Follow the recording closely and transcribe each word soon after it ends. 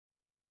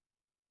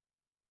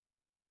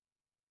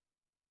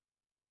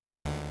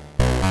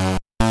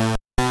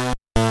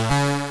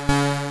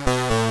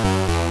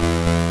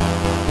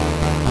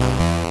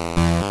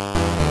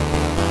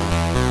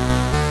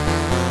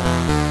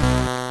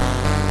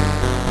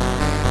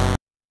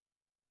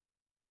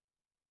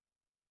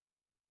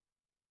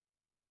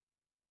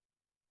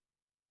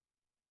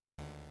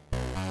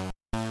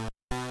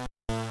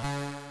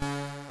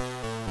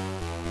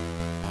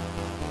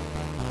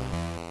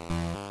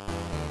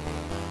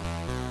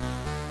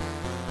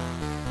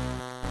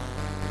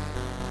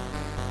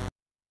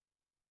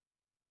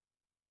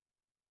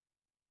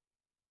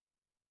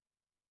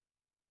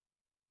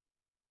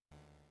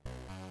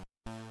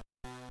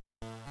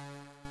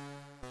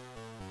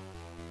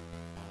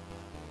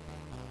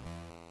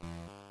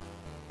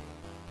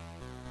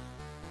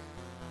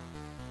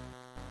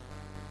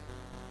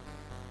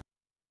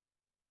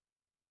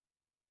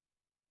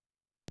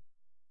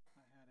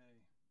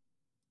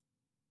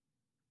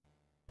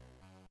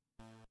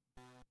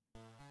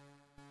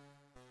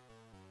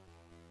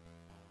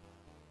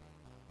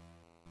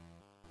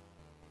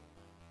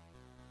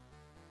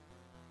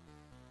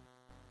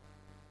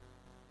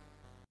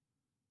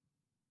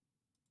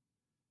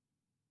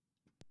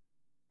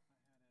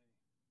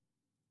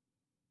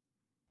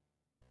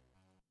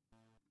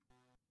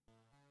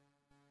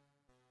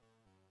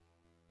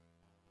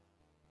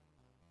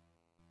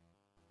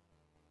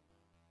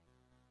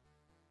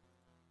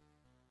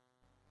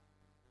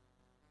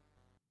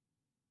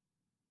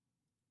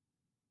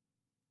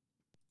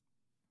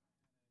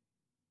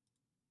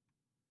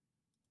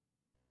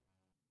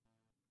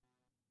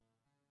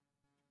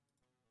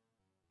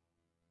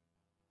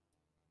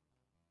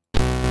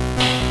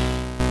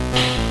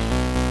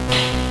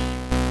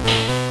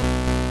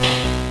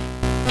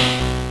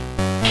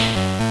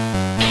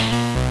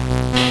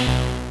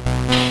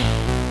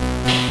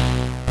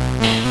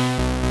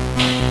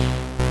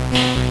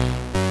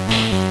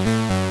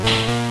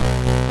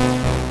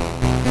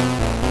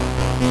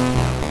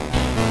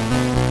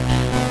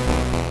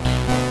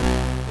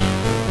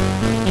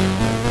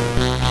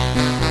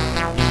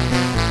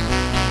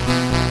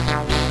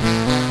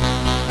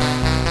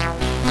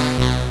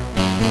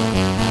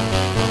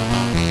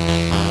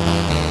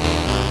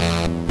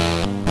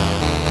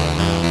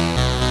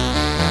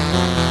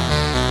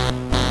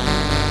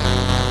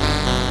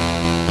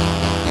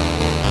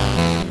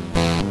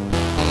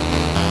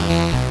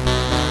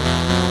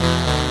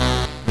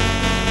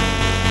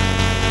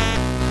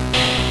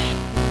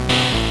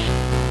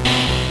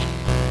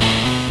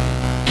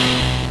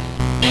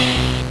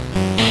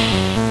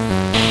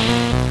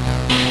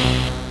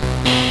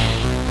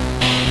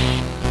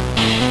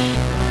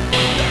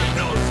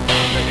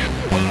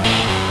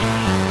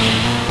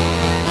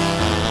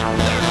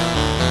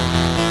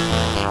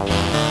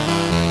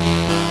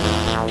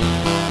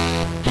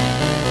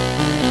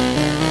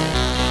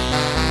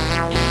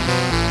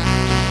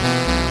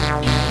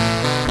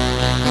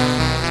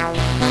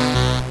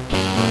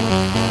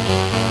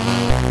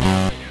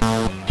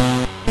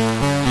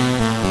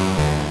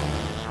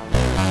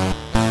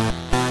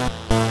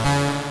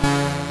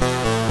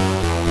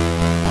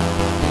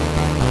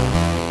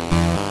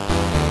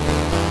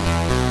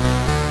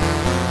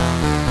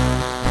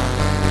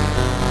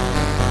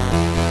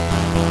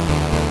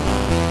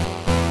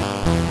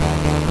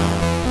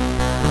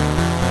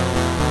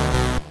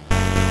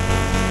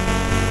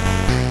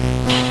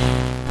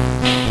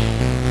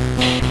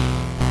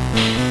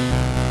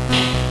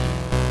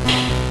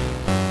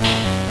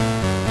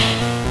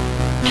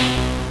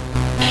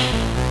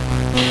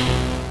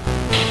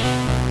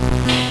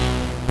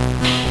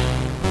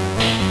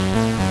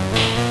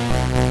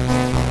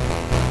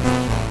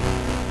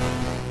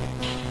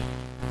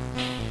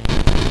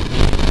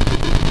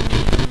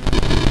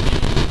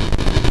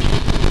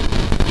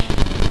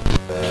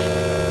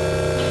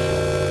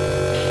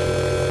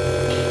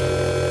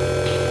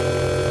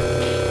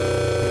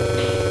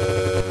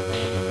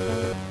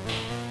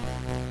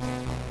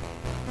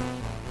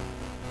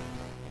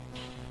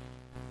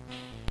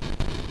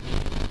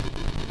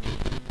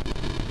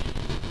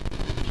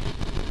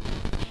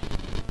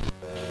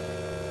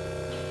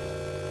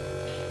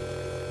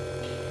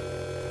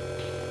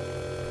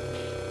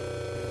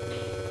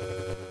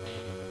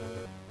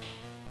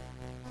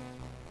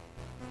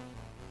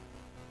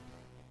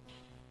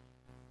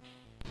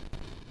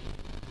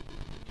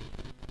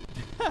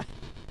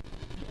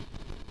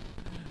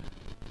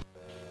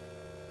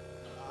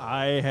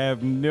I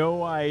have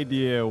no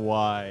idea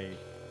why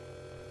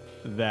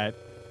that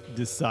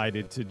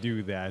decided to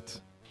do that.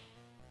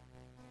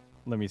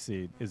 Let me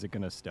see. Is it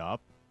going to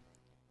stop?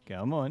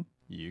 Come on.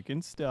 You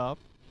can stop.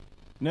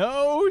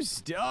 No,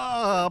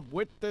 stop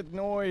with the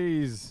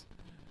noise.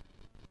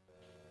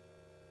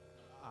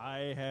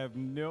 I have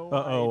no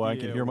idea. I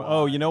can hear my...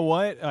 Oh, you know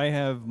what? I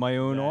have my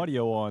own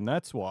audio on.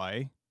 That's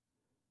why.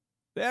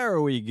 There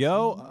we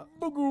go.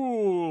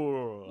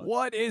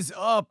 What is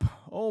up?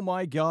 Oh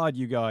my god,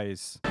 you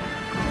guys.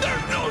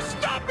 There's no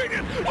stopping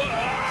it!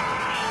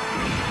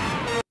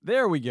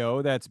 There we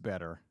go. That's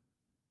better.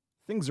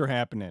 Things are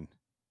happening.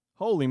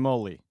 Holy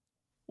moly.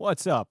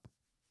 What's up?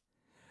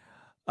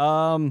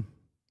 Hi.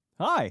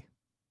 Hi,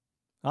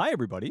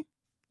 everybody.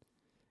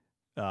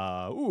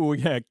 Ooh,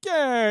 yeah.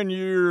 Can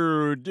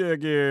you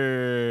dig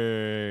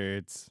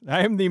it?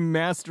 I am the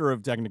master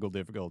of technical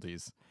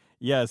difficulties.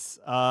 Yes,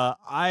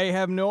 I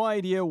have no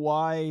idea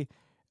why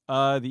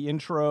the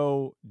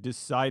intro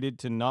decided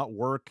to not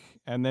work,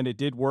 and then it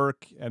did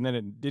work, and then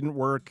it didn't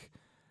work.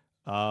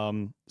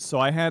 So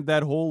I had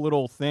that whole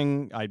little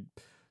thing. I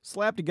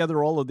slapped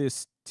together all of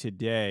this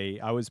today.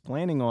 I was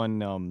planning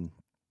on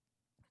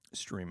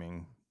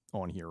streaming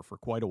on here for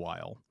quite a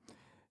while,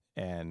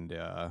 and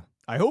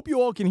I hope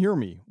you all can hear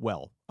me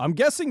well. I'm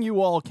guessing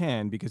you all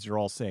can because you're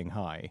all saying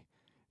hi.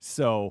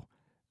 So,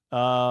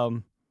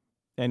 and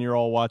you're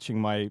all watching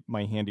my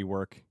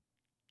handiwork.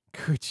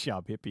 Good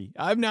job, hippie.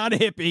 I'm not a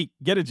hippie.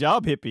 Get a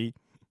job, hippie.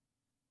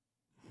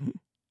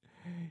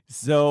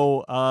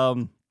 So,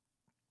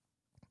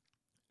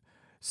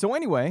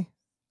 anyway,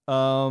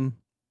 I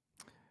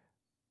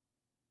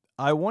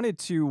wanted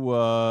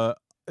to,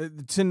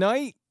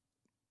 tonight,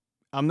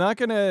 I'm not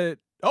gonna,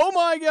 oh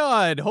my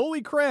god,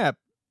 holy crap.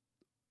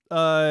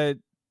 Or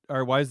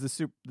why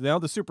is now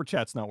the super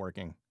chat's not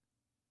working?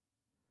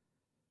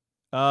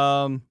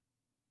 Let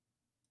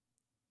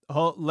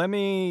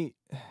me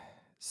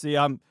see.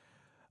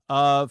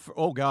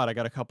 Oh god, I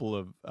got a couple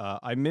of,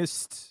 I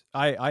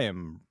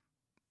am,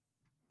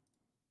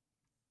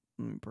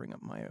 let me bring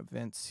up my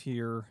events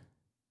here.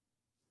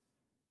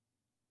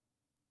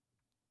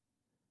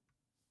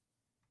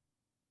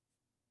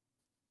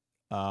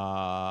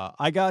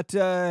 I got,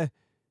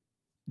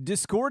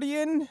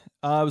 Discordian.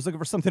 I was looking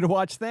for something to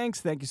watch.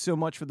 Thanks. Thank you so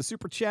much for the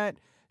super chat.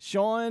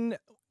 Sean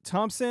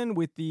Thompson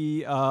with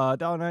the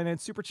 $1.99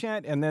 super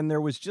chat. And then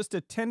there was just a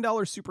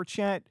 $10 super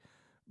chat,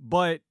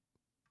 but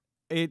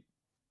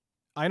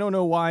I don't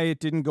know why it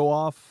didn't go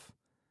off.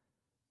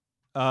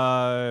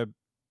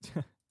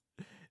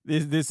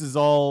 This is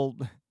all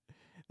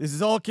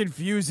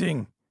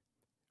confusing.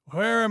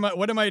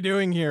 What am I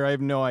doing here? I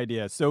have no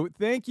idea. So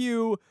thank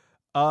you,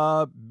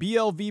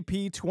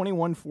 BLVP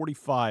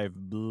 2145.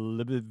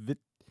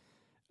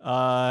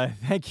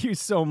 Thank you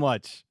so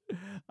much.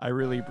 I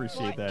really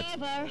appreciate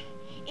that.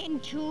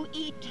 Into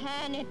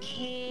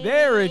eternity.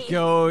 There it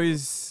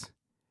goes.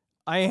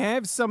 I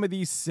have some of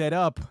these set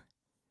up.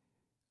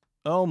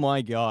 Oh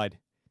my god.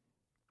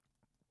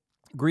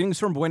 Greetings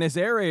from Buenos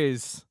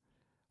Aires.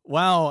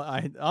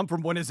 Wow, I'm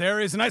from Buenos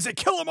Aires and I say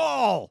kill them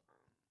all.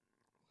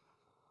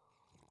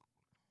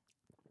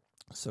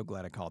 So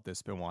glad I caught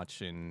this. Been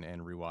watching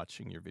and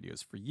rewatching your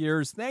videos for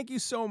years. Thank you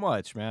so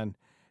much, man.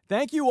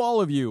 Thank you,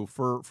 all of you,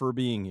 for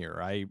being here.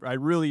 I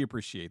really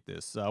appreciate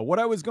this. What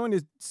I was going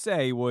to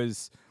say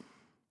was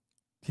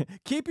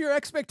keep your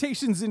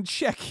expectations in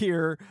check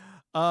here.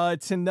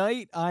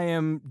 Tonight, I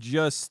am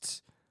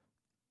just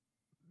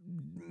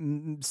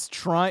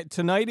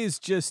tonight is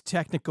just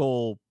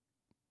technical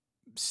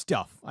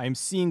stuff. I'm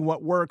seeing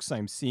what works.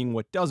 I'm seeing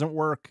what doesn't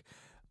work.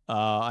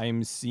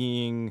 I'm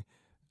seeing...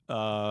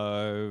 I'm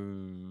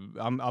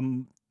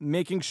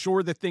making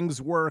sure that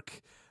things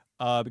work,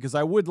 because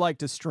I would like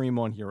to stream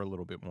on here a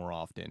little bit more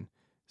often.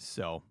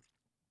 So,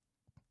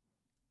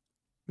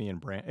 me and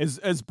Brandon.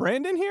 Is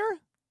Brandon here?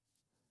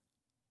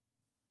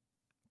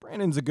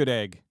 Brandon's a good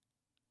egg.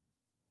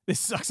 This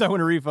sucks. I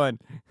want a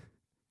refund.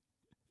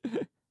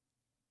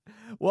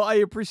 Well, I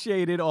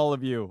appreciate it, all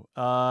of you.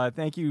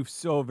 Thank you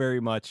so very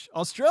much.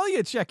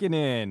 Australia checking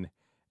in.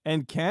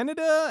 And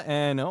Canada,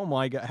 and oh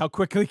my god, how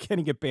quickly can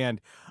he get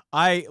banned?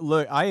 I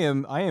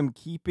am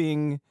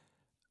keeping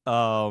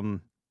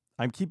I'm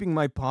keeping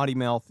my potty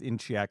mouth in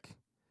check.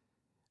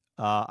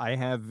 I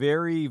have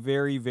very,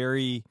 very,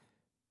 very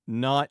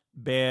not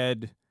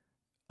bad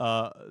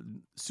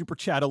super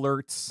chat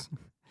alerts.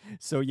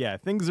 So yeah,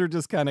 things are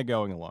just kind of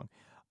going along.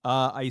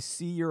 I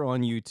see you're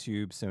on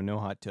YouTube, so no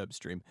hot tub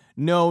stream.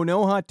 No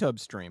hot tub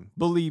stream.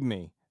 Believe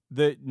me,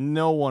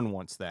 no one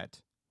wants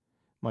that.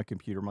 My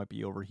computer might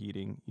be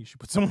overheating. You should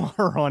put some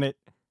water on it.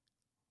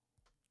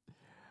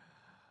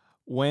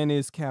 When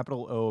is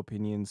Capital O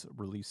Opinions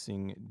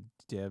releasing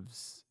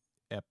Devs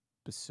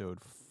episode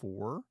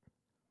 4?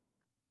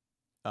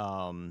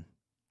 I'm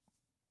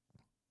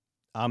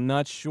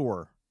not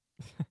sure.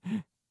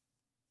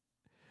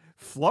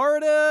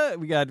 Florida,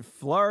 we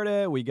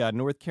got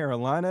North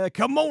Carolina.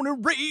 Come on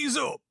and raise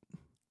up.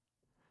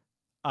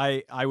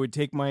 I would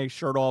take my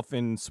shirt off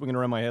and swing it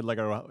around my head like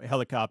a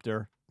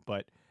helicopter,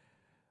 but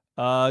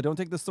Don't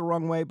take this the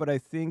wrong way, but I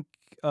think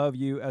of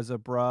you as a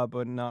bra,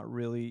 but not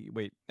really.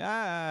 Wait.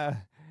 I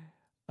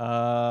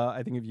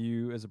think of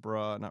you as a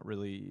bra, not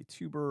really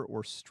tuber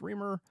or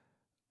streamer.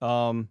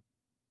 I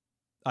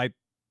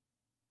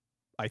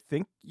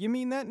think you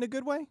mean that in a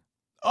good way.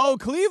 Oh,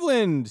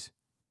 Cleveland!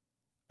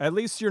 At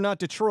least you're not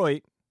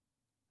Detroit.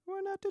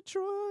 We're not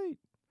Detroit.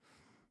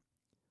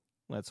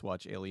 Let's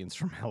watch Aliens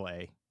from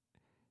LA.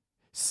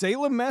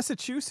 Salem,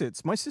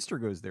 Massachusetts. My sister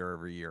goes there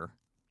every year.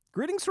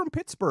 Greetings from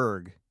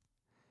Pittsburgh.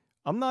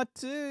 I'm not,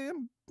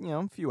 you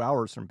know, a few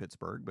hours from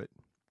Pittsburgh, but...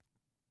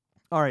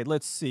 All right,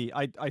 let's see.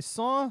 I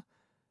saw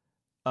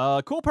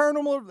a cool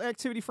Paranormal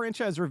Activity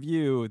franchise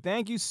review.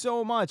 Thank you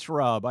so much,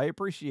 Rob. I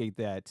appreciate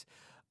that.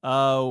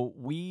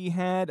 We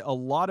had a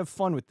lot of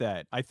fun with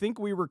that. I think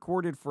we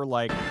recorded for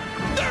like...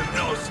 There's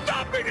no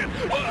stopping it!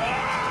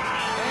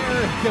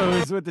 There it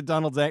goes with the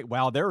Donald's egg.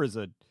 Wow, there was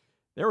a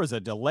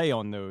delay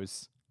on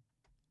those.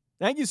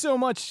 Thank you so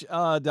much,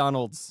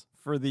 Donald's,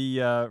 for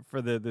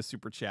the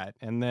super chat.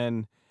 And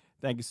then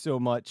thank you so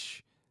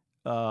much.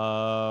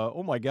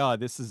 Oh my God,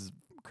 this is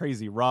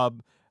crazy,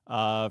 Rob,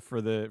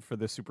 for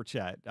the super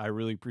chat. I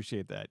really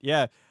appreciate that.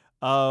 Yeah.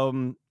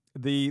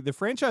 The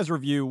franchise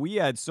review, we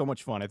had so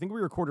much fun. I think we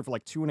recorded for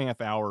like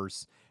 2.5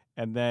 hours,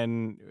 and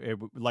then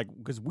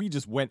because we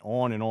just went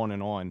on and on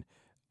and on.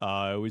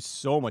 It was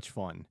so much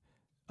fun.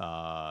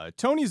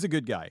 Tony's a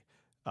good guy.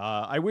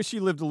 I wish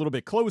he lived a little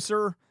bit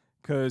closer,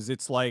 because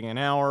it's like an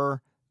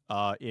hour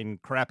in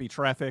crappy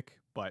traffic,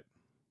 but...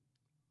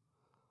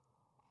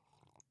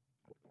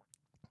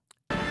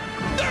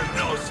 There's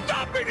no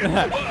stopping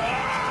it!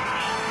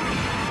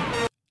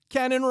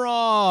 Cannon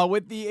Raw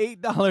with the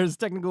 $8.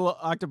 Technical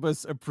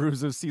Octopus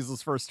approves of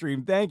Cecil's first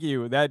stream. Thank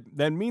you.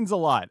 That means a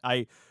lot.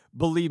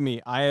 Believe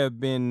me, I have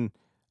been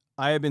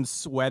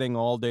sweating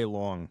all day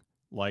long.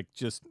 Like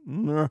just...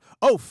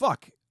 Oh,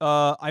 fuck.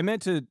 I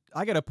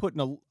gotta put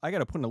an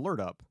alert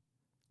up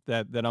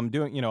that I'm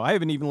doing. You know, I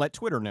haven't even let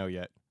Twitter know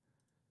yet.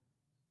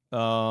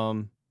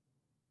 I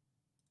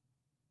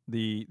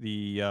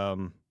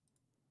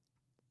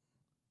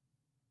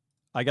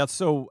got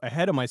so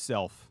ahead of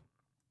myself.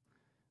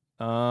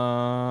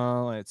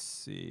 Let's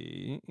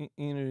see.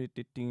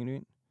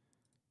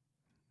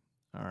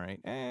 All right,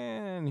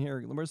 and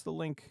here, where's the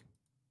link?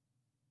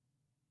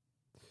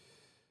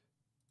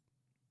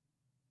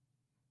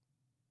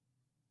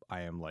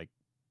 I am like,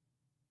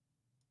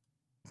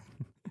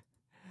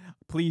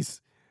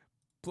 please,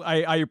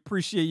 I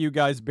appreciate you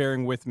guys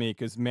bearing with me,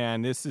 because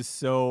man, this is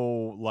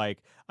so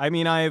like, I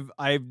mean,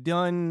 I've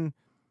done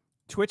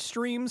Twitch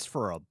streams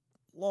for a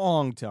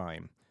long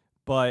time,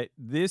 but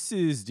this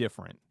is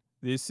different.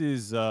 This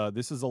is a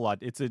lot.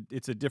 It's a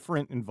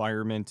different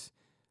environment.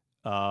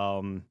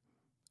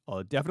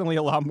 Definitely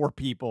a lot more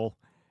people.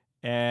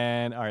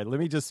 And all right, let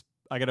me just,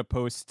 I gotta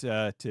post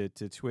to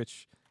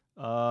Twitch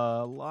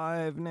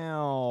live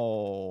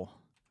now,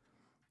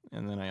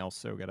 and then I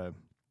also gotta,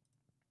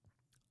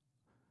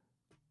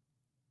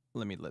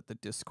 let me let the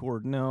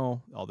Discord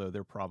know, although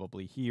they're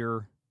probably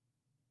here.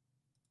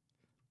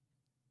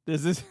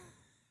 This is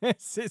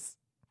There's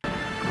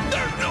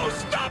no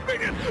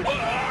stopping it!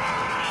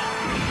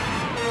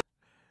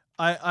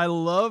 I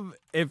love,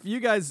 if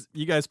you guys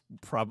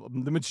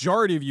probably, the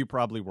majority of you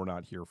probably were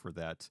not here for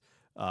that.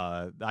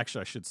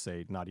 Actually, I should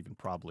say not even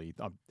probably.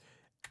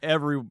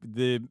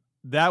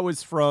 That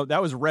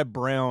was Reb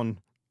Brown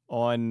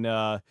on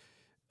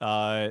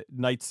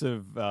Knights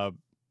of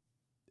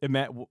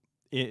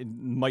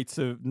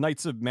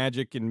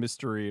Magic and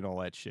Mystery and all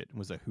that shit. It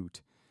was a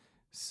hoot.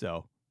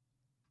 So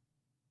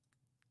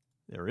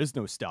there is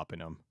no stopping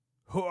him.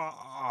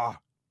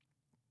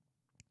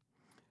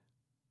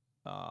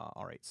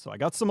 All right, so I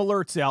got some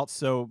alerts out,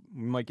 so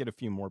we might get a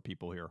few more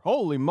people here.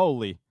 Holy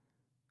moly.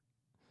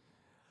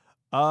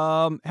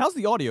 How's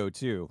the audio,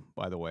 too,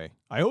 by the way?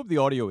 I hope the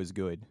audio is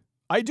good.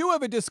 I do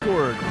have a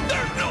Discord.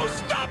 There's no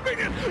stopping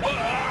it!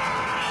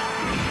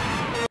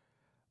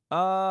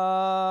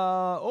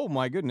 Oh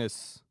my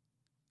goodness.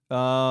 There's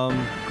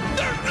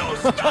no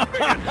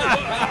stopping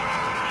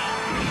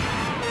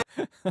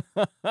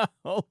it!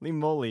 Holy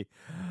moly.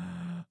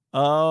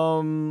 There's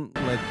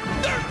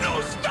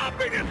no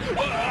stopping it!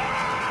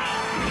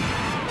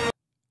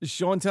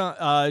 Sean,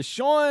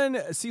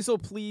 Cecil,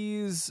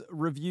 please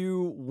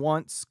review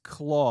Wants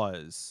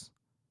Claus.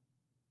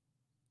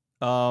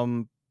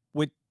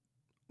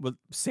 With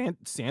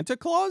Santa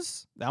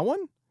Claus? That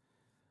one?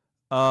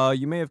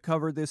 You may have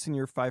covered this in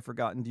your Five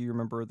Forgotten. Do you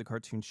remember the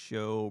cartoon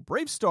show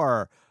Brave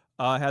Star?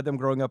 Had them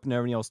growing up and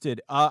everyone else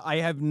did. I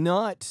have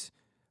not.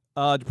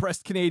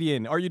 Depressed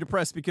Canadian. Are you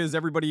depressed because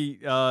everybody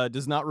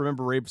does not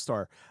remember Brave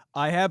Star?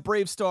 I have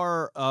Brave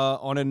Star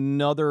on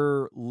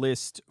another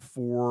list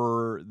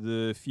for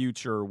the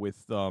future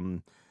with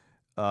the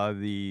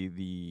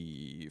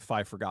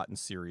Five Forgotten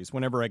series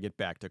whenever I get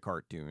back to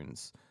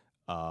cartoons.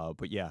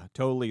 But yeah,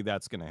 totally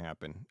that's going to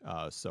happen.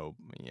 So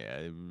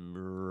yeah,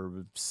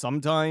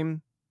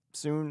 sometime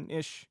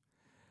soon-ish.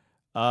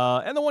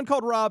 And the one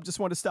called Rob, just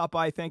wanted to stop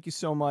by. Thank you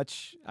so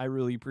much. I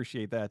really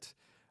appreciate that.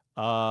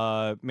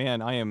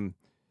 Man, I am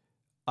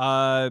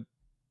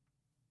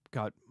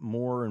got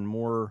more and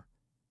more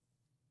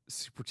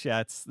super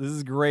chats. This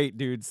is great,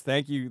 dudes.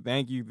 Thank you,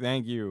 thank you,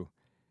 thank you.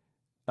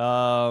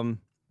 All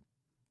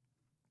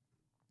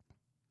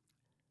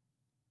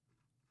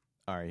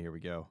right, here we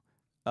go.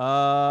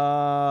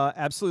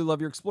 Absolutely love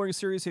your exploring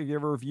series. Have you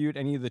ever reviewed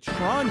any of the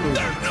Tron movies?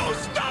 There's no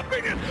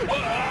stopping it.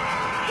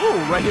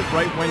 Oh, right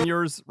when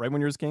yours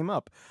came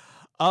up.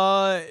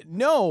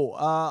 No,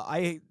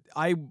 I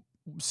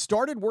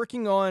started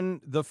working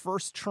on the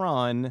first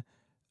Tron,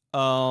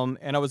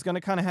 and I was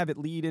gonna kind of have it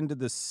lead into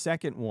the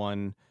second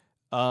one.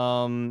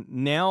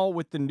 Now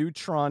with the new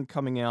Tron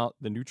coming out,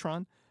 the new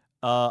Tron,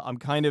 I'm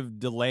kind of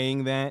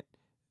delaying that.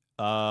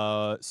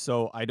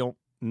 So I don't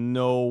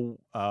know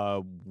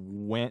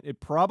when.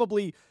 It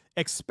probably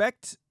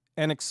expect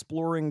an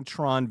exploring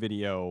Tron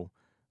video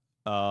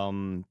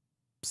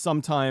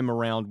sometime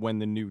around when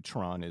the new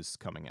Tron is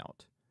coming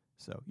out.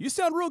 So you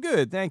sound real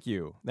good. Thank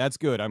you. That's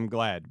good. I'm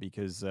glad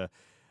because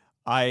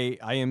I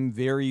am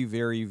very,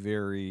 very,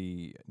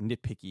 very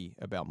nitpicky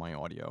about my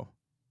audio,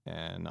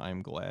 and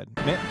I'm glad.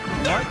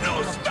 There's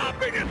no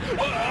stopping it.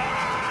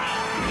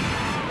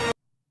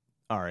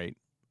 All right,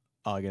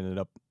 I'll get it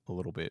up a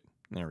little bit.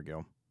 There we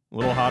go. A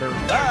little hotter.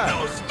 There's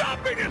no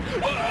stopping it.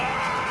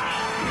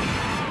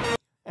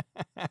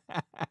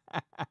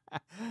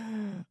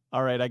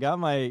 All right, I got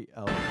my.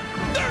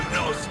 There's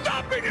no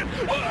stopping it.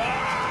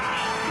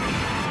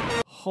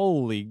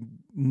 Holy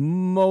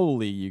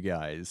moly, you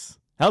guys!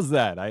 How's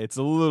that? It's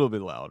a little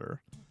bit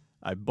louder.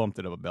 I bumped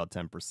it up about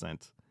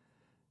 10%.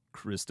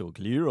 Crystal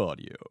clear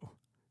audio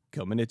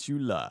coming at you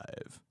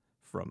live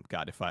from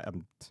God. If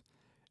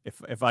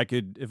I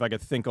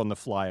could think on the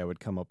fly, I would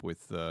come up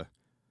with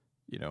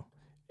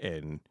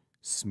and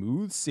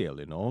smooth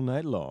sailing all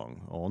night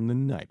long on the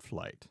night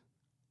flight.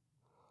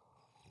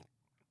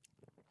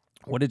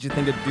 What did you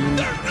think of Dune?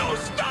 There's no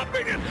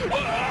stopping it.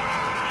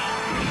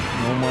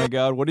 Oh my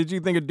God! What did you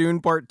think of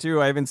Dune Part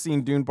 2? I haven't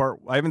seen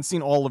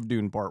all of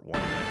Dune Part 1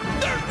 yet.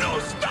 There's no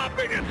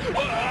stopping it.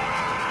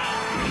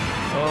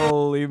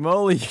 Holy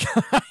moly,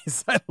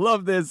 guys! I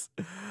love this.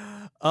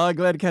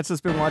 Glad to catch us.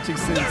 Been watching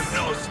since. There's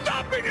no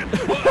stopping it.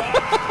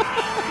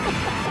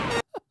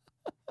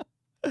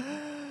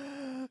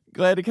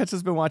 Glad to catch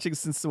us. Been watching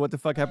since What the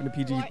Fuck Happened to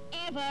PG.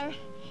 Forever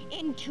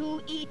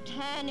into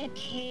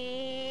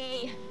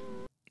eternity.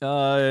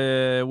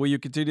 Will you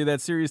continue that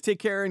series? Take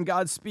care and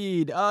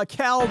Godspeed.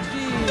 Cal G.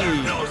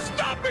 There's no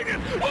stopping it.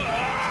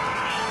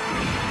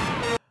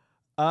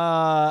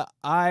 I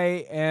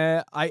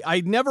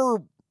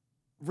never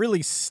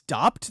really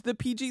stopped the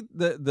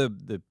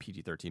the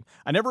PG-13.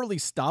 I never really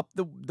stopped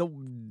the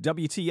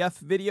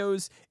WTF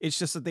videos. It's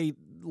just that they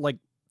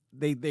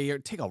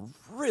take a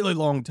really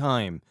long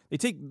time. They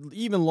take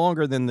even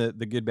longer than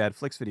the Good Bad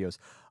Flicks videos.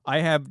 I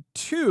have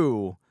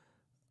 2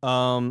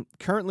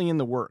 currently in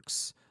the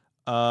works.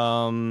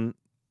 I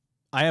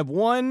have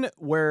one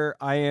where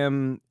I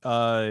am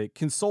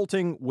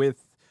consulting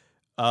with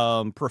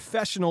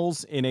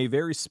professionals in a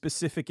very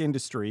specific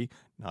industry,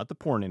 not the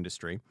porn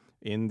industry,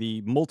 in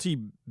the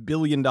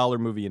multi-billion-dollar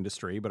movie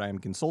industry, but I am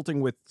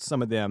consulting with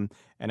some of them,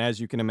 and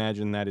as you can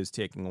imagine, that is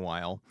taking a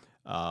while.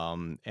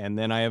 And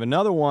then I have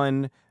another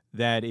one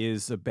that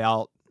is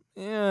about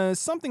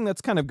something that's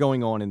kind of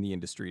going on in the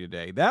industry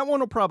today. That one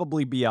will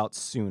probably be out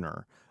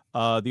sooner.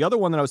 The other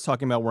one that I was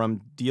talking about where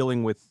I'm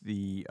dealing with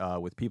the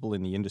with people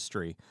in the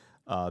industry,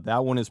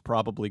 that one is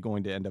probably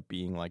going to end up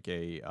being like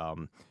a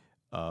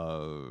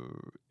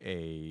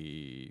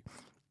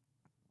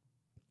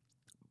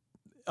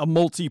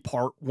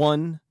multi-part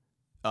one,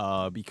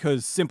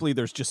 because simply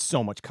there's just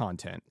so much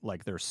content.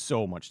 Like there's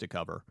so much to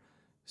cover.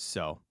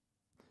 So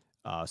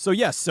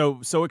yes,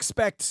 so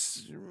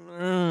expect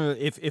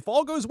if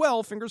all goes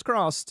well, fingers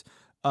crossed,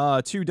 2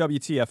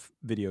 WTF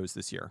videos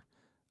this year.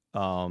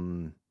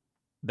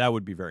 That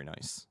would be very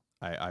nice.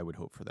 I would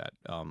hope for that.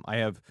 I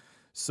have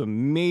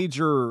some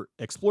major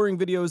exploring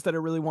videos that I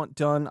really want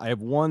done. I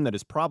have one that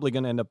is probably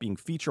going to end up being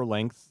feature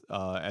length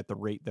at the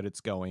rate that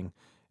it's going.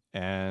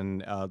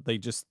 And they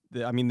just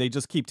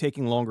keep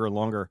taking longer and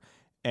longer.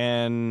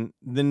 And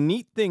the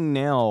neat thing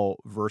now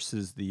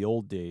versus the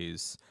old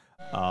days,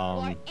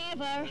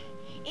 Forever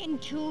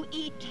into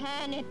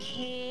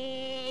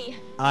eternity.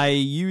 I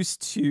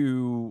used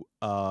to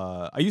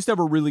have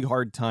a really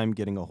hard time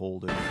getting a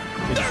hold of.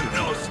 There's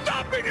no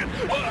stopping it.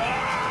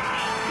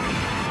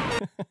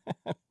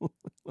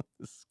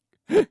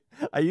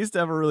 I used to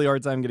have a really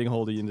hard time getting a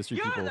hold of industry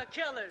You're people. the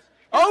killers.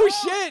 Oh,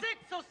 It's a whole shit! Sick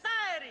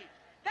society.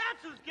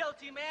 That's who's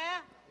guilty,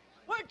 man.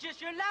 We're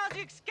just your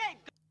lousy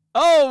scapegoat.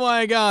 Oh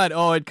my God!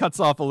 Oh, it cuts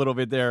off a little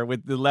bit there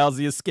with the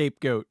lousiest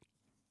scapegoat.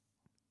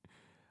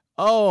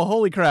 Oh,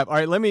 holy crap! All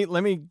right, let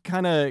me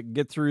kind of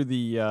get through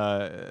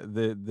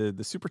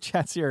the super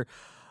chats here.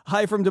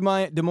 Hi from Des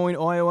Moines,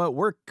 Iowa.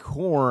 We're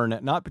corn,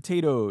 not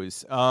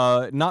potatoes.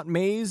 Not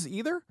maize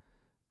either.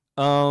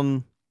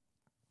 There's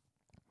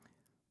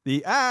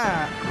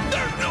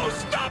no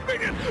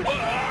stopping it.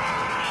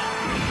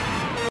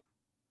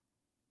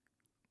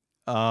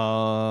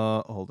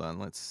 Hold on.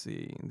 Let's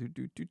see.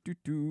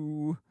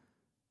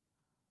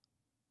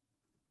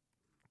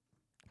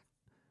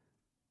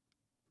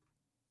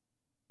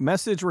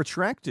 Message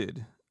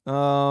retracted.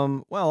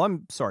 Well,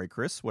 I'm sorry,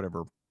 Chris.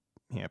 Whatever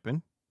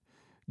happened.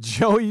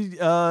 Joey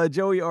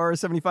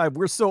R75.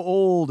 We're so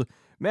old.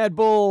 Mad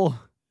Bull.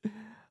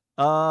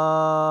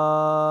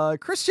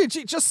 Christian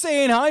G just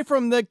saying hi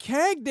from the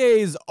CAG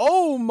days.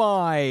 Oh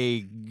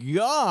my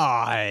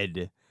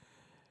god.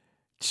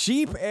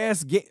 Cheap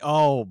ass game.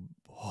 Oh,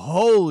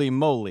 holy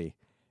moly.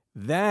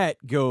 That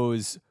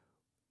is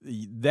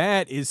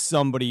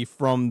somebody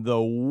from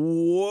the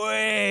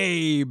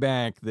way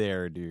back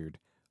there, dude.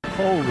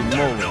 Holy moly.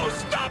 There's no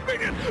stopping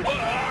it.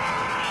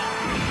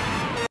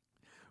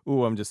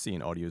 Ooh, I'm just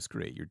seeing audio's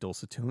great. Your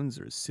dulcet tones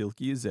are as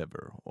silky as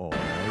ever. Oh,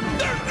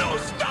 There's no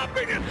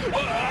stopping it.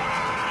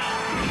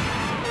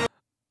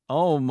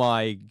 oh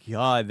my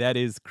god, that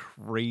is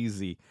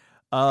crazy.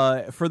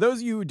 For those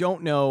of you who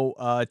don't know,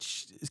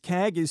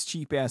 CAG is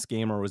Cheap Ass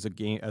Gamer was a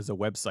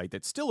website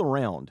that's still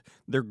around.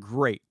 They're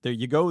great. There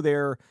you go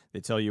there. They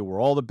tell you where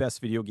all the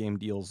best video game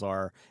deals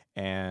are.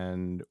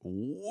 And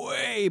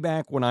way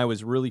back when I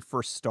was really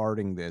first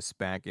starting this,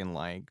 back in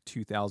like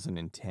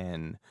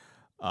 2010,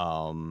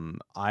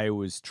 I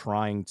was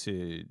trying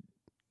to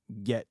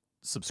get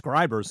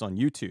subscribers on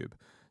YouTube.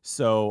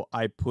 So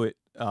I put,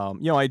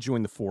 I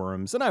joined the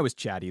forums, and I was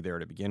chatty there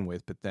to begin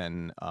with, but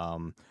then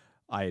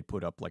I had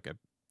put up like a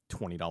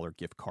 $20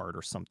 gift card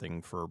or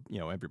something for,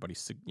 everybody,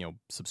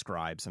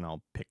 subscribes, and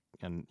I'll pick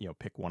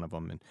one of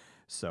them. And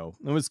so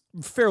it was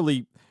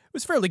fairly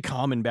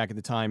common back at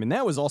the time. And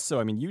that was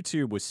also,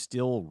 YouTube was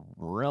still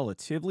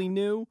relatively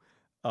new.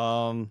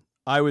 I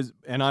was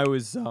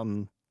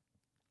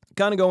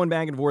kind of going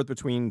back and forth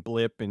between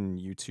Blip and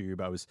YouTube.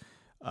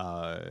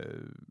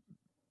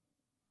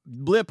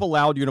 Blip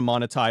allowed you to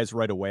monetize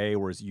right away,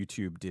 whereas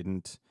YouTube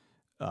didn't.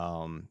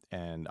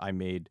 And I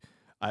made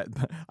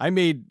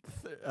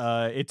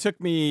it took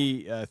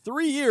me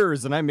 3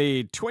 years, and I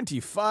made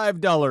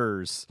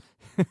 $25.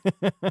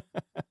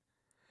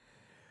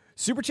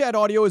 Super chat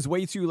audio is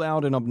way too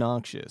loud and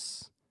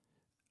obnoxious.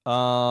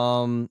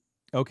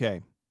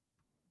 Okay.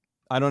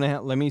 I don't know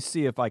how, let me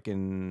see if I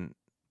can.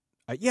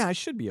 Yeah, I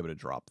should be able to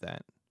drop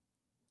that.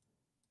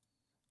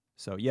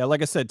 So, yeah,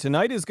 like I said,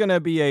 tonight is going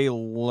to be a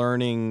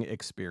learning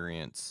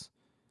experience.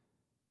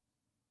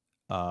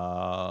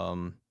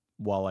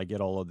 While I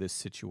get all of this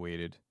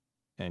situated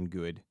and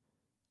good.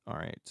 All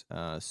right,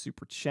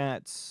 super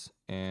chats,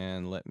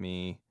 and let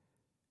me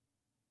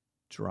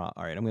drop.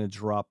 All right, I'm going to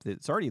drop it.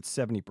 It's already at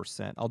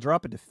 70%. I'll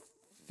drop it to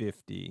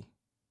 50.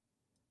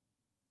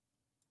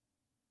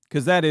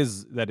 Because that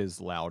is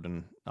loud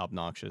and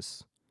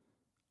obnoxious.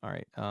 All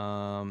right,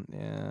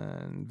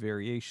 and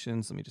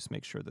variations. Let me just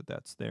make sure that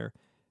that's there.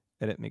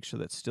 Edit, make sure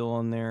that's still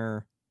on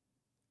there.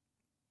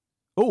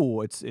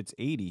 Oh, it's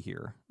 80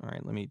 here. All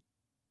right, let me.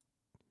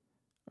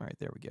 All right,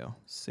 there we go.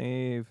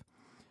 Save.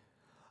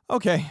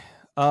 Okay,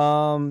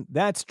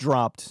 that's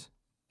dropped.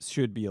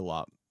 Should be a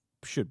little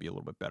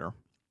bit better.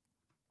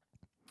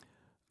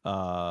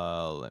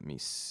 Let me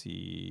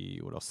see.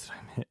 What else did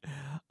I miss?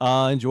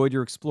 Enjoyed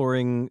your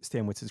exploring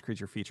Stan Winston's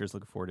creature features.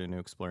 Looking forward to new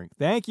exploring.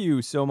 Thank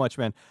you so much,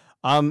 man.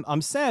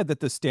 I'm sad that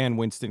the Stan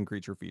Winston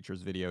creature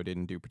features video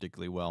didn't do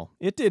particularly well.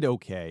 It did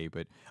okay,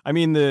 but I'm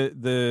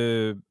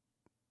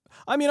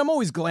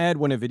always glad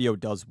when a video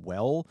does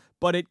well,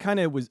 but it kind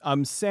of was.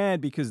 I'm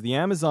sad because the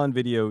Amazon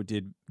video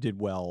did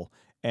well,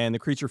 and the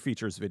creature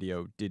features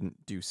video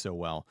didn't do so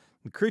well.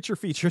 The creature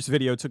features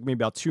video took me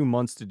about 2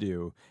 months to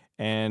do,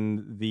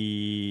 and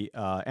the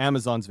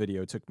Amazon's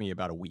video took me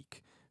about a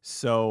week.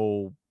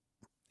 So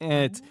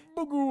it's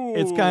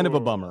kind of a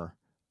bummer.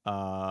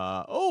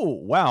 Oh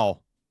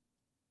wow,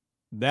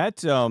 that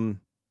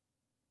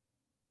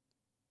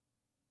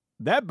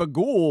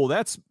Bagul,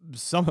 that's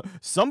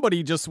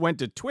somebody just went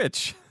to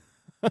Twitch.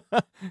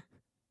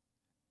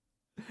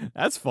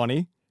 That's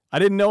funny. I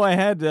didn't know I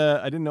had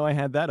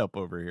that up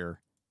over here.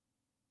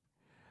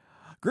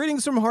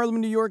 Greetings from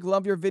Harlem, New York.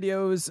 Love your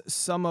videos,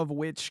 some of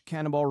which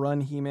Cannonball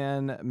Run,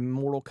 He-Man,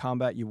 Mortal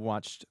Kombat you've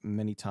watched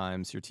many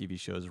times. Your TV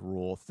shows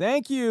rule.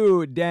 Thank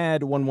you,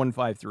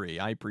 Dad1153.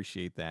 I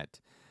appreciate that.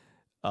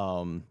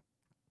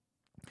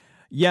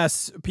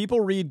 Yes,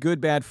 people read good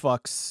bad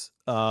fucks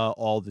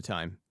all the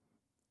time.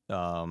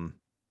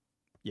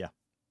 Yeah.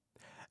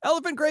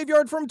 Elephant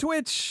Graveyard from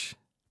Twitch.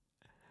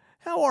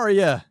 How are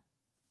you?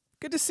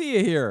 Good to see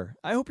you here.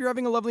 I hope you're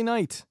having a lovely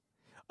night.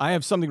 I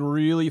have something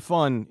really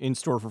fun in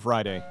store for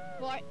Friday.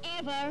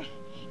 Forever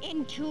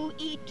into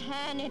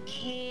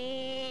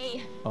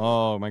eternity.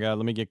 Oh my god,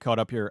 let me get caught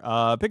up here.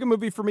 Pick a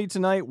movie for me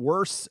tonight.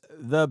 Worse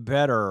the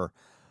better.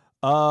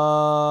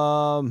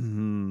 How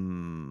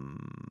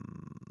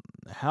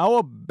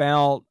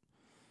about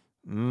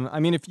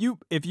if you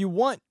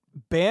want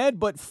bad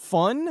but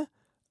fun,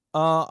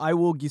 I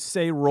will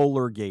say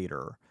Roller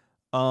Gator.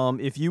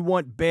 If you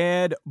want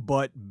bad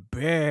but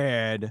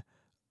bad,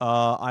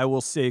 I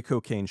will say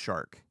Cocaine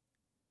Shark.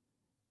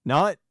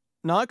 Not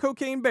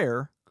Cocaine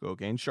Bear,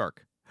 Cocaine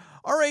Shark.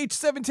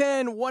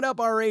 RH710, what up,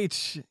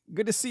 RH?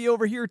 Good to see you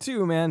over here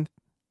too, man.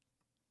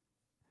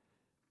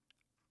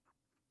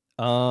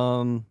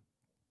 When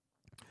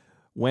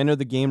are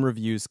the game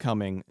reviews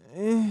coming?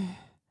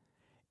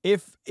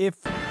 If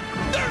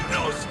There's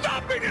no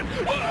stopping it.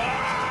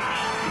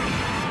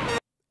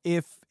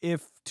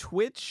 if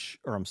Twitch,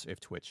 or I'm sorry, if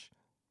Twitch,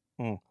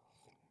 it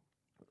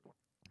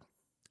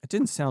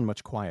didn't sound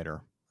much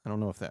quieter. I don't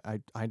know if that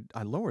I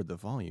lowered the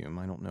volume.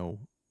 I don't know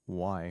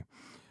why.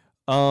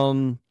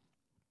 When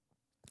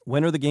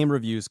are the game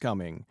reviews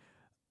coming?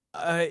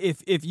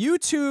 If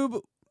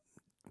YouTube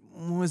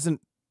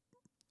wasn't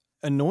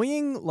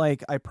annoying,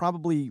 like, I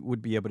probably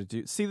would be able to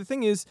do. See, the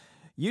thing is,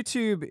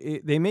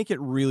 YouTube, they make it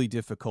really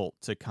difficult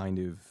to kind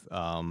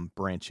of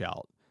branch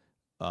out.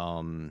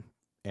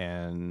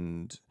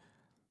 And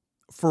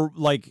for,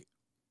 like,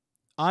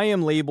 I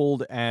am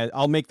labeled as,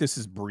 I'll make this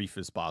as brief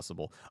as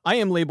possible. I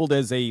am labeled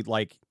as a,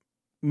 like,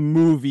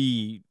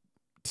 movie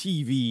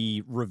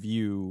TV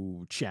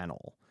review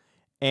channel.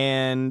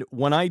 And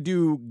when I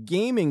do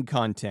gaming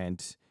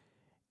content,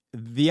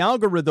 the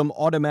algorithm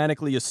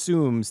automatically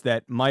assumes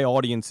that my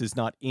audience is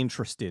not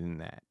interested in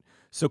that.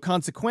 So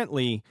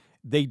consequently,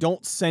 they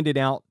don't send it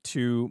out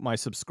to my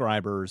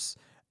subscribers,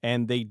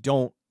 and they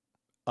don't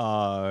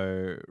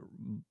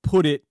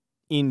put it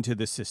into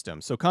the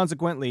system. So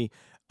consequently,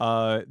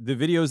 the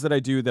videos that I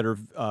do that are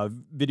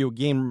video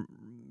game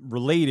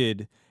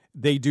related,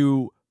 they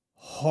do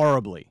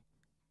horribly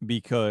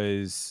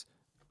because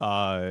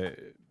of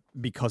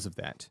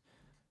that.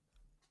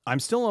 I'm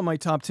still on my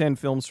top 10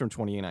 films from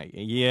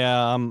 2018.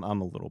 Yeah, I'm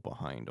a little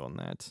behind on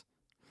that.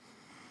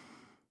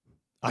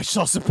 I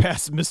shall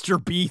surpass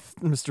Mr. Beast.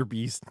 Mr.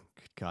 Beast.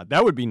 Good God,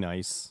 that would be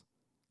nice.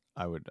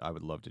 I would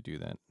love to do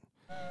that.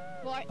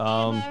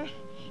 Forever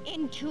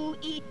into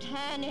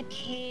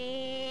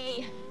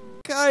eternity.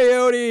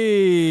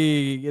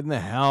 Coyote in the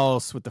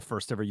house with the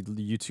first ever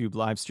YouTube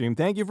live stream.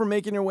 Thank you for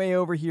making your way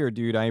over here,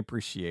 dude. I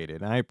appreciate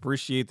it. And I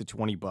appreciate the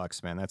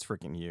 $20, man. That's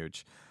freaking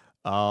huge.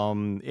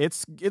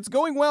 It's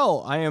going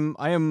well. I am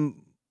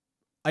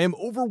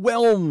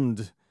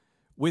overwhelmed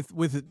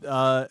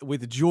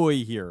with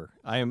joy here.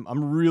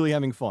 I'm really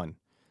having fun.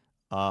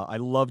 I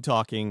love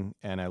talking,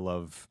 and I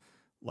love,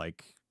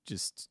 like,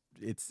 just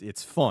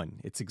it's fun.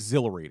 It's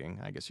exhilarating,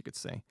 I guess you could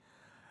say.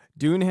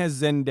 Dune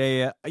has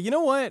Zendaya. You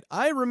know what?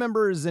 I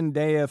remember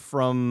Zendaya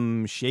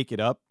from Shake It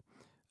Up.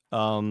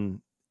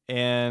 And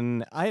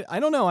I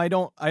don't know. I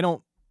don't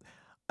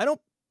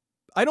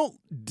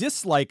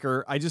dislike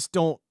her. I just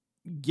don't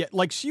get,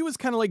 like, she was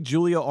kind of like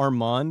Julia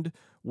Armand,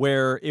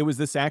 where it was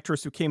this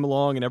actress who came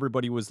along and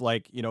everybody was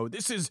like, you know,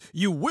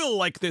 you will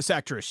like this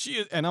actress. She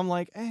is, and I'm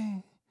like,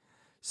 eh.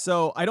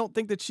 So I don't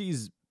think that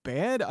she's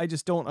bad. I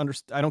just don't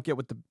understand. I don't get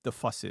what the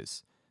fuss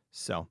is.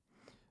 So,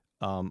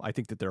 I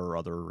think that there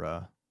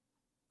are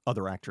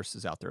other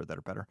actresses out there that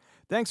are better.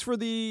 Thanks for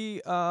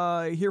the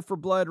Here for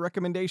Blood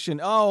recommendation.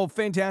 Oh,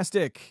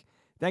 fantastic.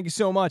 Thank you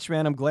so much,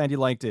 man. I'm glad you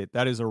liked it.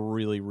 That is a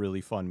really,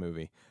 really fun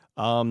movie.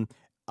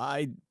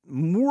 I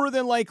more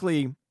than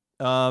likely,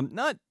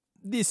 not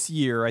this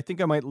year. I think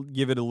I might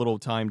give it a little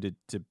time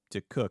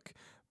to cook.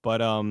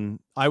 But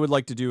I would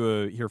like to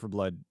do a Here for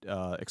Blood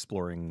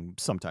exploring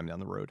sometime down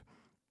the road.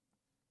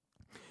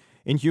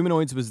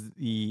 Inhumanoids was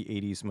the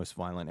 80s most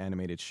violent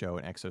animated show,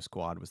 and Exo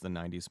Squad was the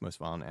 90s most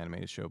violent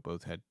animated show.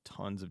 Both had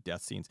tons of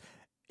death scenes.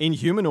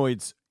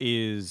 Inhumanoids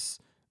is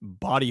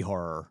body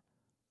horror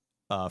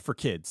for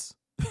kids.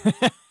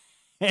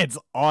 It's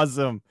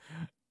awesome.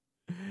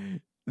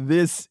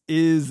 This.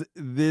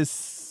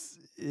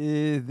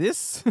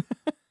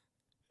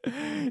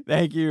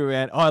 Thank you,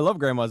 man. Oh, I love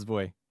Grandma's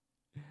Boy.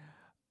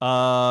 Me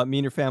and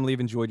your family have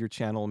enjoyed your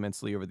channel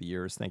immensely over the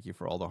years. Thank you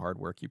for all the hard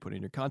work you put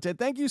in your content.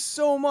 Thank you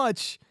so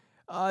much,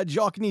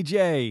 Jockney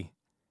J.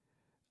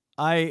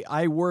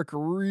 I work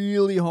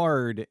really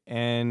hard,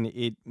 and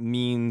it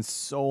means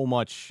so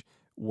much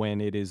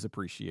when it is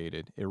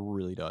appreciated. It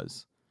really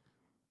does.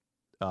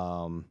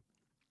 There's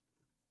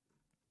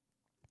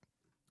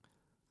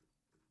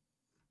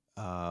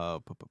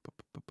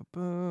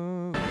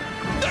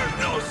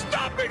no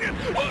stopping it.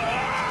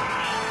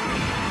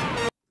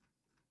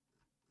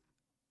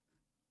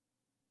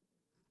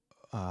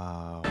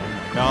 Oh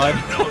my God.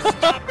 No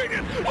stopping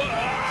it.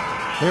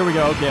 Here we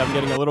go. Okay, I'm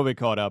getting a little bit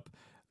caught up.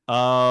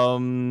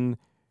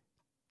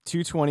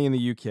 2:20 in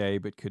the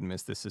UK, but couldn't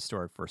miss this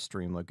historic first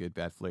stream. Look good,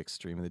 bad flicks.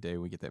 Stream of the day.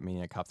 We get that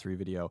Maniac Cop 3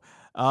 video.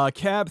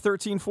 Cab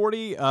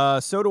 1340.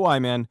 So do I,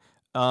 man.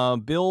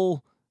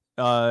 Bill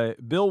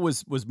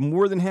was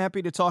more than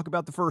happy to talk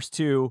about the first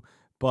two,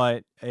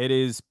 but it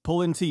is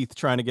pulling teeth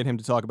trying to get him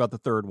to talk about the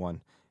third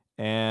one.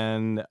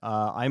 And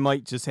I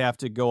might just have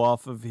to go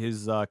off of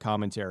his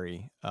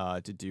commentary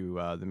to do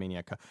the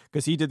Maniac,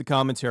 because he did the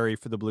commentary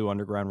for the Blue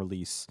Underground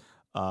release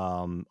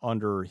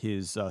under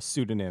his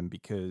pseudonym,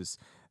 because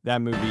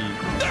that movie...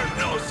 There's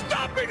no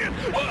stopping it.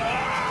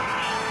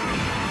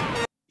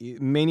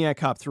 Maniac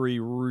Cop 3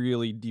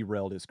 really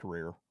derailed his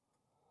career.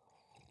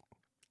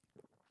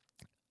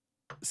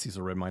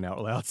 Cecil read mine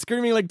out loud.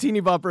 Screaming like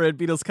teeny bopper at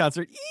Beatles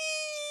concert. Eee!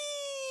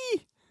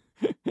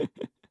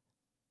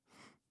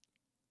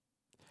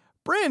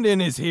 Brandon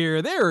is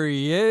here. There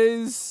he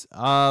is.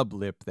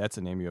 Blip. That's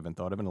a name you haven't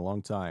thought of in a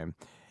long time.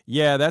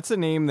 Yeah, that's a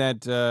name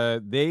that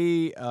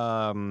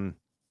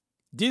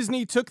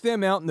Disney took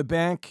them out in the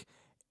back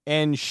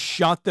and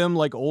shot them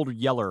like old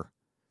Yeller.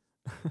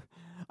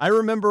 I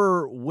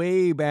remember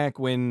way back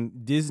when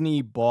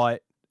Disney bought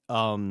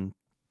what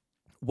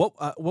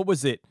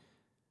was it?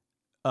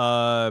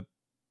 Was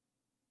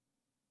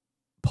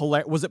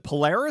it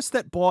Polaris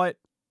that bought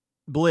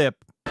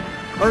Blip?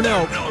 Or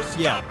no,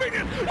 yeah.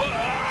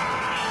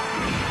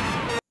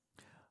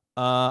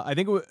 I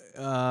think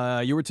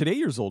you were today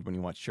years old when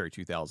you watched Cherry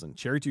 2000.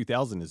 Cherry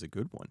 2000 is a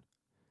good one.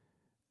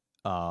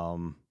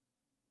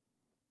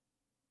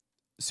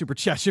 Super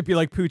chat should be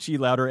like Poochie,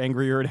 louder,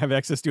 angrier, and have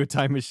access to a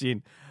time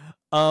machine.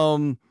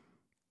 I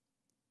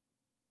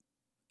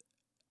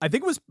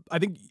think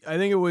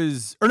it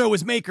was, or no, it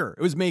was Maker.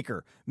 It was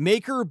Maker.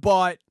 Maker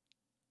bought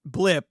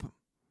Blip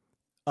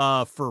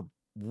for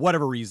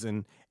whatever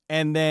reason,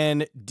 and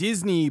then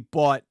Disney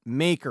bought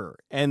Maker,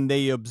 and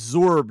they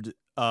absorbed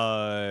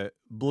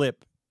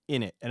Blip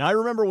in it. And I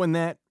remember when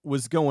that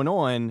was going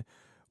on,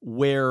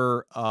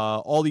 where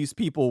all these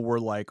people were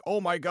like, "Oh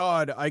my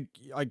God, I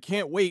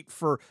can't wait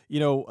for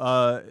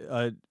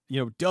Doug,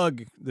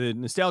 the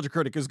nostalgia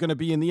critic, is going to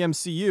be in the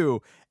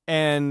MCU."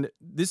 And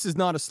this is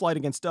not a slight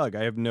against Doug.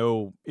 I have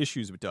no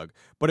issues with Doug,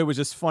 but it was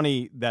just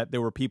funny that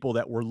there were people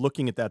that were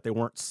looking at that. They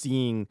weren't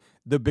seeing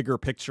the bigger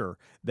picture,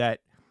 that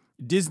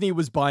Disney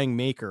was buying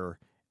Maker.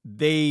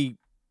 They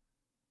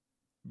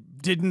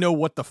didn't know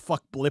what the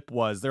fuck Blip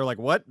was. They're like,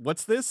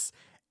 what's this?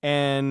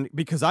 And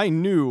because I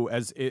knew,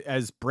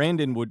 as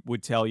Brandon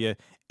would tell you,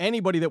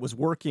 anybody that was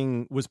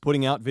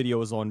putting out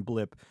videos on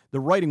Blip, the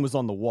writing was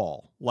on the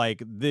wall.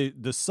 Like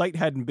the site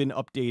hadn't been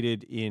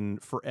updated in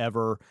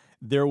forever.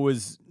 There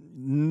was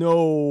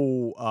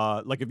no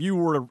like, if you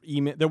were to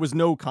email, there was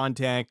no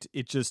contact.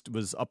 It just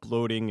was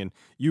uploading, and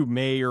you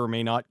may or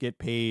may not get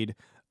paid.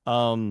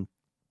 So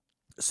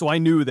I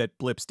knew that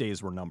Blip's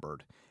days were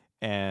numbered.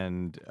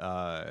 And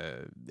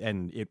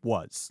it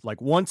was like,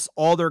 once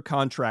all their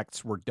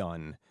contracts were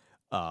done,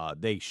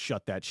 they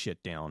shut that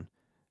shit down,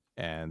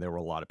 and there were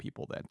a lot of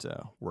people that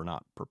were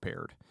not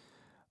prepared.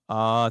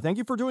 Thank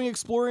you for doing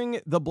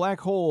Exploring the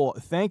Black Hole.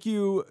 Thank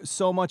you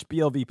so much,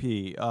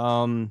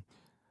 BLVP.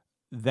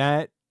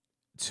 That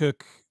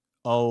took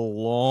a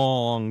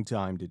long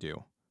time to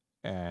do,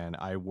 and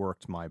I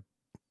worked my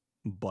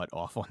butt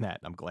off on that.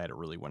 I'm glad it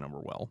really went over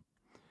well.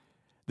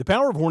 The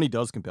power of horny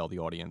does compel the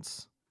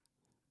audience.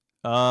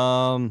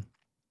 Been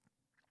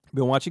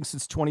watching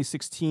since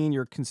 2016.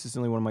 You're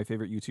consistently one of my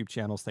favorite YouTube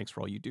channels. Thanks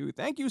for all you do.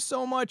 Thank you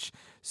so much,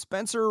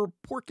 Spencer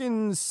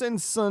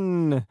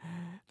Porkinson.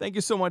 Thank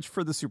you so much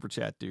for the super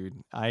chat,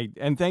 dude.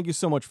 And thank you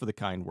so much for the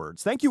kind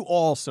words. Thank you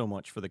all so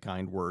much for the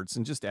kind words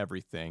and just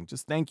everything.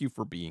 Just thank you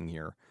for being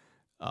here.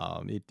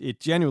 It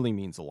genuinely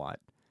means a lot.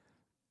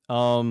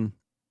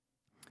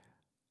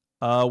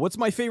 What's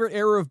my favorite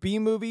era of B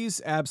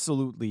movies?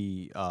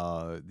 Absolutely,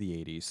 the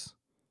 80s.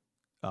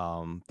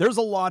 There's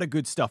a lot of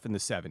good stuff in the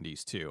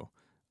 70s too.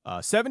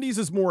 70s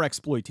is more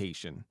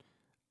exploitation.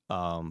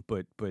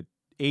 But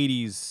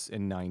 80s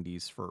and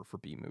 90s for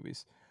B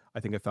movies. I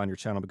think I found your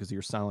channel because of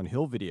your Silent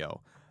Hill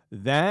video.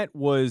 That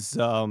was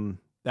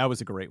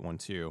a great one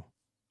too.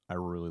 I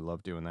really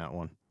love doing that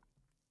one.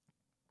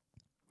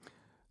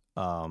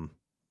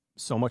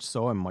 So much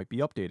so I might be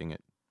updating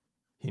it.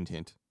 Hint,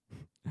 hint.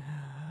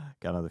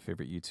 Got another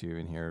favorite YouTube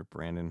in here,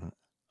 Brandon.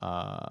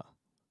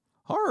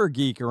 Horror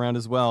Geek around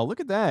as well. Look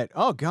at that.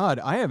 Oh God,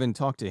 I haven't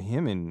talked to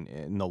him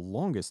in the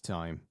longest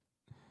time.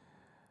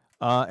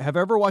 Have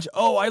I ever watched?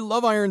 Oh, I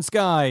love Iron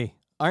Sky.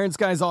 Iron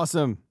Sky is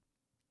awesome.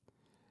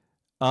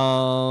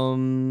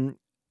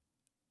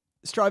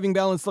 Striving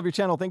Balance, love your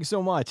channel. Thank you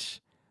so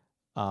much.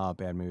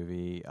 Bad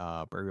movie.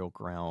 Burial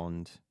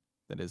Ground.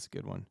 That is a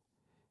good one.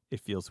 It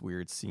feels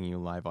weird seeing you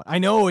live on. I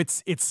know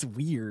it's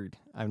weird.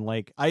 I'm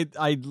like, I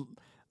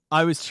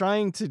was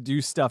trying to do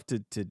stuff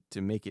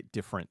to make it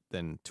different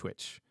than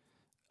Twitch.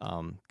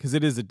 Because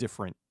it is a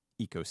different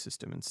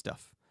ecosystem and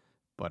stuff,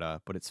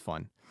 but it's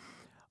fun.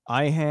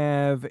 I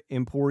have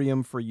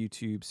Emporium for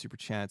YouTube Super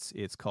Chats.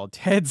 It's called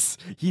Ted's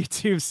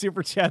YouTube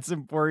Super Chats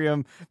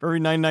Emporium. For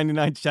every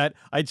 $9.99 chat,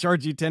 I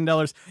charge you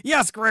 $10.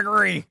 Yes,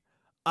 Gregory!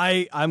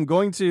 I'm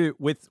going to,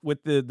 with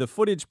the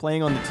footage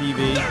playing on the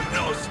TV. There's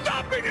no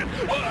stopping it!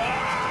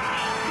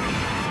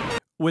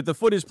 With the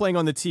footage playing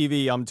on the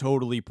TV, I'm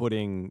totally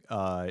putting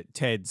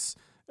Ted's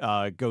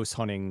Ghost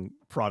Hunting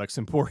Products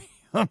Emporium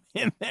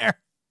in there.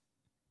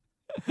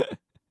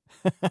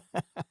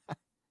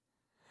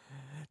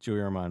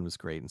 Julia Armand was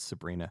great, and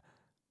Sabrina.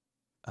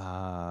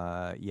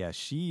 Yeah,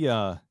 she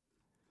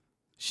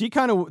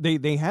kind of,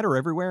 they had her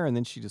everywhere, and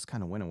then she just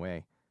kind of went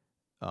away.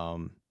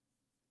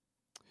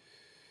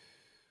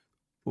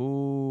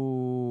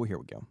 Oh, here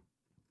we go.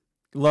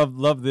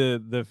 Love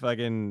the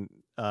fucking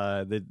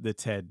the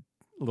Ted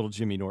little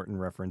Jimmy Norton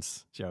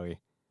reference, Joey.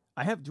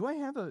 Do I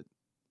have a?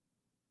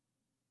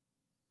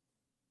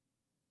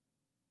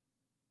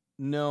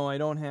 No, I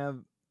don't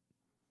have.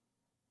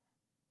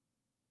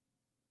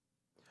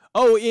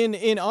 Oh,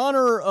 in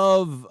honor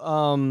of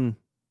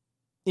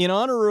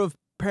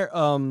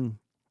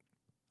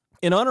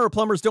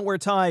Plumbers Don't Wear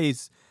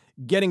Ties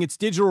getting its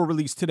digital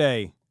release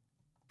today.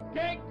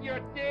 Take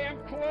your damn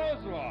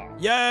clothes off!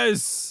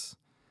 Yes.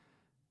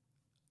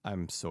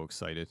 I'm so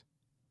excited.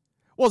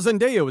 Well,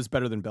 Zendaya was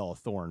better than Bella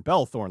Thorne.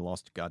 Bella Thorne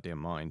lost her goddamn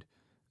mind.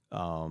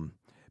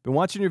 Been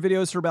watching your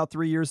videos for about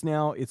 3 years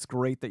now. It's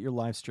great that you're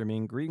live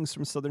streaming. Greetings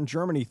from Southern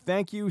Germany.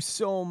 Thank you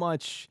so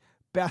much,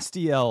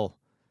 Bastiel.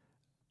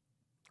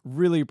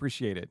 Really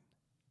appreciate it.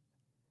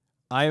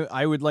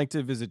 I would like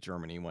to visit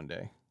Germany one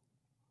day.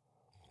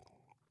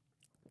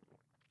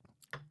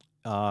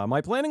 Am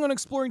I planning on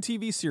exploring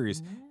TV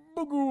series?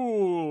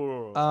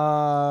 Ooh,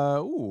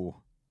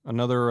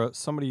 another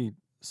somebody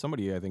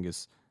I think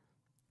is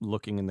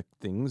looking in the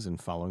things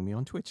and following me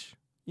on Twitch.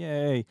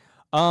 Yay.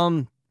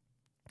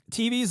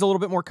 TV is a little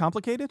bit more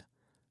complicated.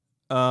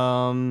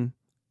 I'm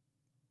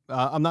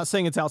not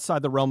saying it's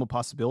outside the realm of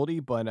possibility,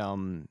 but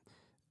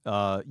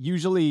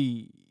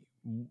usually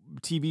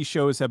TV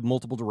shows have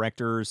multiple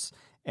directors,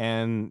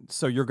 and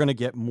so you're going to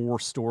get more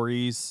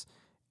stories,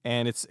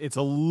 and it's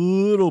a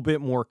little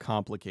bit more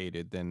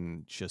complicated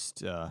than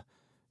just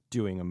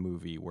doing a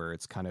movie where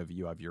it's kind of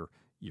you have your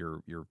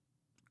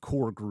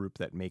core group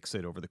that makes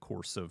it over the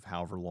course of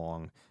however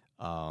long.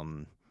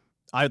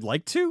 I'd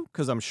like to,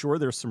 because I'm sure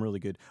there's some really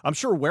good. I'm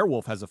sure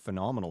Werewolf has a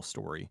phenomenal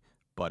story,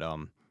 but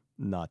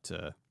not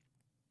that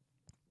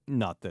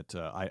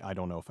I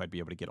don't know if I'd be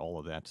able to get all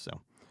of that.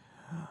 So,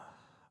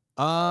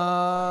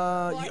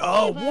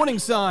 warning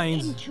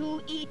signs.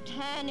 Into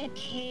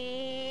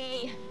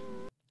eternity.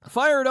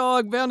 Fire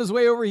Dog found his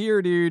way over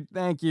here, dude.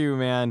 Thank you,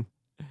 man.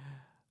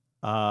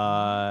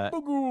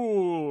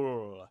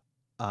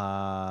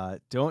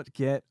 Don't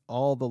get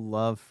all the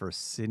love for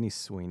Sydney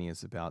Sweeney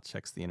is about.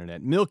 Checks the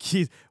internet.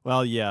 Milky.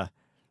 Well, yeah.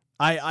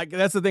 I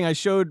that's the thing. I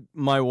showed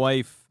my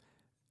wife,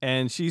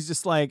 and she's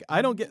just like,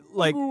 I don't get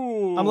like.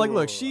 I'm like,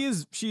 look,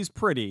 she's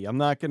pretty. I'm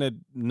not gonna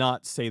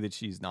not say that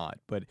she's not,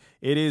 but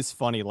it is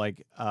funny.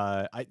 Like,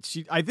 I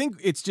think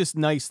it's just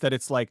nice that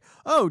it's like,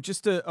 oh,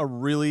 just a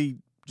really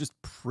just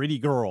pretty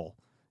girl,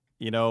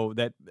 you know.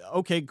 That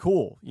okay,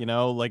 cool. You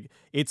know, like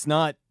it's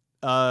not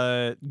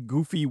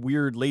goofy,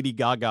 weird Lady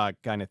Gaga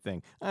kind of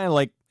thing. I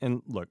liked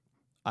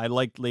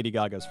Lady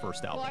Gaga's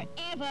first album.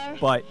 Forever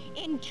but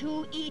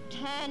into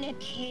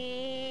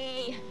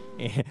eternity.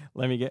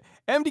 Let me get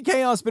MD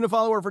Chaos, been a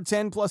follower for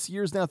 10 plus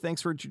years now.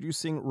 Thanks for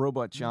introducing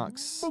Robot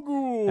Jocks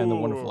and the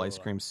wonderful ice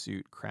cream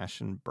suit,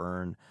 Crash and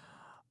Burn.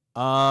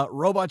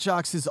 Robot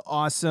Jocks is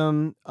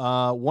awesome.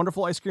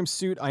 Wonderful ice cream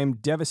suit. I am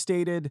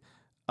devastated.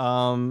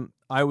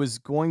 I was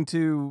going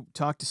to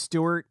talk to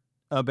Stuart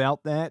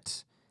about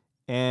that,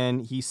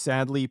 and he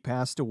sadly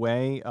passed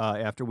away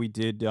after we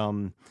did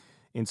In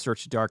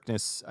Search of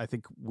Darkness. I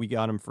think we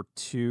got him for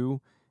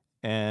 2,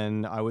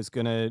 and I was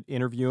gonna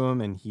interview him,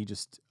 and he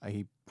just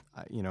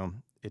you know,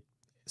 it.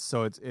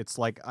 So it's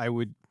like I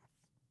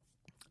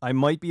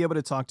might be able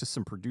to talk to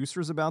some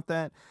producers about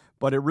that,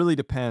 but it really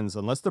depends.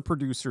 Unless the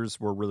producers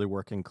were really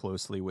working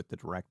closely with the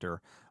director,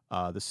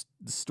 the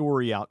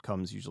story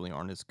outcomes usually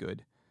aren't as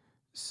good.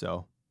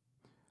 So,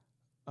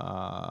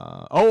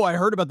 I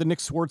heard about the Nick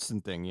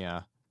Swardson thing.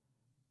 Yeah.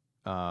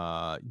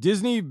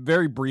 Disney,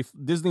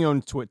 Disney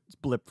owned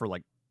Blip for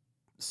like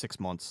 6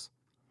 months.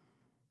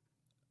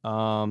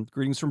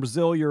 Greetings from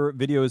Brazil. Your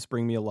videos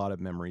bring me a lot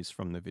of memories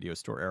from the video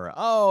store era.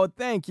 Oh,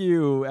 thank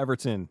you,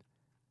 Everton.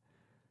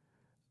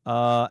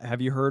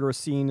 Have you heard or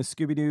seen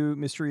Scooby-Doo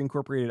Mystery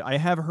Incorporated? I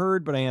have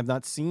heard, but I have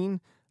not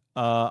seen.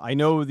 I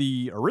know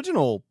the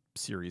original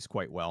series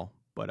quite well,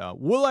 but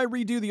will I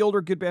redo the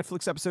older Good Bad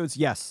Flicks episodes?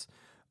 Yes.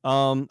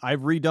 I've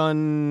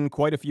redone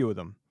quite a few of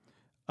them.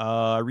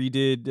 I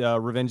redid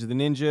Revenge of the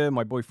Ninja,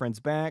 My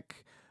Boyfriend's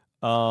Back.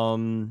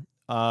 What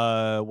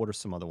are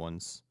some other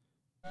ones?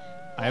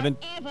 I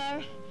haven't.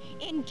 Forever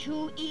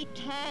into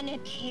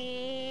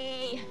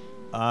eternity.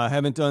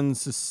 Haven't done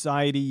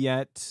Society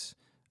yet.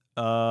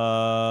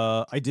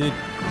 I did.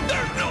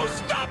 There's no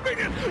stopping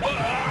it!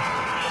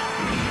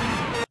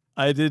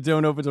 I did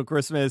Don't Open Till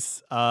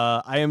Christmas.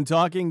 I am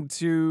talking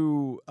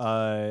to.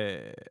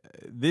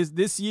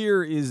 This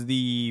year is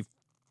the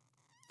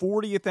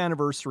 40th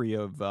anniversary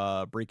of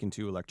Breakin'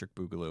 2 Electric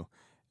Boogaloo,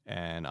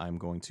 and I'm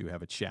going to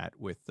have a chat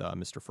with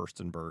Mr.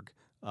 Furstenberg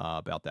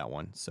about that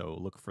one. So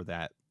look for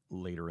that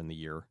later in the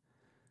year.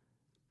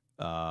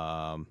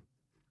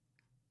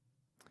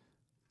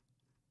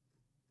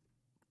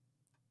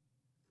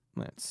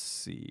 Let's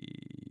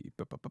see.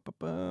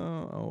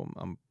 Oh,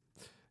 I'm.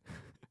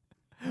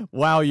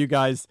 Wow, you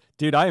guys,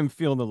 dude, I am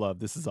feeling the love.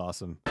 This is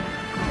awesome.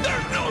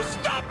 There's no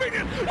stopping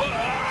it!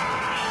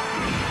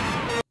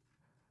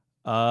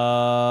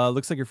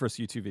 Looks like your first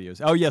YouTube videos.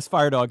 Oh yes,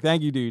 Fire Dog.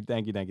 Thank you, dude.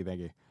 Thank you.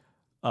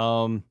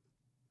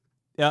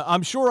 Yeah,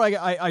 I'm sure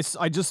I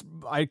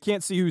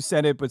can't see who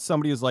said it, but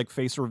somebody is like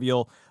face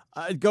reveal.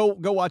 Go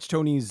watch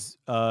Tony's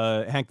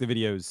Hank the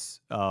videos.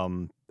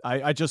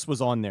 I just was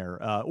on there.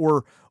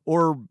 Or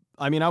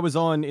I mean, I was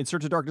on In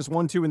Search of Darkness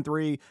 1, 2, and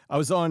 3. I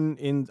was on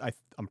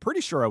I'm pretty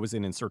sure I was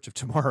in Search of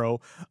Tomorrow.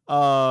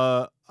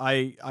 I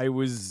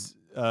was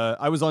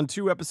on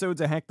 2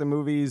 episodes of Hank the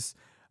Movies.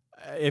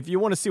 If you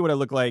want to see what I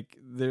look like,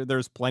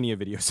 there's plenty of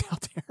videos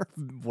out there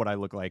of what I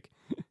look like.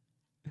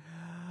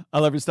 I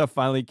love your stuff.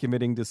 Finally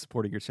committing to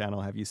supporting your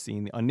channel. Have you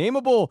seen The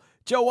Unnameable?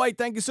 Joe White,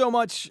 thank you so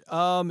much.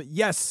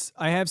 Yes,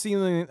 I have seen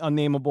The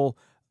Unnameable.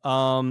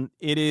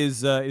 It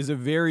is a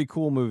very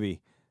cool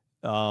movie.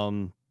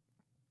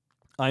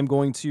 I'm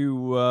going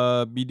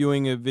to be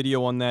doing a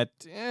video on that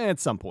at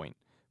some point.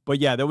 But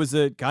yeah, that was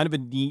a kind of a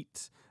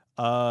neat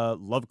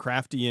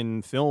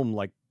Lovecraftian film,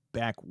 like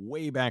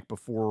way back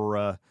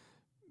before.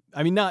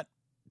 I mean, not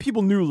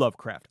people knew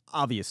Lovecraft,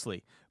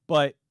 obviously,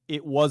 but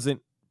it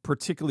wasn't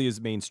particularly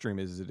as mainstream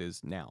as it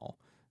is now.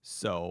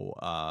 So,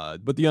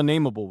 but The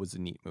Unnameable was a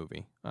neat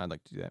movie. I'd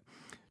like to do that.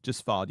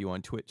 Just followed you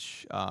on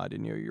Twitch.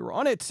 Didn't know you were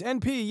on it.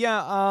 NP,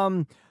 yeah.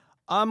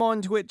 I'm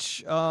on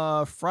Twitch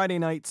Friday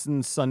nights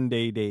and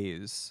Sunday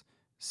days.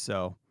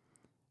 So,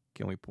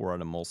 can we pour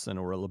out a Molson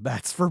or a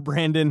Labatt's for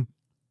Brandon?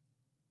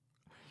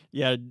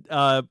 Yeah,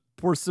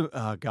 pour some.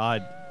 Oh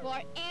God.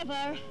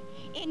 Forever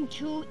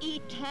into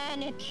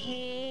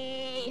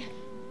eternity.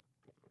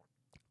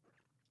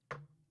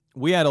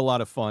 We had a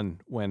lot of fun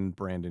when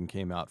Brandon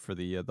came out for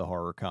the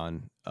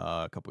HorrorCon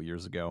a couple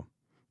years ago.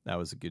 That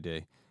was a good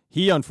day.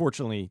 He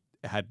unfortunately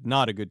had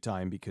not a good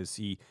time because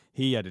he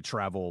had to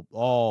travel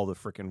all the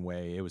frickin'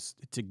 way. It was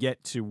to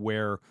get to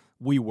where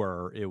we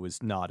were. It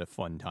was not a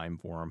fun time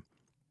for him.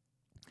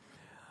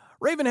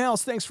 Raven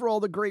House, thanks for all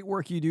the great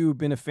work you do.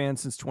 Been a fan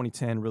since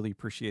 2010. Really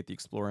appreciate the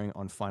exploring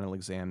on Final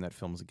Exam. That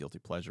film is a guilty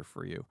pleasure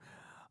for you.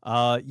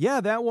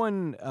 Yeah, that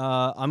one.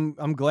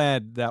 I'm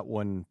glad that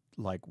one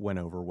went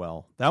over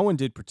well. That one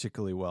did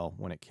particularly well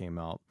when it came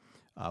out,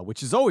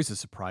 which is always a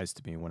surprise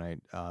to me when I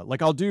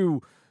I'll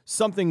do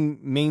something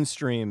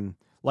mainstream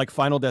like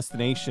Final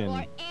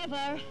Destination.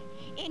 Forever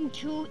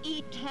into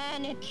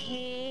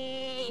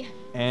eternity.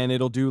 And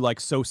it'll do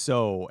like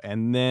so,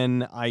 and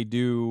then I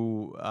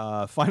do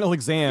Final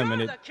Exam, You're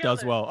and it the killer.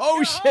 does well. Oh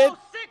Your shit! whole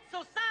sick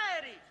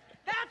society.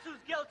 That's who's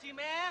guilty,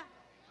 man.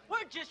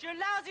 We're just your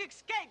lousy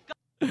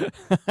scapegoat.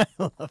 I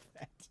love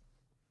that.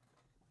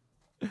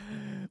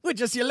 We're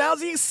just your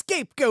lousy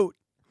scapegoat.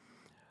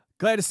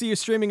 Glad to see you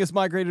streaming has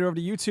migrated over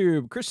to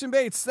YouTube. Christian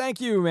Bates,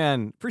 thank you,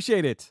 man.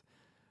 Appreciate it.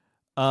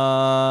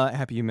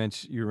 Happy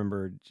you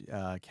remembered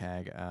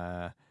CAG.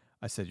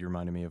 I said you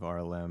reminded me of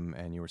RLM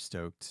and you were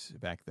stoked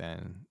back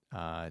then.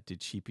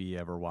 Did Cheapy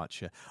ever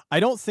watch it?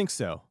 I don't think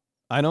so.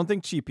 I don't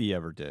think Cheapy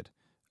ever did.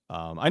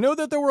 I know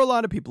that there were a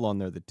lot of people on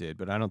there that did,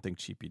 but I don't think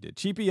Cheapy did.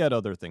 Cheapy had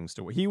other things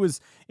to. He was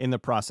in the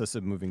process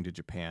of moving to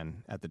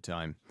Japan at the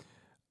time.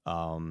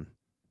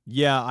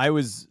 Yeah, I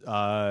was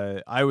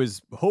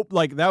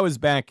that was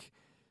back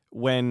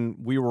when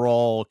we were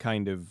all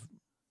kind of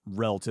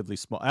relatively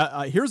small.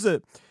 Here's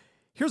a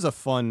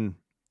fun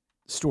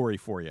story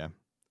for you.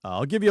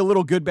 I'll give you a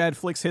little good bad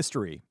flicks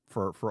history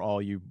for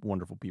all you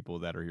wonderful people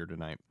that are here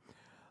tonight.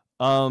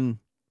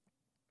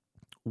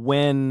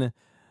 When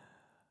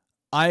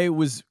I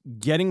was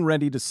getting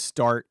ready to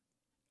start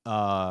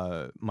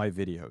my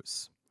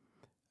videos,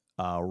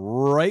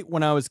 right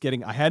when I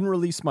hadn't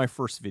released my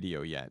first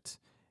video yet,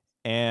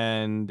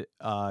 and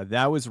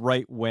that was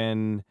right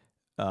when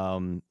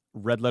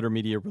Red Letter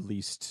Media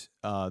released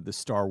the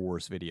Star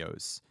Wars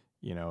videos.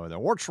 You know,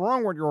 what's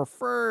wrong with your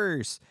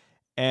face?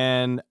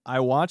 And I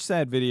watched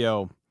that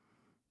video,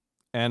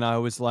 and I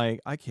was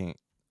like, I can't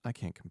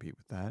compete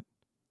with that.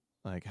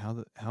 Like,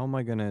 how am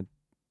I gonna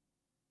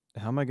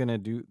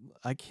do?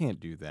 I can't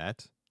do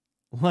that.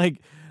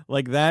 Like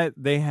that.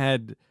 They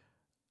had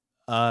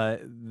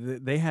lots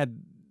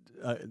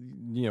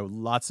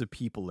of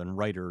people and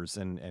writers,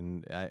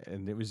 and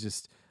it was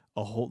just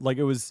a whole,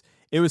 it was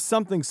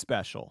something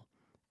special,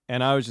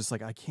 and I was just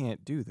like, I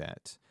can't do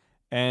that.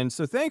 And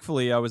so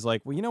thankfully I was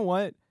like, well, you know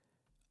what?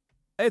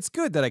 It's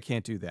good that I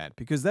can't do that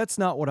because that's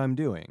not what I'm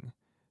doing.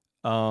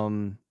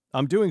 I'm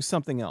doing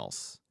something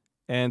else.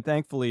 And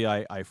thankfully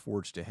I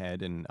forged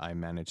ahead and I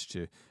managed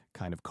to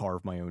kind of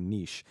carve my own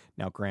niche.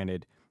 Now,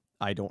 granted,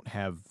 I don't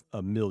have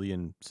 1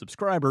 million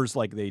subscribers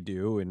like they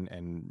do,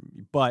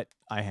 but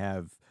I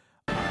have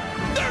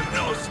There's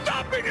no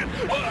stopping it!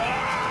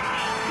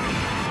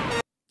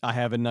 I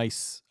have a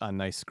nice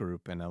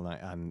group,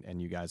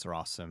 and you guys are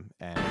awesome,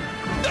 and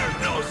There's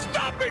no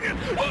stopping it!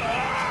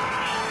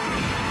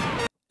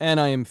 and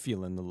I am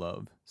feeling the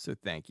love, so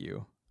thank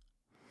you.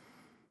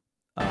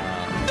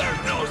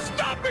 There's no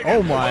stopping Oh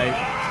it! my,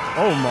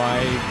 oh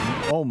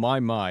my, oh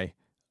my.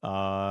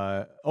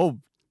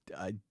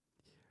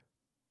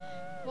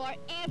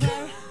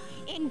 Forever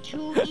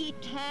into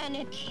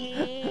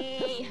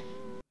eternity.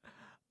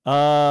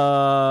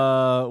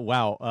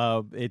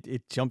 Wow.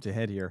 It jumped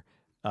ahead here.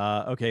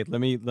 Okay, let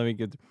me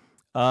get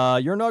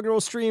your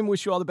inaugural stream.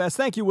 Wish you all the best.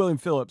 Thank you, William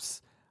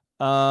Phillips.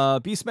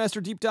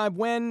 Beastmaster deep dive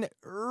when?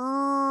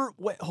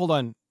 Wait, hold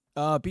on.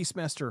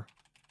 Beastmaster.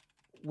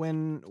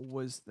 When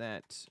was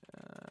that?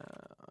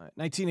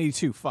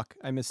 1982. Fuck,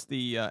 I missed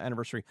the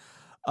anniversary.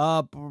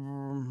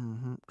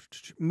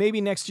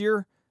 Maybe next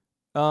year.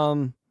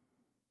 I'd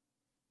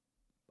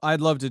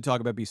love to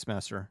talk about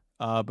Beastmaster.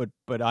 But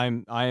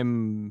I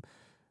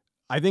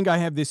think I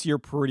have this year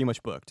pretty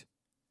much booked.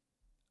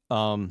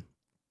 Been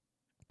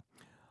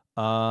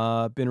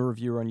a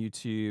reviewer on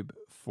YouTube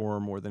for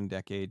more than a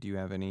decade. Do you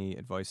have any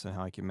advice on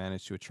how I can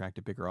manage to attract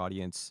a bigger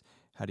audience?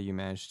 How do you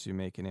manage to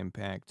make an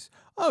impact?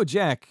 Oh,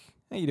 Jack,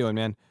 how you doing,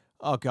 man?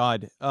 Oh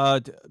God,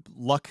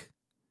 luck.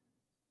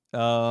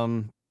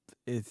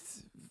 It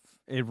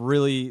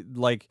really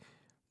like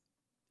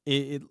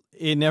it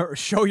never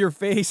show your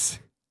face.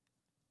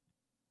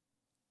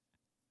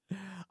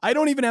 I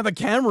don't even have a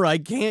camera. I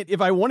can't. If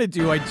I wanted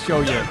to, I'd show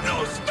you. There's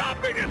no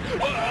stopping it.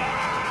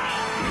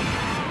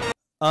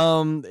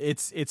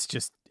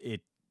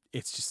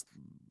 It's just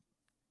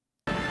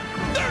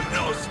There's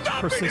no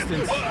stopping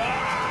persistence.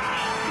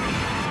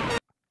 it.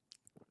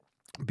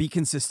 Be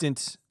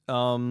consistent. There's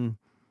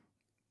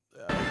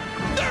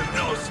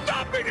no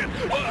stopping it.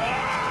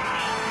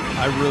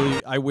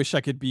 I wish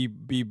I could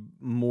be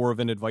more of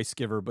an advice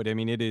giver, but I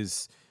mean it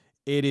is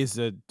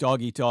a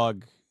dog eat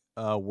dog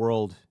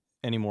world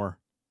anymore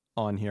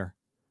on here.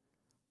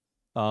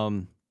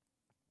 Have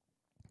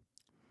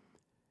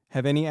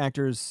any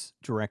actors,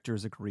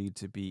 directors agreed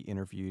to be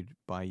interviewed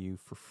by you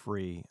for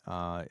free?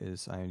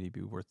 Is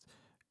IMDb worth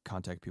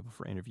contact people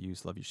for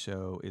interviews? Love your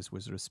show. Is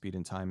Wizard of Speed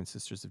and Time and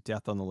Sisters of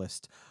Death on the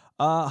list?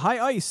 Hi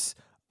Ice.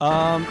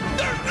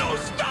 There's no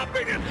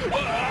stopping it.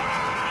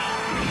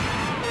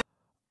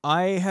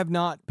 I have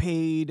not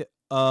paid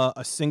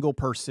a single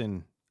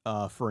person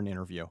for an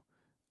interview.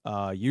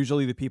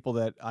 Usually the people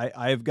that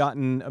I've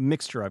gotten a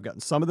mixture. I've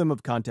gotten some of them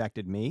have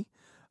contacted me.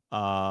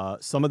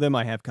 Some of them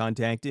I have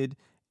contacted,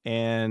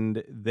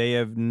 and they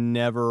have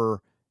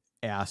never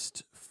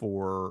asked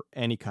for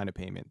any kind of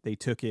payment. They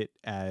took it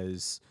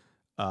as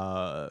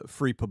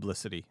free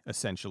publicity,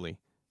 essentially.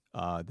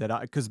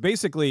 Because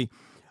basically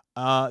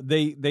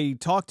they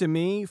talk to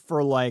me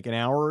for like an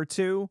hour or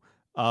two.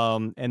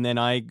 And then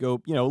I go,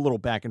 a little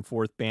back and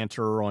forth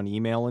banter on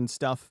email and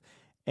stuff.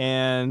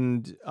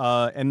 And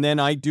then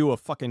I do a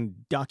fucking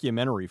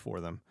documentary for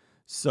them.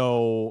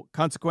 So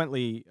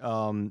consequently,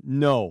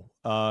 no,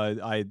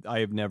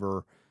 I've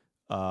never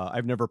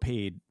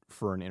paid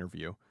for an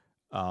interview.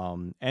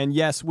 And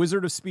yes,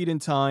 Wizard of Speed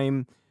and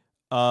Time,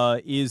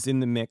 is in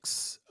the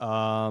mix.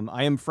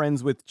 I am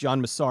friends with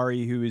John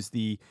Massari, who is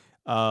the,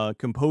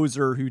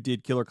 composer who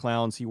did Killer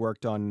Clowns. He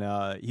worked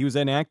on, he was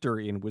an actor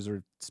in Wizard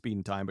of Speed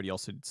and Time, but he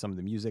also did some of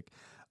the music.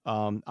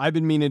 I've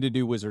been meaning to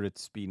do Wizard of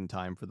Speed and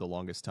Time for the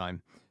longest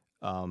time.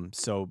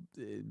 So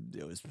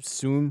it was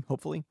soon,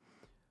 hopefully.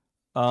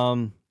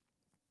 Hack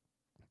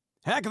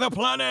the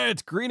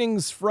Planet!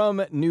 Greetings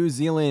from New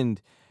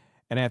Zealand.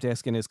 And I have to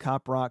ask, is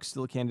Cop Rock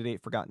still a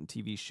candidate? Forgotten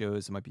TV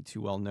shows. It might be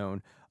too well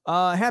known.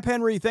 Hap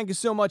Henry, thank you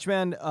so much,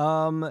 man.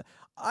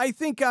 I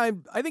think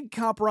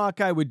Cop Rock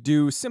I would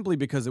do simply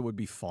because it would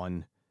be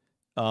fun.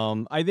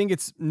 I think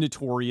it's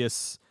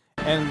notorious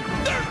and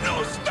There's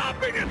no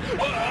stopping it.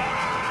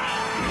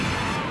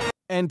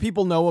 and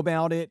people know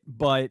about it,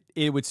 but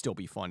it would still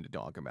be fun to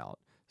talk about.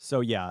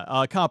 So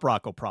yeah, Cop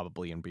Rock will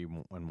probably be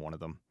in one of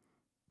them.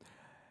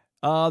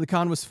 The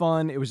con was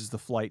fun. It was just the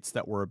flights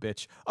that were a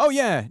bitch. Oh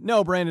yeah,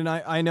 no, Brandon,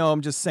 I know.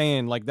 I'm just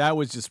saying, like, that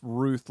was just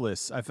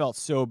ruthless. I felt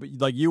so,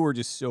 like, you were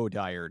just so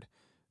tired.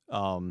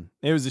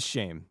 It was a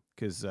shame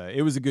because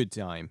it was a good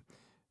time.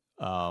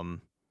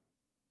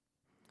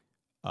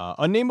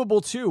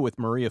 Unnameable 2 with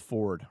Maria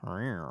Ford.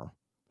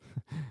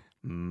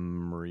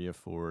 Maria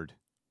Ford.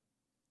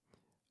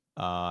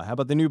 How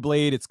about the new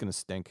Blade? It's gonna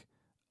stink.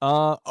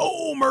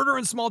 Oh, Murder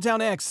in Small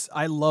Town X.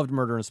 I loved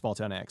Murder in Small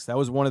Town X. That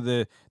was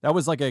that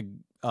was like a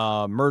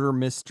murder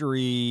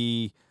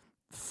mystery,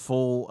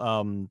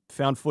 full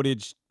found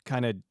footage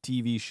kind of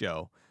TV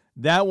show.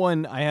 That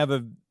one, I have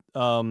a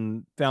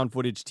found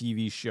footage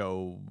TV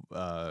show,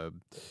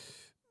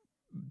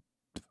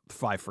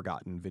 5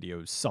 forgotten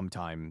videos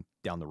sometime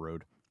down the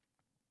road.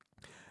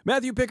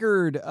 Matthew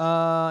Pickard,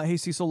 hey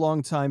Cecil,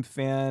 long-time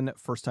fan,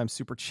 first-time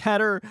super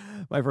chatter.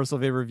 My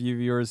personal favorite review of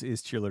yours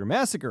is Cheerleader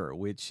Massacre,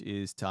 which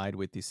is tied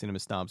with the Cinema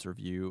Snobs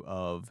review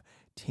of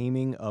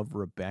Taming of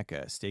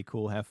Rebecca. Stay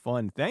cool, have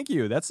fun. Thank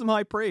you. That's some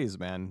high praise,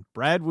 man.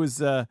 Brad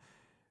was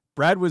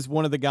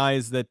one of the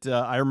guys that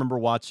I remember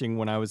watching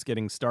when I was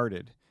getting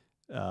started.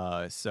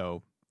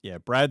 So yeah,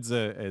 Brad's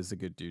is a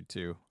good dude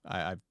too.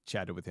 I've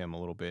chatted with him a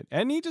little bit,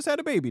 and he just had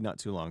a baby not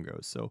too long ago.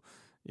 So,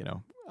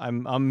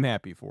 I'm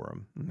happy for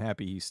him. I'm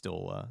happy he's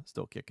still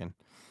kicking.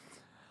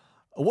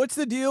 What's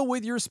the deal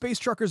with your Space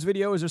Truckers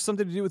video? Is there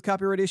something to do with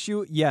copyright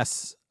issue?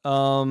 Yes.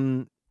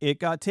 It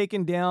got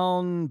taken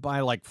down by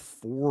like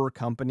 4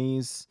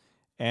 companies,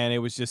 and it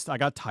was just, I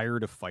got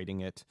tired of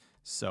fighting it.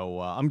 So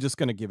I'm just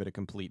going to give it a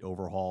complete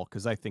overhaul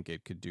because I think I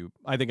could do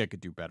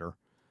better.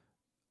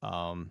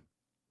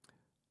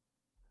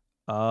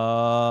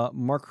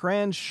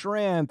 Markran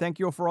Shran, thank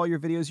you for all your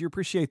videos. You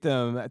appreciate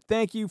them.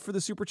 Thank you for the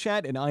super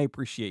chat, and I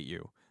appreciate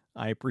you.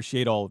 I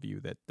appreciate all of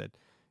you that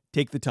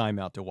take the time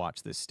out to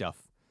watch this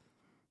stuff.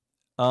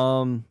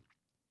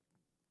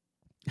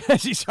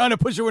 She's trying to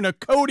push you in a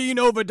codeine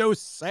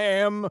overdose,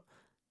 Sam.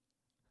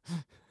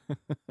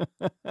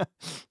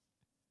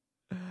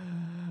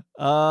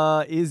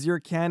 Is your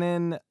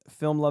canon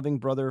film-loving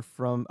brother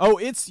from... Oh,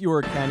 it's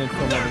your canon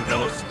film-loving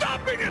brother. No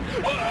stopping it.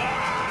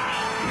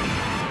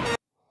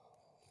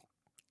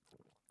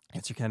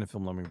 It's you kind of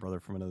film loving brother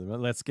from another.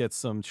 Let's get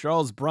some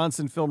Charles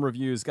Bronson film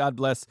reviews. God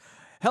bless.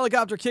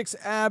 Helicopter kicks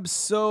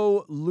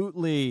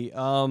absolutely.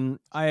 I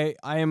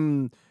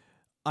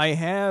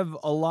have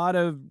a lot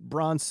of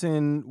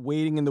Bronson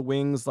waiting in the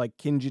wings, like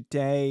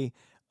Kinjite,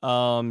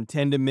 10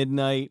 to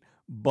Midnight,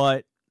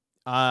 but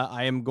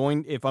I am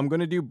going, if I'm going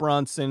to do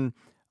Bronson,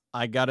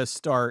 I got to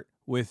start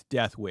with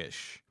Death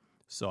Wish.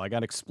 So I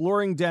got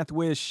Exploring Death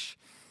Wish,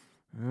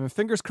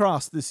 fingers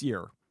crossed this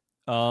year.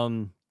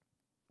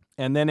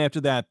 And then after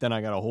that, then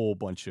I got a whole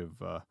bunch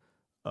of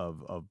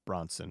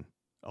Bronson,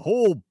 a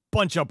whole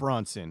bunch of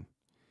Bronson.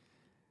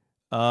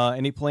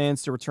 Any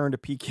plans to return to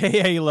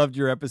PKA? Loved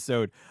your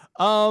episode.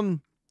 I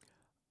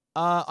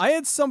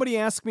had somebody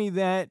ask me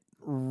that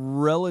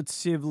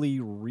relatively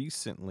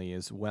recently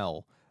as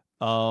well.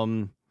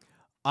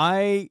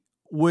 I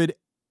would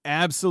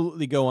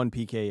absolutely go on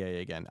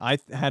PKA again. I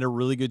had a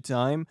really good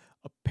time.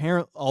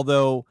 Apparently,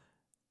 although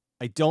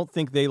I don't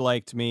think they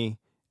liked me,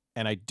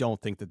 and I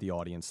don't think that the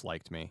audience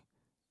liked me.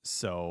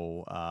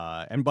 So,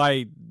 and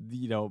by,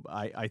 you know,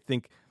 I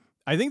think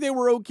they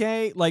were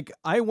okay. Like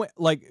I went,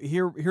 like,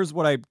 here's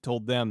what I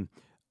told them.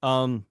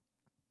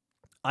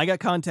 I got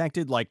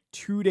contacted like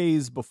 2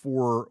 days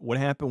before. What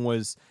happened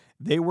was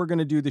they were going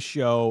to do the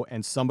show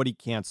and somebody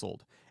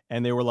canceled,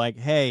 and they were like,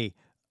 hey,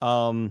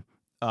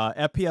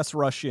 FPS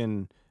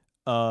Russian,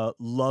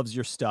 loves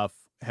your stuff,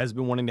 has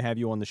been wanting to have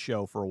you on the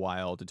show for a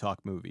while to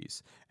talk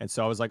movies. And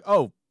so I was like,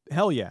 oh,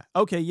 hell yeah.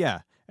 Okay. Yeah.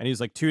 And he was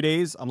like, 2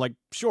 days. I'm like,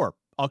 sure,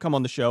 I'll come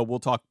on the show. We'll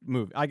talk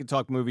movie. I can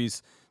talk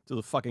movies till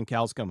the fucking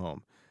cows come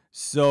home.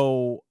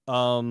 So,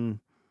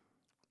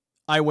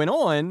 I went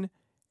on,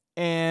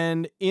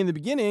 and in the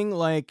beginning,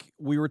 like,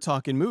 we were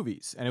talking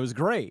movies and it was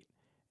great.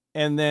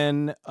 And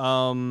then,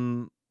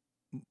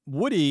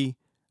 Woody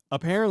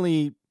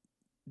apparently,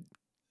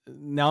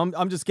 now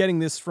I'm just getting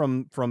this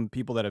from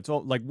people that have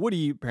told, like,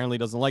 Woody apparently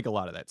doesn't like a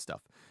lot of that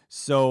stuff.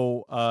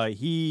 So,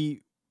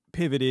 he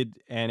pivoted,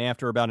 and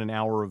after about an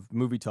hour of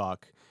movie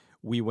talk,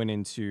 we went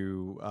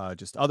into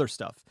just other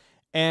stuff.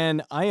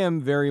 And I am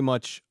very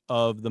much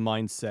of the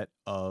mindset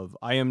of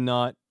I am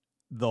not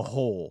the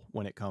whole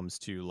when it comes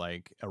to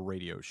like a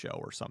radio show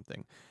or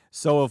something.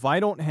 So if I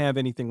don't have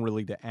anything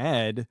really to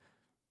add,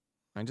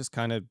 I just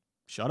kind of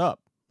shut up.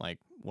 Like,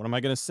 what am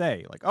I going to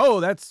say? Like, oh,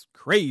 that's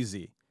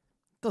crazy.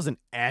 It doesn't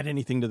add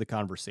anything to the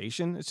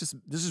conversation. It's just,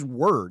 this is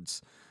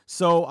words.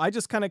 So I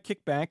just kind of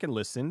kicked back and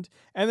listened.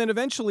 And then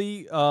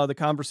eventually the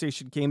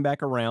conversation came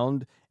back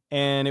around,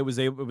 and it was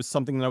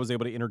something that I was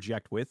able to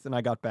interject with, and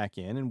I got back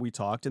in and we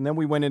talked, and then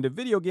we went into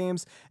video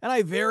games, and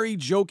I very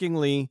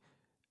jokingly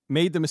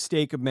made the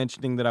mistake of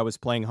mentioning that I was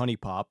playing Honey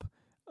Pop,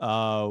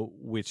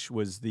 which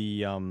was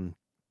the,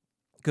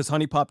 because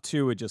Honey Pop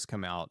 2 had just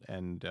come out,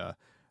 and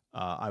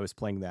I was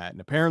playing that,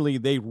 and apparently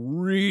they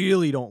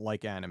really don't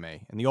like anime,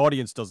 and the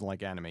audience doesn't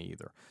like anime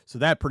either. So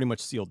that pretty much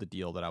sealed the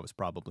deal that I was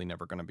probably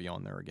never going to be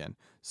on there again.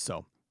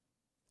 So,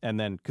 and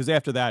then, because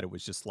after that, it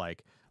was just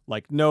like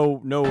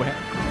no.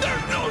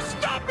 There's no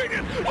stopping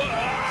it!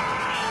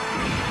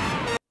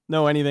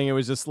 No anything. It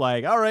was just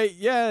like, all right,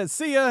 yeah,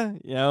 see ya,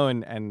 you know,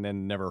 and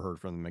then never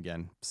heard from them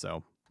again.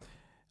 So,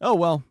 oh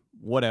well,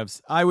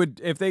 whatevs. I would,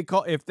 if they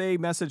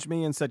messaged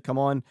me and said, come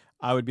on,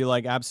 I would be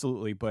like,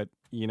 absolutely. But,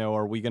 you know,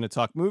 are we going to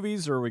talk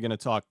movies, or are we going to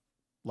talk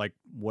like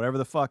whatever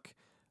the fuck?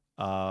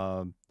 You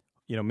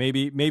know,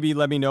 maybe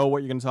let me know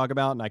what you're going to talk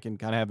about, and I can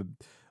kind of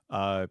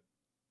have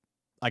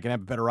a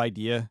better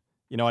idea.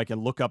 You know, I can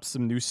look up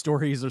some news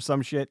stories or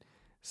some shit.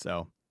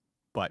 So,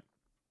 but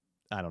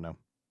I don't know.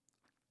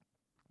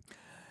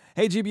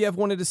 Hey, GBF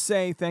wanted to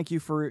say thank you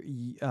for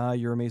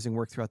your amazing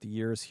work throughout the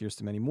years. Here's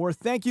to many more.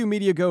 Thank you,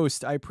 Media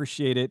Ghost. I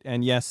appreciate it.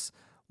 And yes,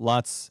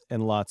 lots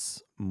and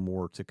lots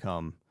more to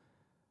come.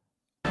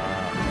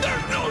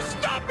 There's no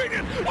stopping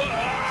it!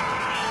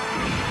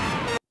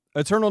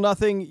 Eternal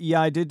Nothing. Yeah,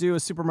 I did do a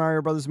Super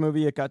Mario Brothers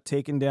movie. It got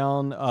taken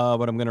down,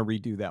 but I'm going to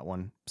redo that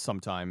one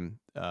sometime.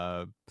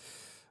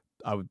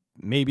 I would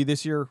maybe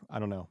this year. I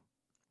don't know.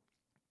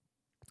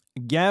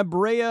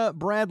 Gabrea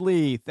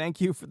Bradley,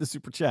 thank you for the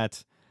super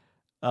chat.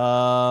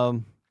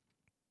 Been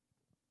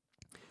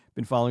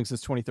following since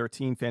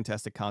 2013.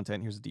 Fantastic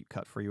content. Here's a deep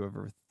cut for you.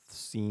 Ever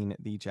seen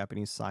the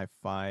Japanese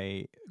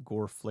sci-fi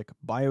gore flick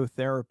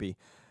Biotherapy?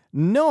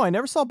 No, I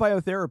never saw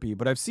Biotherapy,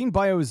 but I've seen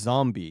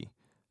Biozombie.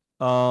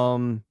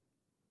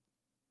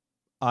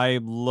 I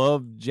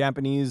love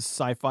Japanese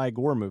sci-fi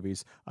gore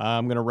movies.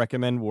 I'm going to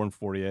recommend one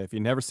for you. If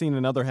you've never seen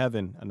Another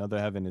Heaven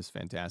is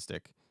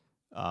fantastic.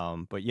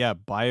 But yeah,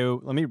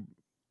 let me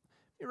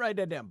write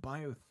that down.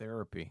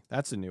 Biotherapy.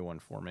 That's a new one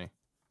for me.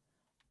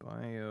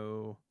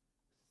 Biotherapy.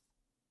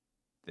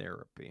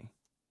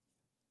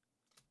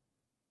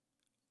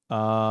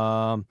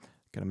 Gonna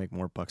make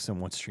more bucks on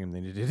one stream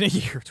than you did in a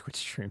year of Twitch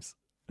streams.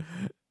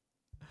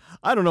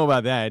 I don't know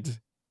about that.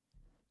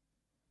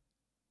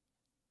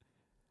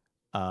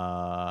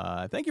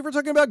 Thank you for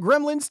talking about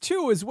Gremlins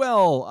 2 as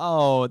well.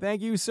 Oh,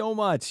 thank you so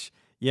much.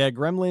 Yeah,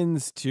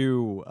 Gremlins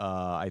 2,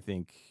 I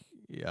think,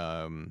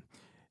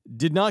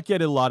 did not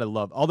get a lot of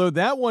love. Although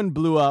that one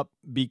blew up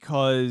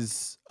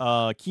because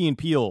Key and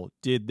Peele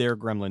did their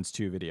Gremlins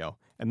 2 video.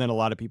 And then a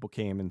lot of people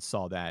came and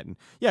saw that. And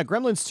yeah,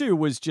 Gremlins 2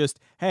 was just,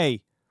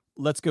 hey,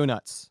 let's go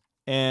nuts.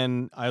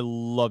 And I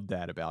loved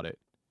that about it.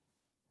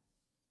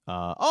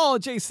 Oh,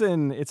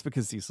 Jason, it's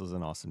because Cecil's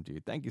an awesome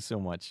dude. Thank you so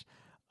much.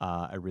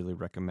 I really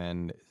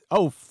recommend.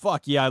 Oh,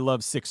 fuck yeah, I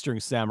love Six String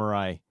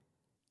Samurai.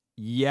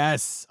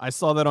 Yes, I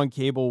saw that on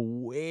cable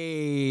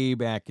way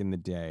back in the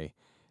day.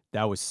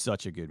 That was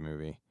such a good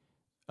movie.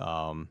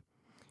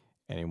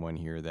 Anyone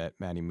here that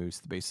Matty Moose,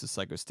 the bassist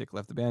Psycho Stick,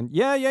 left the band?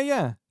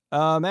 Yeah.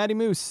 Matty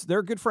Moose,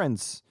 they're good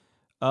friends.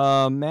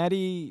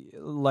 Matty,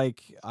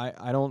 like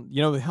I don't,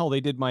 hell, they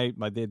did my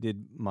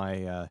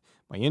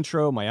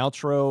intro, my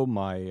outro,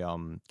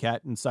 my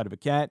cat inside of a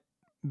cat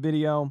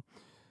video.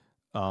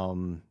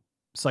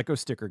 Psycho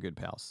Stick are good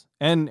pals,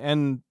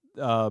 and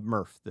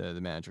Murph, the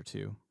manager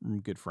too,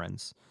 good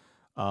friends.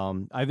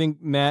 I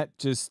think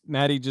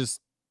Matty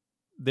just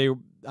they,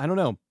 I don't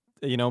know,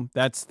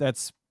 that's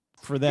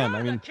for them. You're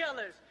I mean, the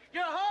killers.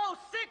 Your whole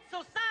sick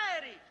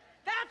society.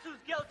 That's who's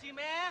guilty,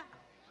 man.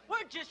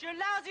 We're just your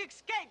lousy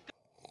scapegoat.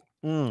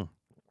 Oh,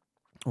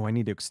 I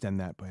need to extend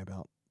that by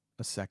about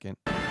a second.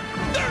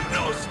 There's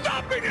no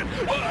stopping it!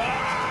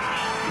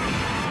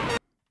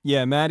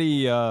 Yeah,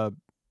 Matty,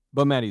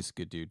 but Matty's a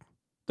good dude.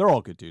 They're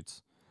all good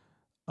dudes.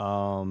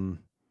 Can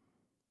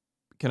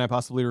I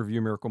possibly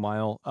review Miracle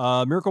Mile?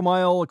 Miracle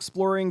Mile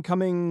Exploring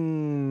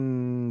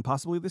coming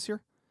possibly this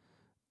year.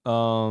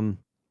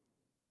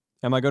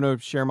 Am I going to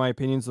share my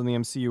opinions on the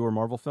MCU or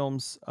Marvel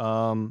films?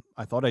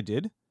 I thought I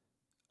did.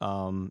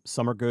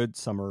 Some are good,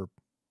 some are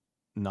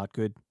not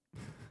good.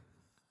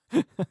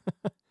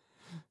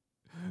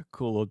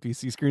 Cool old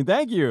PC screen.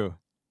 Thank you.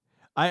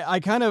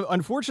 I kind of,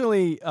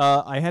 unfortunately,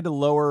 I had to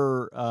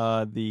lower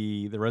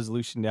the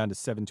resolution down to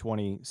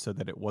 720 so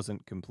that it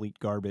wasn't complete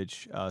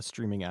garbage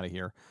streaming out of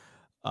here.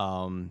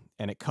 And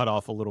it cut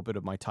off a little bit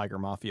of my Tiger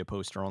Mafia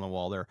poster on the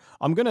wall there.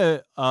 I'm going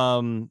to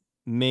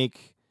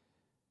make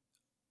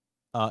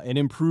an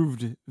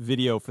improved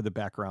video for the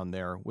background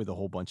there with a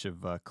whole bunch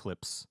of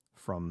clips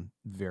from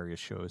various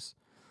shows.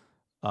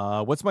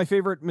 What's my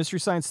favorite Mystery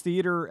Science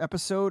Theater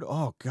episode?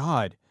 Oh,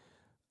 God.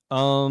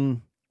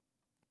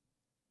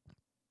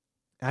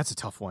 That's a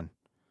tough one.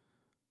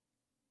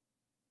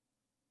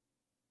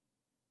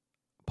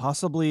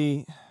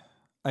 Possibly,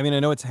 I mean,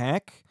 I know it's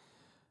Hack.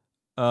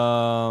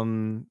 I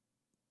mean,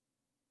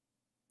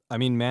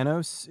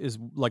 Manos is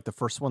like the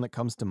first one that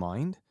comes to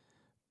mind,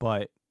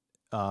 but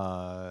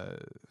I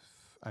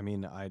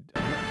mean, I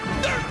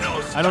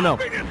don't know.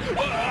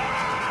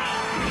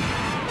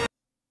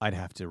 I'd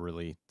have to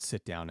really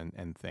sit down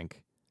and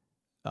think.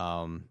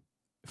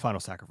 Final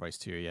Sacrifice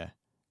 2, yeah.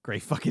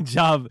 Great fucking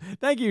job.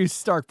 Thank you,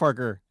 Stark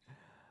Parker.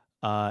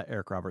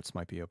 Eric Roberts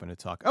might be open to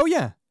talk. Oh,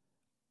 yeah.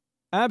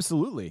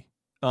 Absolutely.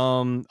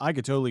 I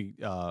could totally...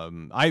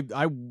 I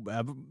have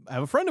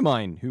a friend of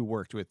mine who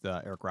worked with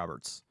Eric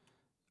Roberts.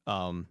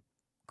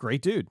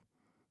 Great dude.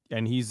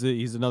 And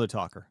he's another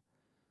talker.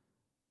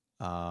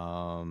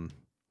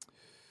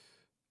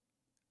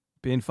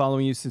 Been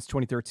following you since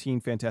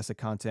 2013. Fantastic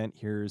content.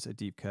 Here's a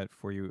deep cut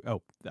for you.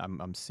 Oh,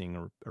 I'm seeing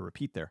a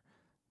repeat there.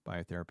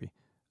 Biotherapy.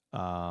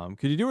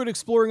 Could you do it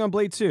exploring on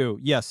Blade 2?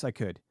 Yes, I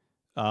could.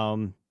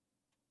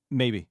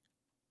 Maybe.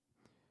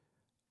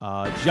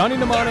 Johnny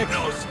Mnemonic.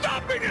 No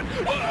stopping it!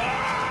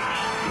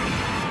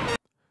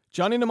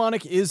 Johnny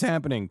Mnemonic is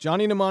happening.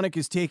 Johnny Mnemonic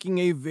is taking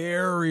a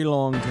very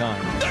long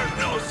time. There's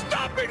no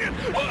stopping it!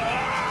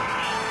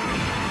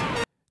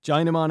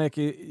 Johnny Mnemonic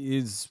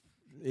is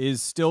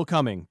still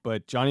coming,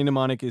 but Johnny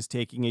Mnemonic is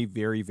taking a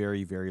very,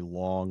 very, very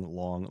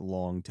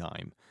long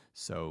time.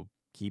 So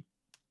keep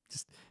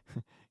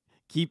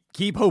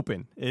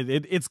hoping.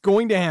 It's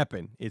going to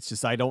happen. It's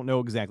just I don't know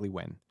exactly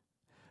when.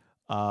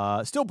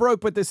 Still broke,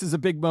 but this is a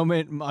big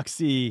moment,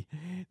 Moxie.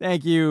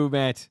 Thank you,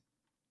 Matt.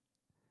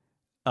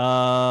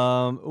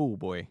 Oh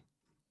boy.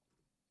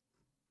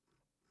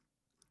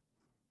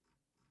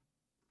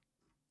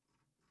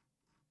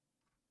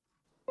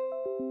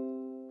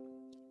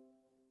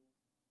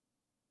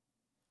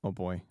 Oh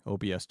boy,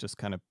 OBS just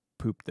kind of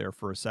pooped there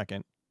for a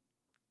second.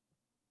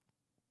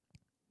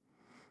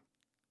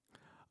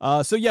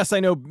 So yes, I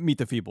know Meet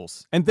the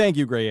Feebles, and thank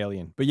you, Gray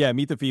Alien. But yeah,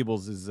 Meet the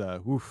Feebles is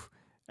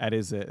that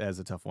is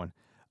a tough one.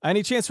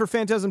 Any chance for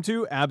Phantasm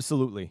 2?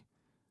 Absolutely.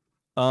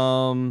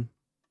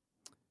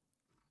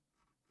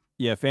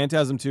 Yeah,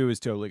 Phantasm 2 is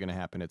totally going to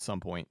happen at some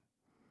point.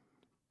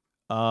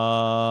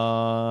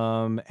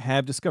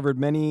 Have discovered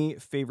many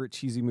favorite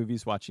cheesy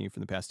movies watching you for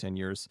the past 10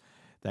 years.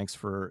 Thanks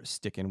for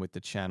sticking with the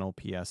channel.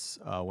 P.S.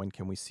 When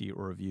can we see a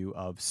review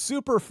of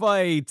Super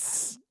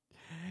Fights?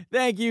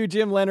 Thank you,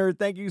 Jim Leonard.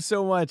 Thank you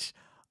so much.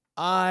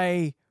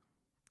 I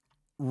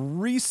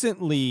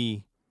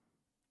recently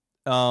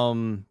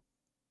found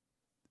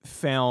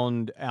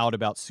out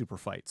about Super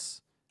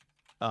Fights.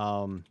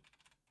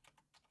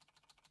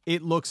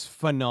 It looks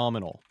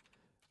phenomenal.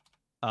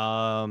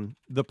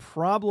 The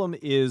problem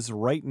is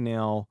right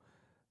now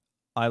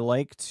I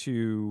like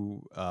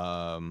to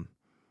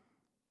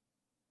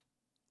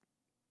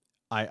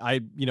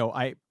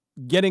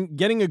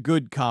getting a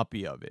good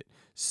copy of it.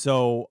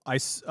 So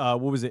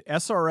what was it?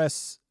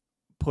 SRS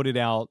put it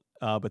out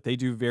but they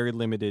do very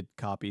limited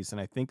copies,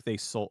 and I think they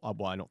sold.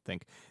 Well, I don't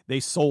think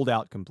they sold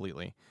out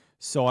completely.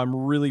 So I'm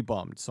really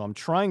bummed. So I'm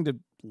trying to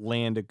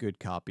land a good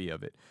copy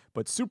of it.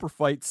 But Super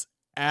Fights,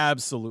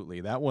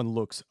 absolutely, that one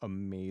looks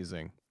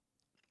amazing.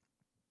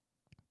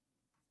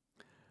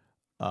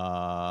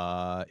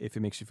 If it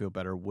makes you feel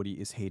better, Woody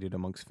is hated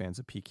amongst fans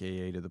of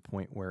PKA to the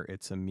point where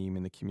it's a meme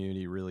in the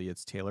community. Really,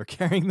 it's Taylor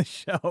carrying the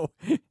show.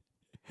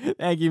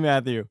 Thank you,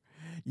 Matthew.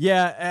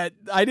 Yeah,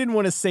 I didn't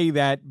want to say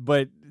that,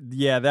 but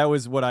yeah, that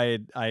was what I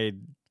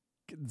had.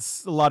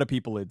 A lot of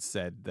people had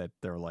said that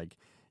they're like,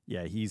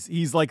 yeah,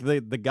 he's like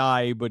the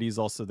guy, but he's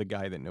also the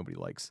guy that nobody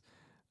likes.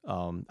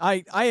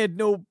 I had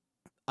no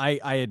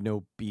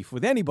beef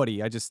with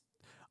anybody. I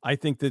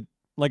think that,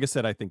 like I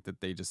said, I think that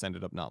they just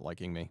ended up not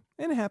liking me,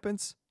 and it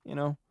happens, you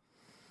know.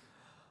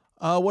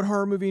 What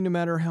horror movie, no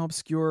matter how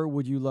obscure,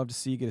 would you love to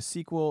see get a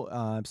sequel?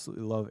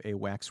 Absolutely love a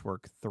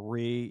Waxwork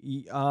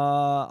 3.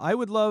 I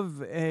would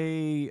love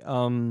a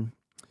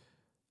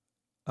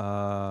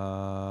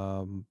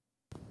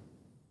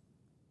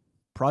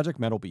Project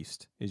Metal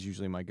Beast is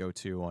usually my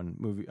go-to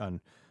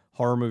on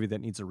horror movie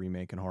that needs a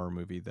remake and horror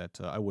movie that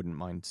I wouldn't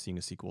mind seeing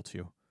a sequel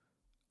to.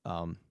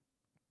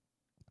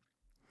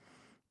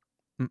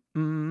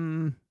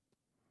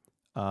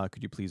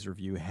 Could you please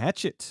review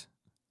Hatchet?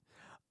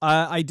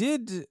 I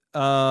did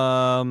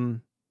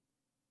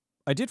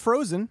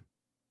Frozen.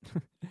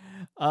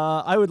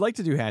 I would like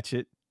to do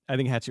Hatchet. I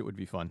think Hatchet would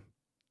be fun.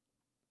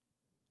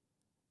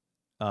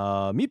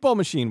 Meatball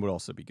Machine would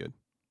also be good.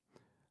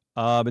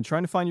 I've been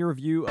trying to find your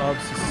review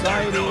of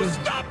Society. There's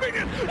no stopping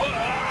it!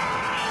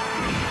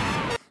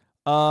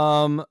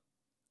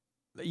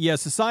 Yeah,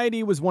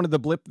 Society was one of the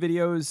blip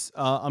videos.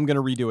 I'm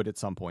gonna redo it at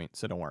some point,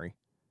 so don't worry.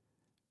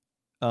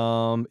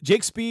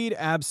 Jake Speed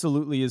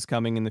absolutely is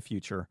coming in the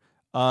future.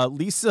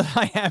 Lisa,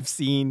 I have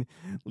seen.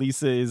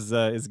 Lisa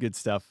is good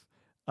stuff.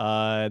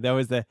 That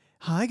was the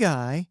hi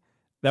guy.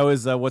 That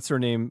was what's her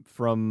name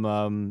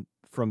from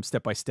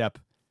Step by Step.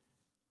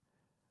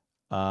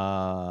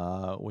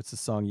 What's the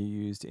song you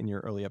used in your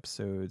early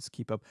episodes?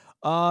 Keep Up.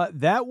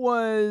 That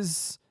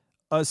was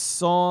a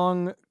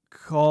song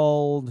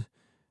called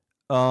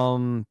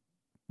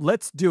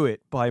Let's Do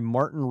It by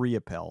Martin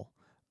Riopel.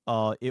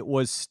 It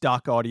was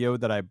stock audio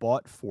that I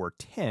bought for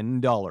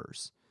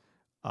 $10.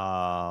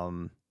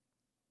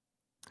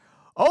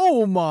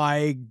 Oh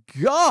my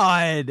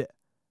God!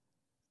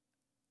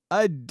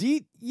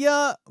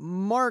 Aditya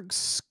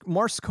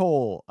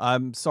Marskol.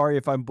 I'm sorry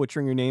if I'm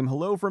butchering your name.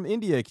 Hello from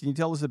India. Can you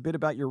tell us a bit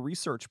about your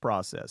research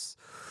process?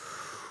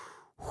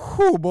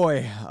 Oh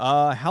boy.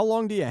 How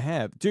long do you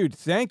have? Dude,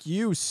 thank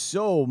you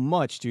so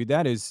much, dude.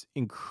 That is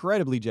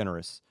incredibly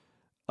generous.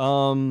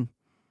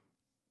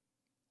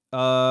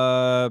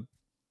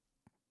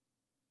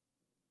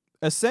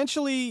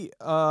 Essentially,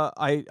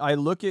 I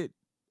look at,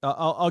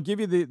 I'll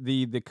give you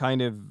the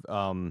kind of,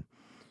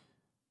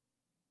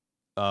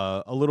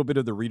 a little bit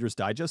of the Reader's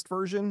Digest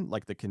version,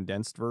 like the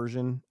condensed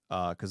version,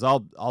 because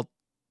I'll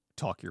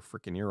talk your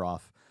freaking ear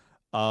off.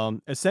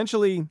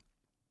 Essentially,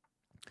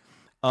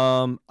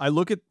 I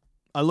look at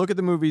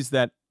the movies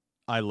that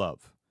I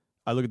love.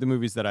 I look at the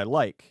movies that I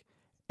like,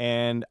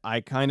 and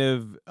I kind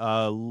of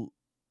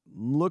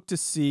look to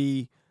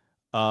see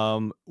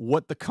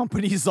what the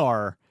companies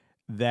are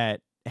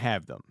that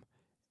have them.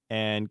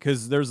 And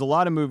because there's a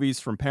lot of movies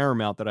from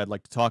Paramount that I'd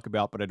like to talk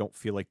about, but I don't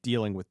feel like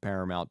dealing with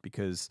Paramount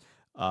because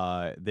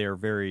they're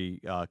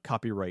very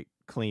copyright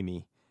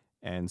claimy,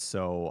 and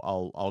so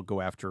I'll go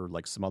after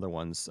like some other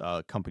ones,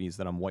 companies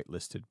that I'm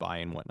whitelisted by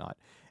and whatnot.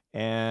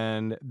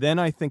 And then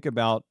I think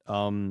about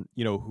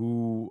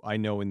who I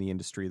know in the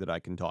industry that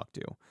I can talk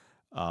to.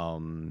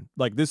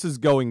 Like this is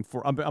going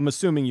for. I'm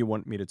assuming you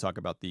want me to talk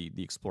about the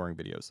exploring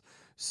videos.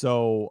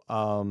 So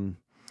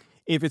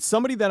if it's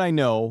somebody that I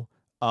know,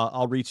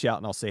 I'll reach out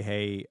and I'll say,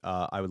 hey,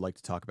 I would like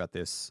to talk about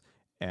this,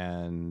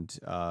 and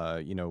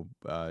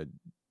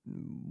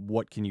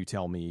what can you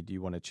tell me? Do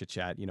you want to chit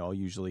chat? I'll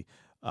usually,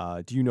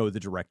 do you know the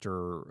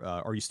director?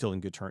 Are you still in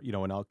good terms?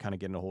 And I'll kind of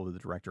get in a hold of the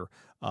director.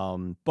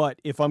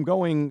 But if I'm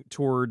going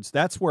towards,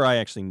 that's where I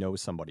actually know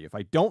somebody. If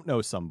I don't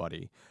know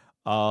somebody,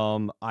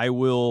 I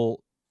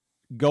will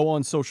go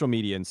on social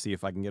media and see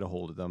if I can get a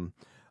hold of them.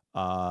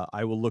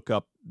 I will look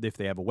up if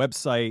they have a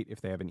website,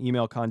 if they have an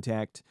email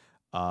contact.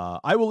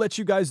 I will let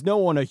you guys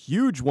know on a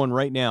huge one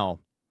right now.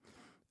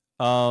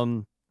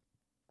 And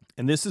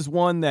this is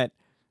one that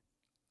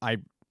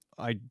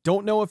I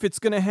don't know if it's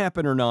going to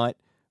happen or not,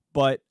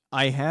 but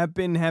I have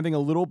been having a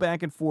little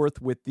back and forth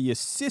with the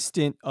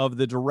assistant of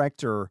the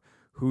director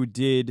who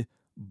did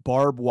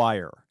Barbed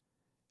Wire.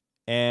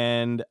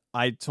 And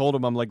I told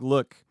him, I'm like,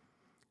 look,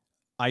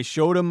 I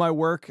showed him my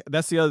work.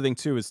 That's the other thing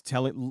too, is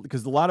telling,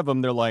 because a lot of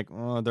them, they're like,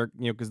 oh,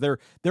 because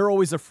they're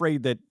always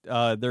afraid that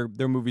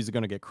their movies are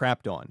going to get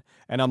crapped on.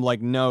 And I'm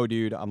like, no,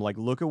 dude. I'm like,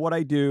 look at what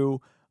I do.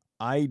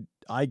 I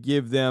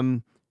give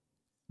them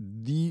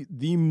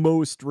the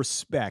most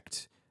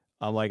respect.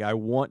 I'm like, I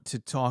want to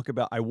talk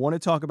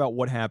about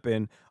what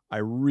happened. I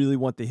really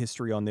want the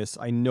history on this.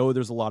 I know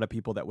there's a lot of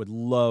people that would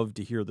love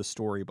to hear the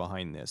story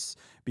behind this,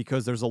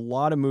 because there's a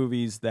lot of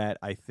movies that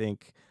I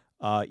think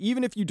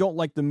Even if you don't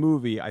like the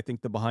movie, I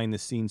think the behind the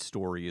scenes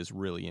story is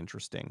really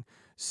interesting.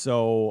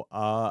 So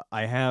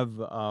I have,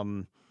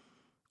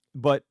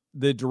 but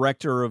the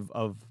director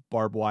of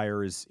Barbed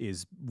Wire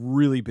is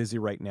really busy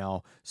right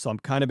now. So I'm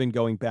kind of been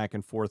going back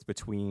and forth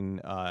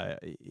between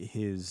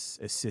his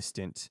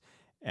assistant,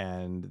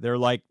 and they're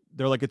like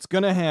it's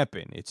gonna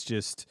happen. It's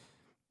just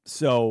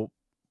so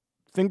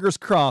fingers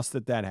crossed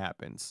that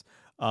happens.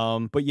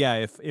 But yeah,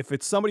 if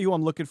it's somebody who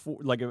I'm looking for,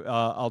 like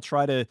I'll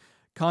try to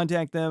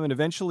contact them, and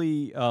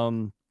eventually,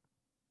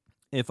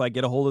 if I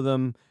get a hold of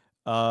them,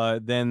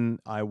 then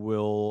I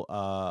will,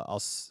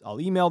 I'll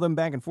email them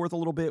back and forth a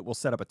little bit. We'll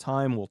set up a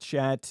time. We'll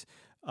chat.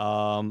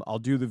 I'll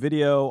do the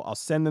video. I'll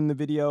send them the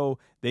video.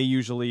 They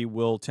usually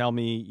will tell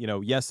me, you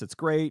know, yes, it's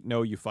great.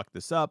 No, you fucked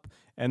this up.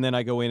 And then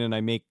I go in and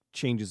I make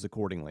changes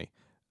accordingly.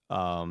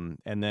 And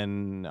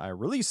then I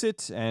release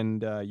it,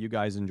 and you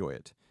guys enjoy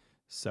it.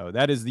 So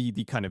that is the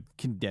kind of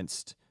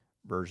condensed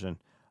version.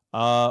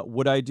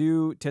 Would I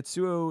do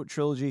Tetsuo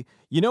trilogy?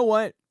 You know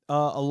what?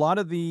 A lot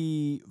of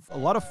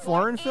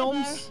foreign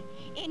films.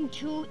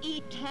 Into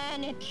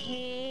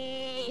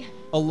eternity.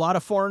 A lot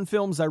of foreign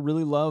films I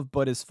really love,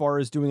 but as far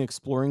as doing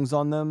explorings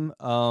on them,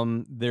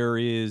 there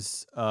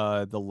is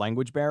the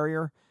language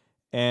barrier,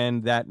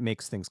 and that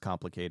makes things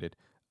complicated.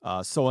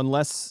 So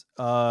unless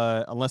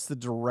the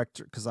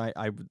director, because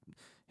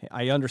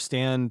I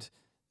understand,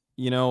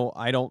 you know,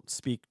 I don't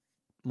speak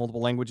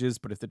multiple languages,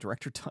 but if the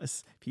director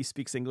does, if he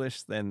speaks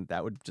English, then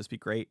that would just be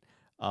great.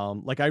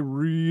 Like I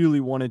really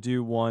want to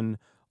do one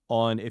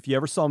on, if you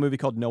ever saw a movie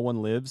called No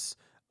One Lives,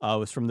 it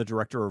was from the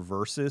director of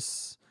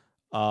Versus.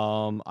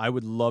 I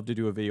would love to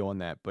do a video on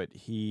that, but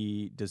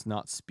he does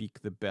not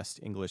speak the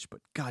best English,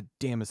 but god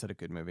damn, is that a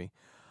good movie.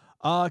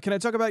 Can I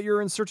talk about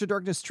your In Search of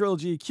Darkness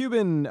trilogy?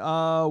 Cuban,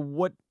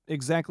 what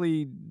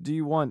exactly do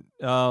you want?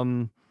 I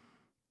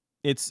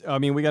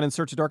mean, we got In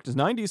Search of Darkness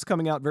 90s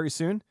coming out very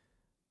soon.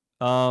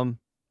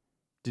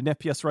 Didn't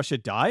FPS Russia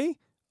die?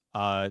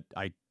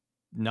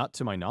 Not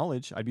to my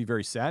knowledge. I'd be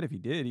very sad if he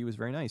did. He was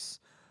very nice.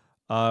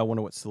 I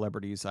wonder what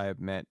celebrities I have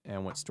met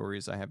and what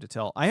stories I have to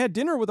tell. I had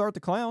dinner with Art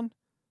the Clown,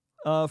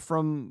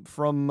 from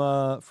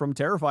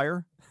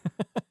Terrifier,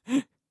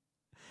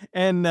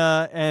 and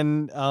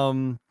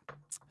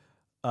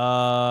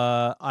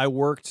I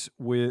worked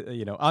with,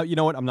 you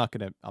know what? I'm not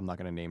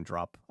gonna name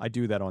drop. I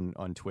do that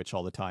on Twitch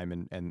all the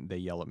time, and they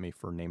yell at me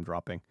for name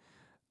dropping.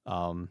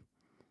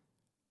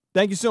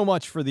 Thank you so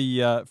much for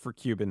the for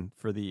Cuban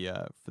for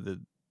the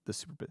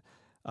super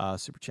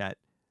chat.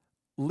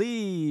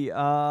 Lee,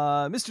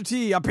 Mr.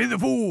 T, I pay the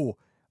fool.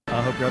 I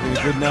hope you're having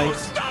a good night. No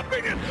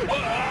stopping it.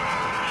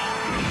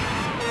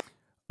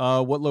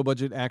 What low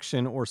budget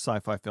action or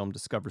sci-fi film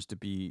deserves to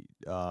be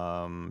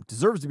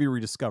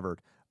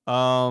rediscovered?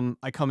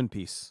 I Come in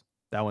Peace.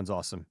 That one's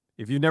awesome.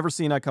 If you've never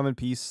seen I Come in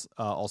Peace,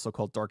 also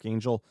called Dark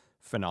Angel,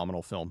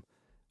 phenomenal film.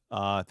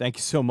 Thank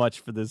you so much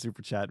for the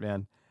super chat,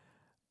 man.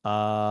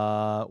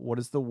 What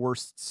is the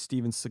worst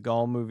Steven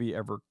Seagal movie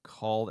ever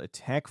called?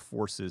 Attack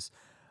Forces.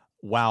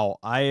 Wow,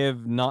 I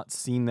have not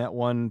seen that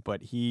one,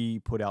 but he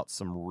put out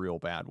some real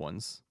bad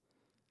ones.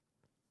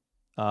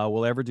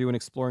 Will I ever do an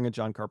exploring of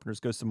John Carpenter's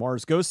Ghost of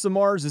Mars? Ghost of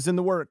Mars is in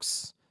the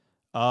works.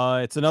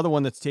 It's another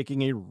one that's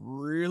taking a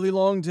really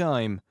long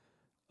time,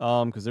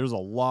 because there's a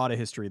lot of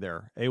history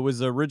there. It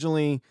was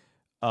originally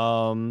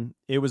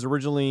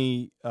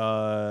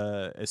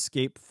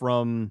Escape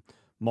from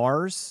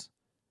Mars.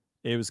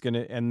 It was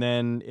and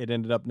then it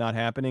ended up not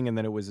happening, and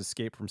then it was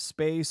Escape from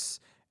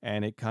Space,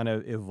 and it kind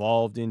of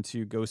evolved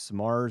into Ghosts of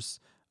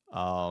Mars.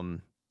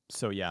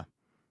 So yeah,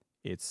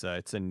 it's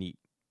a neat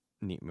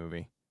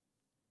movie.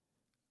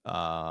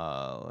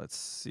 Let's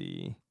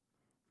see.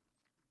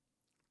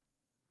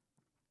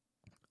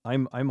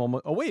 I'm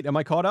almost. Oh wait, am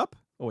I caught up?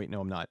 Oh wait,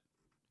 no, I'm not.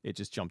 It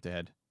just jumped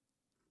ahead.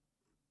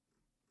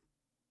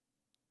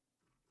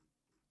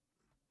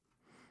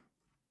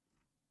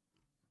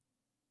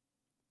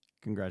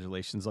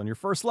 Congratulations on your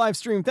first live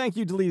stream. Thank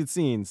you, Deleted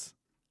Scenes.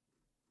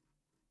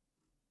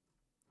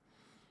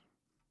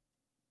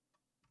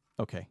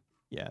 Okay.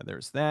 Yeah,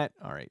 there's that.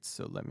 All right,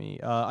 so let me...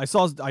 I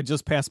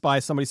just passed by,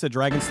 somebody said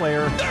Dragon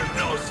Slayer. There's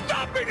no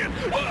stopping it.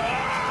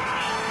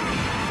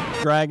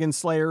 Dragon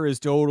Slayer is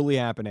totally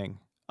happening.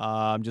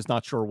 I'm just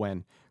not sure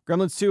when.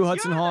 Gremlins 2,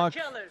 Hudson Hawk.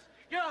 You're the killers.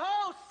 Your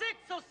whole sick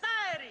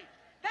society.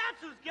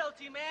 That's who's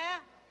guilty,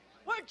 man.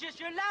 We're just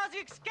your lousy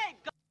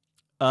escape.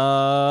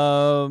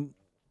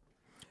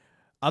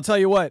 I'll tell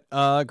you what,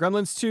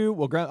 Gremlins 2,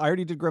 well, I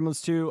already did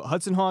Gremlins 2.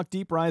 Hudson Hawk,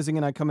 Deep Rising,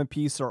 and I Come in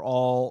Peace are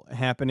all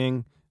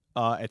happening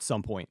at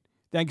some point.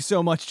 Thank you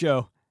so much,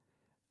 Joe.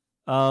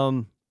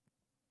 Yeah,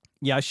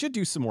 I should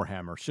do some more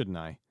Hammer, shouldn't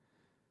I?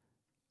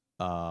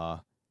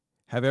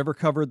 Have ever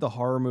covered the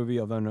horror movie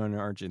of Unknown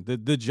Origin?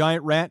 The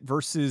Giant Rat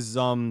versus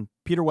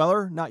Peter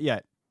Weller? Not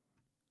yet.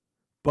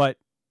 But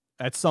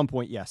at some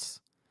point, yes.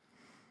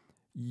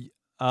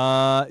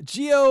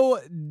 Geo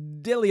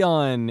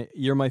DeLeon,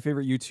 you're my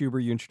favorite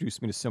YouTuber. You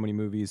introduced me to so many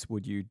movies.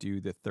 Would you do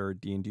the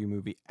third D&D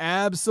movie?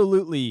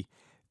 Absolutely.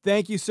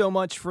 Thank you so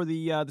much for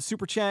the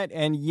super chat.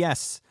 And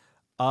yes,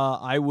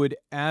 I would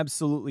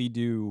absolutely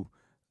do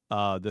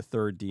the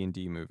third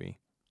D&D movie.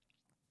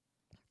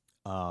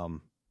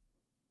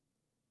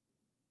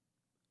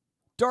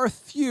 Darth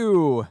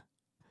Thew.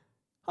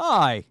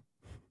 Hi.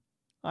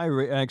 I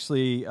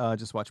actually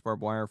just watched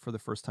Barbed Wire for the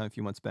first time a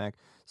few months back.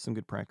 Some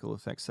good practical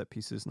effects, set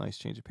pieces, nice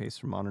change of pace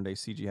from modern day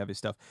CG heavy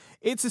stuff.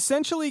 It's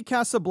essentially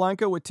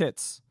Casablanca with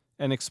tits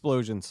and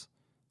explosions.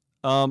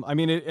 I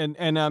mean,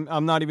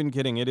 I'm not even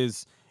kidding. It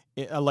is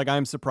like,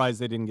 I'm surprised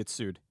they didn't get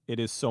sued. It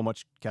is so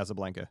much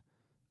Casablanca.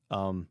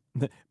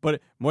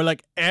 But more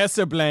like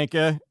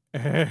Casablanca.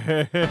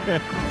 There's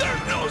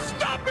no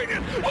stopping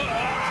it.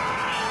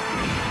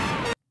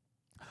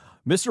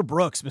 Mr.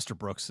 Brooks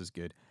is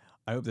good.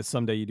 I hope that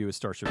someday you do a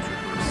Starship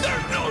Troopers.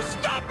 There's no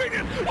stopping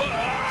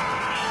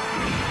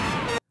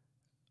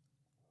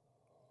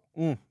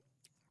it.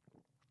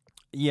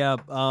 Yeah,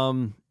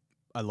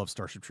 I love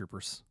Starship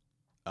Troopers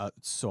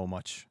so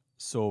much.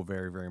 So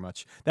very, very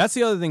much. That's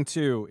the other thing,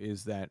 too,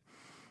 is that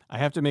I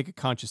have to make a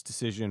conscious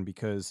decision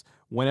because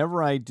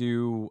whenever I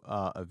do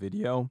a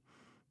video,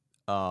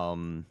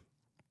 I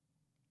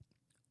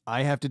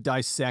have to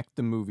dissect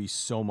the movie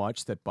so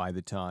much that by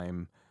the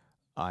time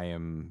I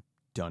am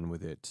done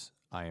with it,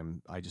 I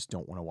just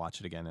don't want to watch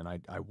it again, and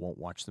I won't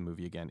watch the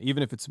movie again.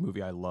 Even if it's a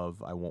movie I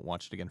love, I won't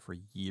watch it again for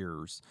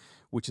years,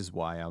 which is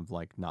why I'm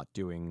like not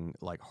doing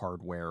like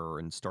Hardware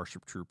and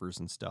Starship Troopers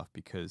and stuff,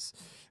 because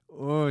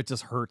it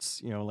just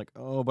hurts, like,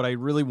 but I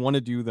really want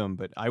to do them,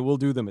 but I will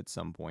do them at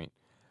some point.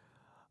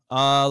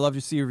 Love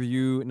to see a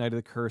review, Night of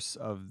the Curse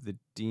of the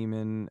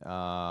Demon.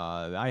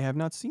 I have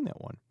not seen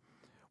that one.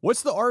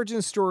 What's the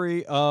origin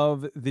story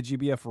of the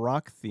GBF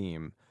rock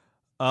theme?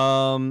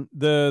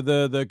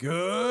 The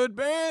good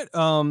band.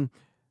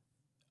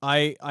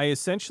 I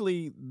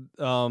essentially,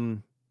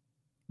 the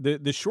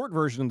short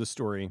version of the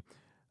story,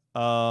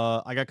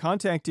 I got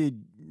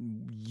contacted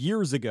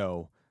years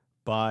ago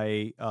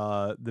by,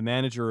 the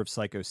manager of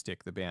Psycho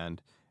Stick, the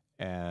band.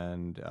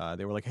 And,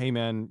 they were like, hey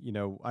man,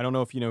 I don't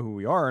know if you know who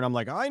we are. And I'm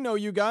like, I know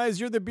you guys.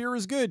 You're the Beer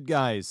is Good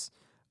guys.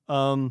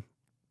 And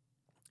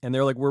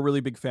they're like, we're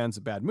really big fans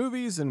of bad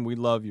movies and we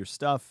love your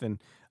stuff.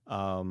 And,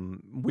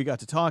 we got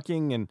to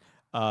talking, and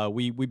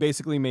we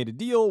basically made a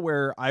deal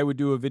where I would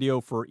do a video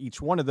for each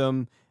one of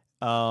them.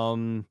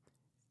 I'm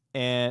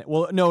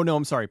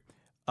sorry.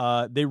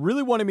 They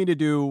really wanted me to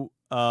do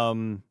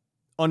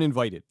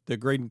Uninvited, the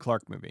Graydon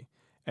Clark movie.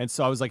 And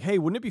so I was like, hey,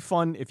 wouldn't it be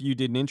fun if you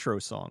did an intro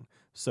song?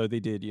 So they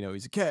did,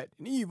 he's a cat,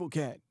 an evil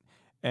cat.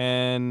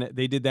 And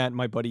they did that, and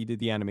my buddy did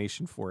the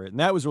animation for it. And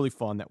that was really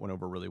fun. That went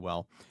over really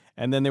well.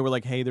 And then they were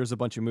like, hey, there's a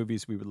bunch of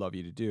movies we would love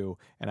you to do.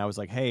 And I was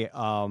like, hey,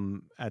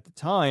 at the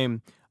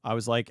time, I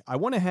was like, I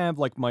want to have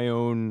like my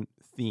own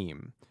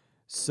theme.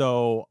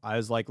 So I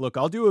was like, look,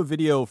 I'll do a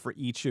video for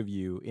each of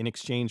you in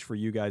exchange for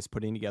you guys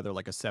putting together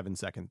like a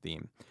 7-second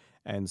theme.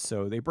 And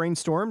so they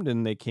brainstormed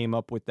and they came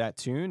up with that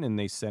tune and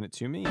they sent it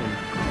to me.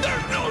 And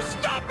there's no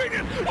stopping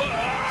it.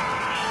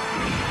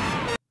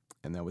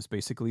 And that was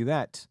basically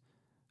that.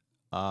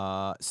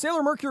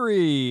 Sailor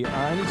Mercury,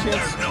 any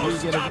chance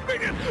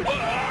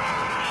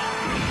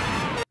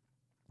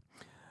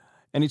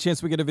any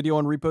chance we get a video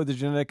on Repo the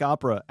Genetic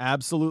Opera?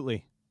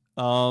 Absolutely.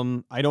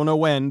 I don't know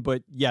when,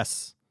 but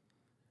yes.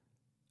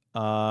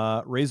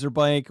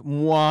 Razorbike,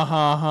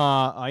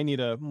 mwahaha. I need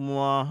a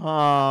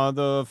mwaha,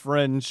 the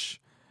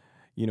French.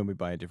 You know me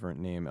by a different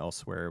name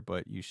elsewhere,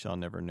 but you shall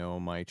never know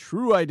my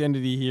true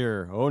identity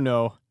here. Oh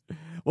no.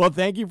 Well,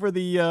 thank you for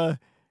the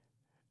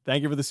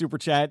super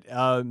chat,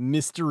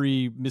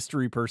 mystery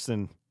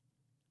person.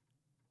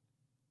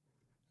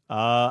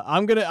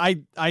 I'm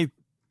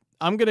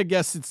gonna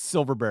guess it's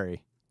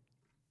Silverberry,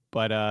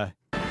 but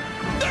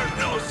there's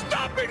no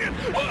stopping it.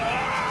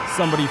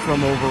 Somebody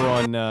from over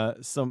on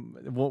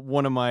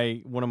one of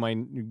my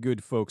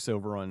good folks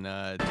over on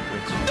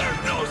Twitch.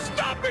 There's no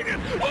stopping it.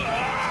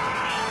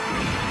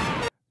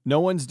 No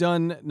one's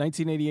done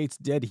 1988's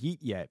Dead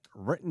Heat yet.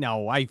 Right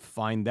now, I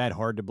find that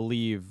hard to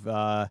believe.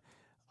 I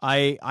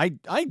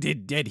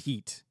did Dead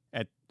Heat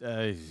at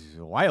a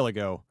while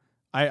ago.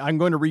 I'm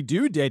going to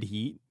redo Dead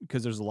Heat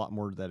because there's a lot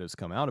more that has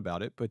come out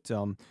about it. But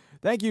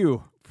thank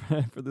you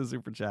for the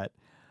super chat.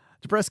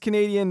 Depressed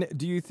Canadian,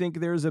 do you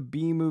think there's a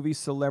B-movie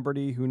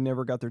celebrity who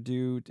never got their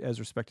due as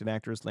respected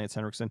actors? Lance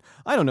Henriksen.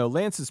 I don't know.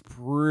 Lance is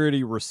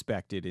pretty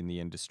respected in the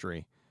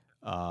industry.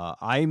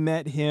 I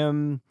met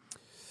him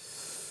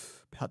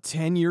about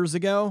 10 years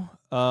ago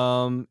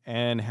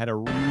and had a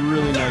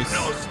really nice...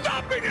 No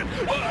stopping it.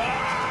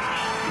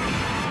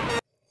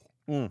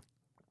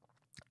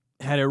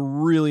 Had a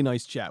really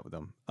nice chat with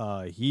him.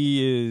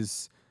 He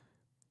is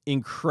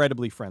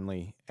incredibly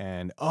friendly,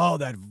 and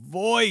that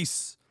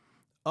voice,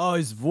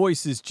 his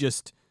voice is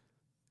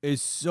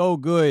so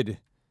good.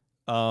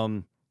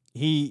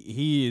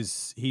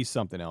 He's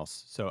something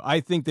else. So I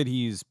think that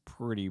he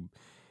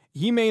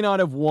may not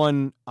have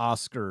won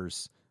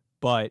Oscars,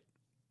 but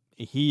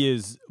he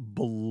is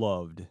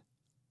beloved.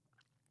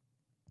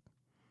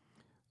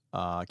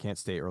 Can't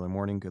stay early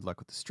morning. Good luck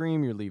with the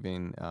stream. You're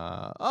leaving.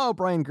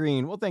 Brian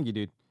Green. Well, thank you,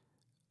 dude.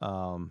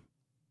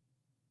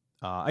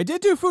 I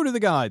did do Food of the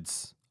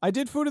Gods. I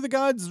did Food of the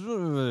Gods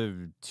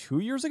 2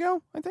 years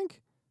ago, I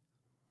think.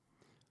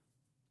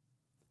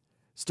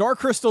 Star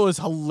Crystal is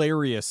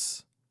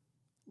hilarious.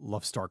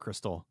 Love Star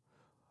Crystal.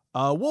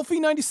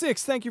 Wolfie96,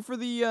 thank you for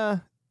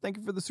the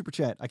super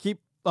chat. I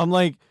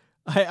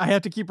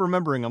have to keep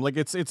remembering. I'm like,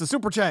 it's a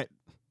super chat.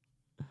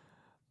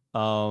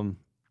 What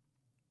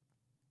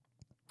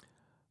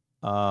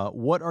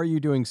are you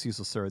doing,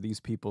 Cecil, sir? These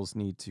peoples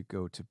need to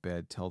go to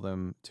bed. Tell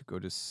them to go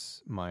to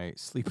my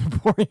sleep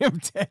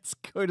emporium. Tets,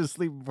 go to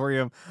sleep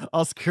emporium.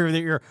 I'll screw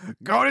their ear.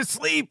 Go to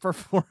sleep for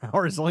 4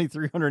 hours, only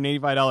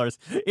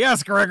 $385.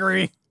 Yes,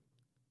 Gregory.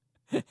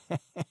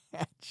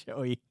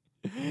 Joey.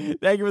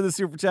 Thank you for the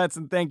super chats,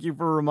 and thank you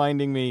for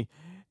reminding me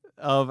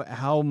of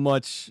how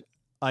much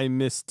I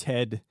miss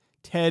Ted.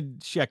 Ted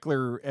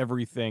Sheckler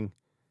everything.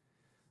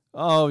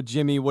 Oh,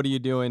 Jimmy, what are you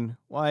doing?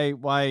 Why?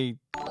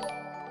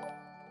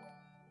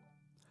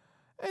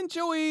 And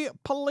Joey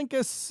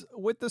Palinkas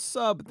with the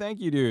sub. Thank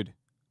you, dude.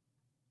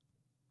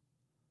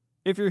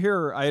 If you're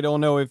here, I don't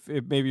know if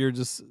maybe you're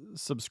just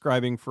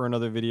subscribing for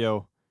another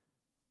video.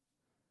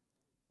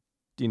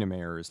 Dina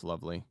Mayer is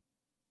lovely.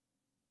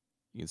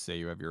 You can say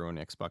you have your own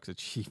Xbox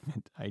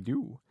achievement. I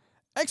do.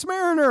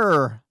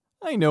 X-Mariner!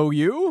 I know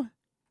you.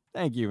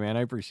 Thank you, man.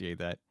 I appreciate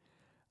that.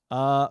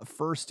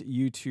 First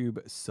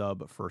YouTube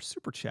sub for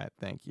Super Chat.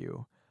 Thank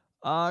you.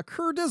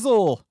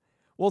 Kerdizzle.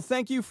 Well,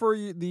 thank you for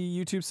the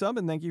YouTube sub,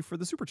 and thank you for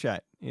the Super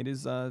Chat. It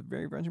is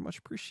very, very much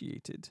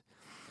appreciated.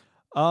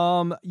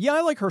 Yeah,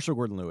 I like Herschel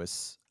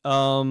Gordon-Lewis.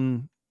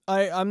 I'm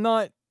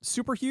not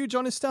super huge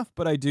on his stuff,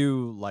 but I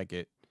do like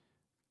it.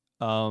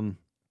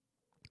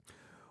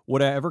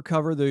 Would I ever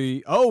cover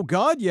the... Oh,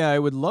 God, yeah, I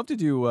would love to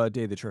do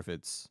Day of the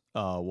Triffids,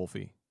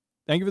 Wolfie.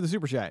 Thank you for the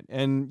Super Chat.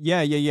 And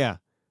yeah. Yeah,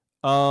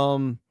 Day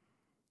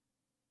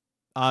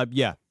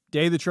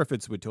of the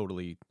Triffids would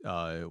totally,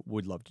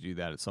 would love to do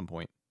that at some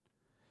point.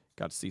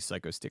 Got to see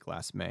Psycho Stick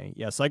last May.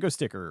 Yeah, Psycho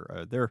Stick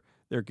they're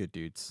good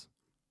dudes.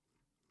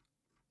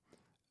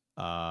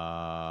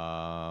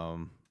 I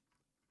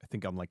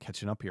think I'm like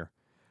catching up here.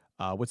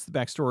 What's the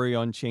backstory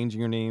on changing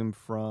your name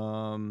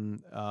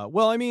from...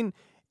 well, I mean...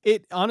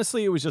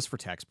 Honestly, it was just for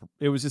tax.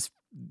 It was just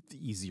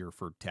easier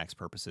for tax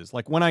purposes.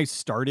 Like when I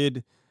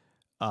started,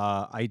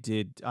 I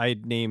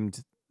had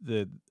named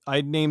the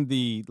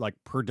like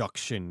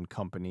production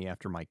company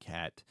after my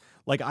cat.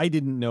 Like I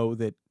didn't know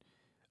that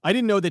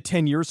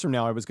 10 years from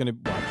now I was going to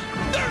watch.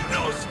 There's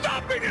no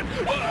stopping it.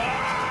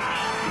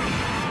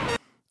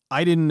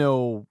 I didn't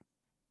know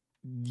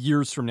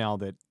years from now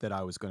that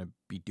I was going to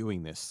be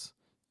doing this.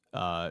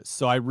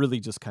 So I really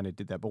just kind of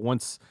did that. But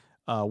once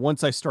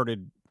I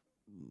started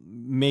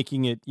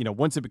making it,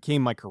 once it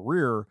became my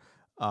career,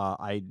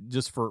 I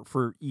just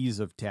for ease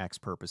of tax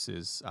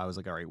purposes, I was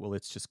like, all right, well,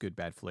 it's just Good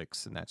Bad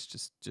Flicks, and that's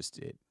just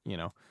it,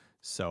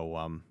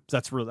 So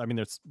that's really, I mean,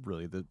 that's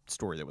really the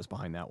story that was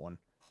behind that one.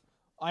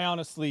 I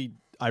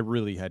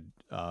really had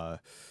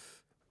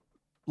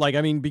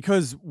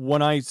because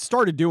when I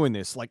started doing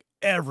this, like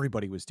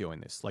everybody was doing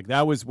this. Like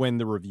that was when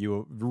the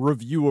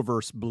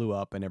review-averse blew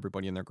up, and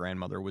everybody and their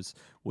grandmother was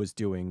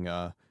doing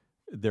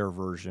their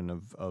version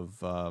of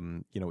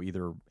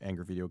either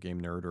Angry Video Game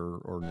Nerd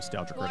or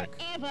Nostalgia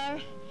Critic. Forever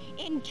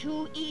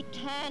into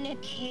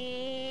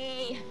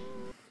eternity.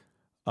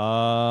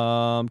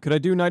 Could I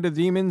do Night of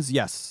the Demons?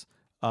 Yes.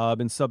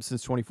 Been sub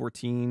since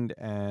 2014,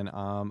 and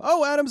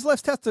Adam's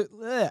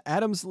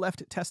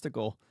left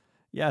testicle.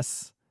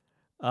 Yes.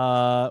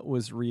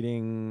 Was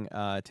reading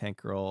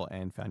Tank Girl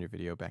and found your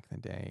video back in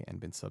the day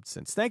and been subbed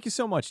since. Thank you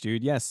so much,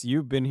 dude. Yes,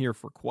 you've been here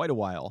for quite a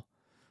while.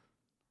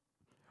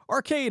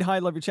 Arcade, hi,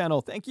 love your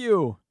channel. Thank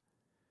you.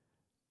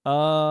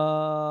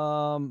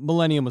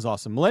 Millennium was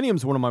awesome.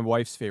 Millennium's one of my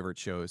wife's favorite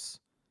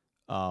shows.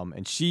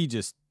 And she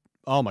just,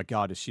 oh my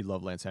God, does she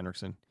love Lance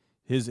Henriksen.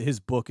 His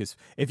book is,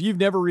 if you've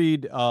never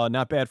read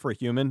Not Bad for a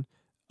Human,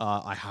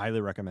 I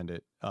highly recommend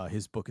it.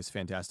 His book is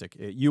fantastic.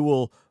 You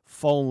will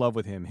fall in love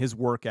with him. His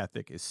work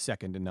ethic is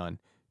second to none.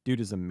 Dude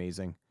is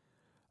amazing.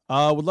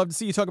 Would love to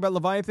see you talk about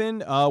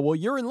Leviathan. Well,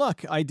 you're in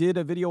luck. I did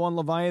a video on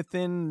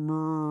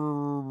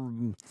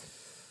Leviathan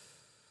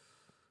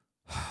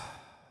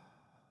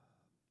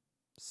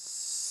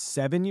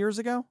 7 years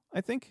ago,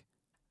 I think.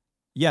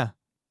 Yeah.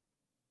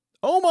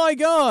 Oh my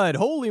God.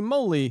 Holy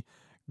moly.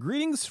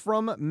 Greetings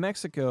from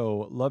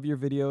Mexico. Love your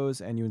videos,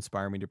 and you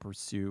inspire me to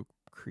pursue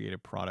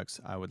creative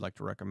products. I would like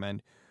to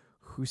recommend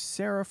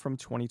Husera from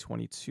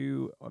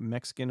 2022, a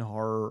Mexican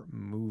horror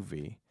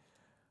movie.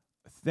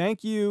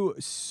 Thank you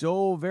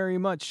so very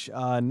much,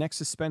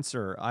 Nexus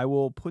Spencer. I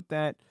will put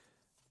that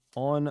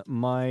on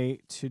my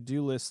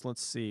to-do list.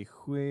 Let's see.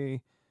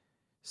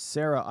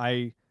 Sarah,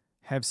 I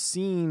have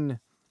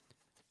seen...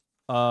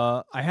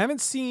 I haven't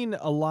seen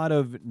a lot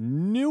of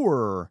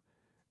newer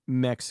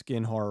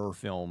Mexican horror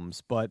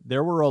films, but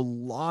there were a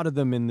lot of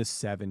them in the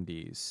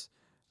 70s.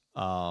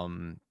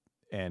 And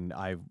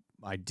I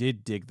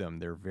did dig them.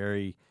 They're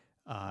very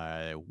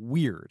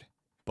weird,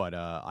 but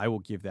I will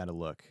give that a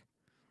look.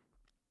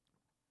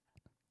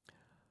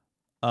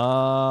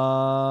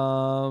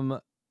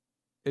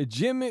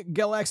 Jim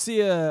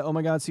Galaxia. Oh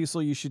my God,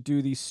 Cecil, you should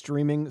do the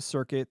streaming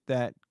circuit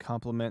that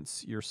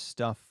complements your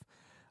stuff.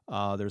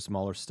 There's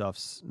smaller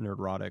stuffs,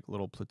 Nerdrotic,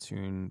 Little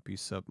Platoon,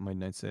 Beast Up,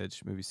 Midnight's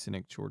Edge, Movie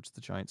Cynic, George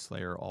the Giant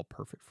Slayer, all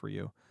perfect for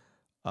you.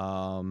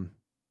 I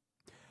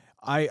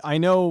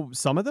know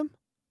some of them.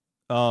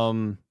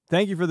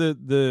 Thank you for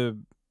the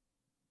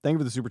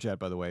super chat,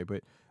 by the way,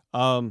 but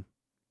I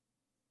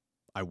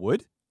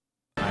would.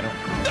 I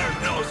don't.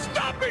 There's no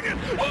stopping it!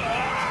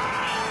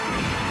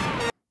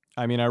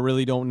 I mean, I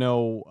really don't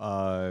know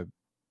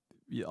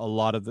a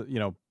lot of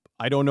the,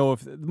 I don't know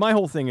if my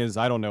whole thing is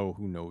I don't know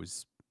who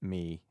knows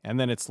me. And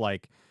then it's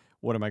like,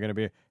 what am I going to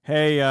be?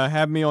 Hey,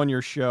 have me on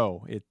your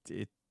show. It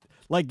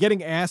like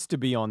getting asked to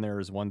be on there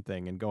is one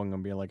thing, and going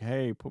and being like,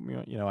 hey, put me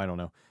on, I don't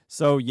know.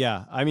 So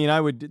yeah, I mean,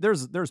 I would,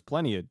 there's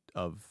plenty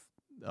of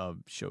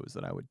shows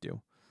that I would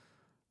do.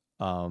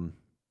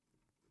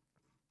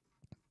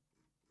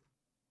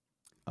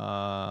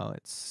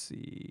 Let's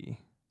see.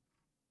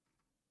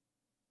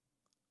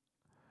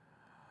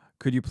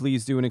 Could you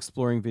please do an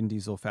exploring Vin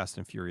Diesel Fast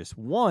and Furious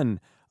 1?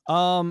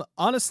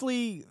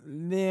 Honestly,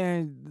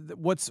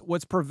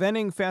 what's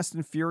preventing Fast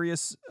and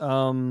Furious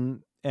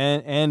and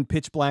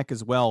Pitch Black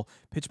as well.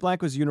 Pitch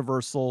Black was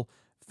Universal.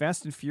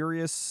 Fast and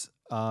Furious,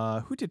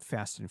 who did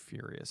Fast and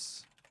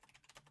Furious?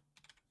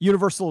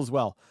 Universal as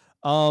well.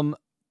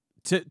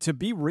 To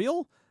be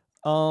real,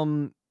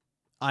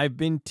 I've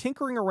been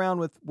tinkering around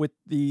with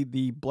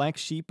the black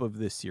sheep of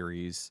this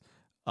series,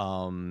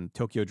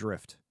 Tokyo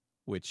Drift,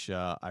 which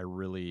I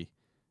really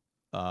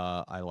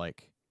I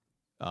like.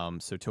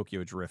 So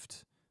Tokyo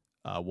Drift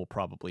will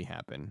probably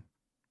happen.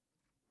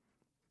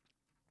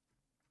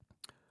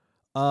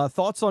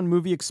 Thoughts on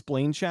movie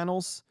explain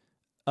channels?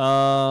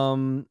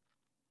 Some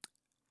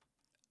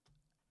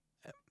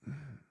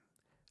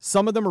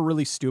of them are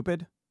really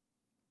stupid.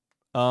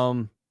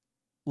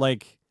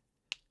 Like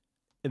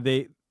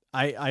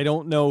I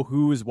don't know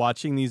who is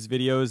watching these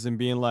videos and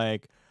being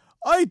like,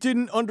 I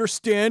didn't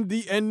understand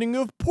the ending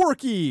of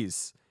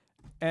Porky's.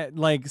 And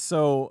like,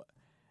 so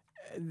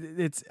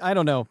it's, I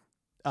don't know.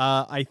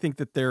 I think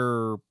that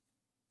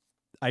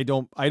I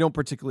don't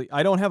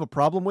have a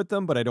problem with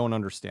them, but I don't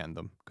understand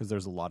them because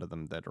there's a lot of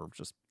them that are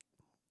just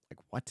like,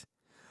 what?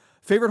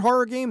 Favorite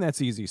horror game?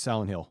 That's easy.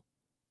 Silent Hill.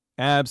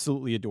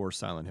 Absolutely adore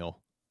Silent Hill.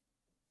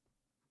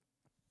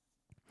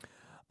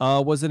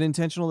 Was it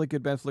intentional that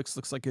Good Bad Flicks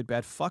looks like Good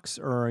Bad Fucks,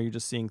 or are you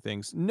just seeing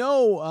things?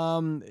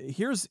 No.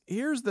 Here's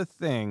the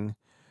thing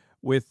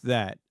with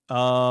that.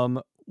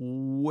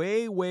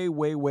 Way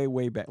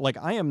back. Like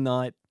I am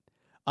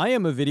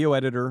a video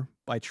editor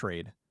by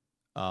trade.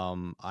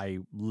 I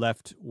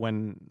left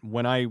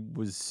when I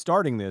was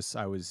starting this.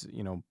 I was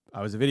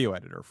a video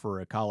editor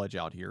for a college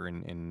out here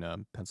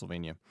in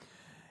Pennsylvania,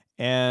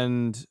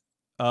 and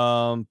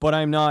but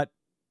I'm not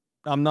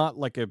an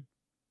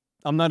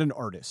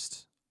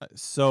artist.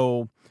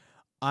 So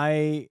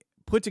I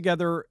put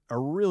together a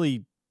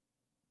really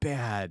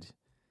bad,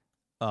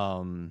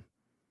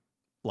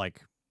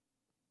 like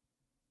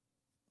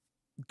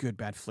Good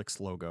Bad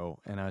Flicks logo,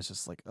 and I was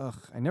just like, ugh.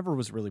 I never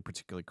was really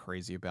particularly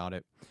crazy about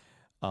it,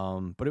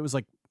 but it was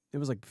like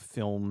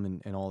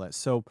film and all that.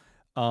 So,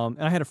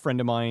 and I had a friend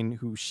of mine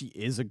who she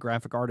is a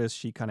graphic artist.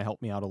 She kind of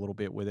helped me out a little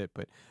bit with it.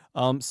 But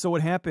so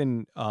what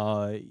happened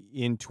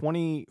in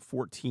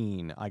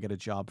 2014, I got a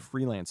job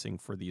freelancing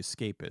for The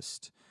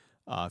Escapist.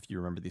 If you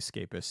remember The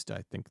Escapist,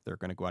 I think they're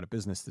going to go out of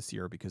business this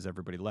year because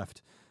everybody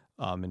left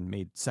and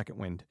made Second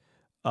Wind.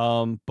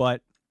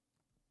 But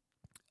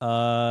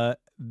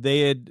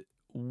they had,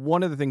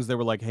 one of the things they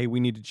were like, hey, we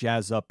need to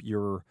jazz up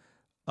your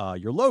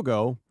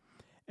logo.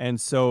 And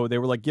so they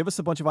were like, give us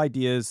a bunch of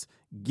ideas,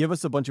 give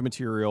us a bunch of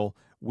material.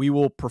 We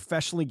will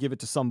professionally give it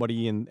to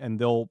somebody and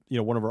they'll,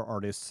 one of our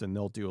artists, and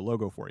they'll do a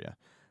logo for you.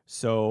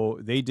 So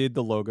they did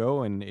the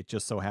logo, and it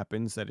just so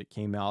happens that it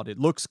came out. It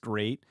looks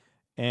great.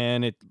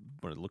 And it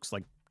looks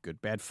like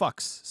Good Bad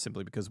Fucks,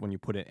 simply because when you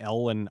put an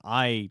L and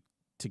I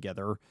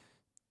together,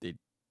 it,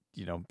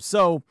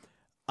 so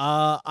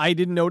I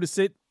didn't notice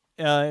it,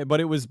 but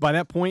it was, by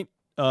that point,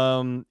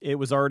 it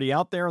was already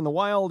out there in the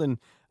wild, and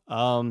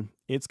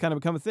it's kind of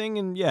become a thing.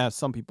 And yeah,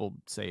 some people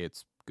say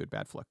it's Good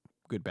Bad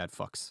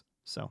Fucks.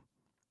 So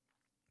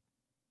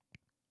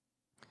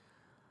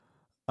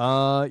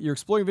your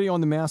exploring video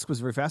on The Mask was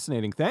very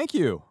fascinating. Thank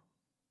you.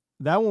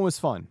 That one was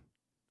fun.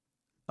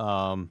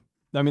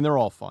 I mean, they're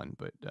all fun,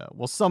 but,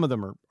 well, some of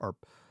them are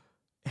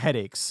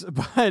headaches,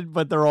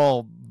 but they're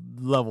all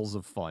levels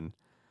of fun.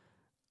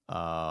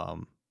 I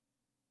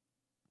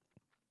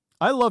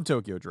love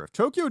Tokyo Drift.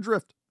 Tokyo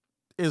Drift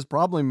is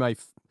probably my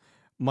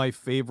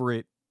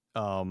favorite,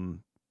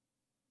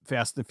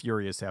 Fast and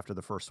Furious after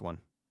the first one.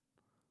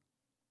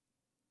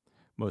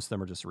 Most of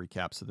them are just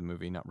recaps of the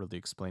movie, not really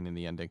explaining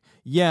the ending.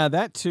 Yeah,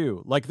 that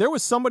too. Like there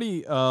was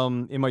somebody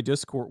in my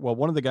Discord. Well,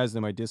 one of the guys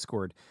in my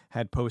Discord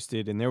had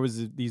posted, and there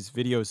was these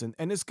videos,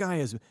 and this guy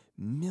has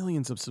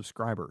millions of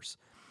subscribers,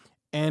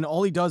 and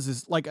all he does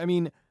is like, I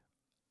mean,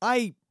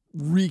 I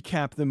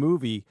recap the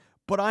movie,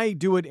 but I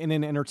do it in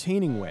an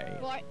entertaining way.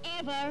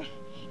 Forever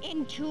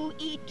into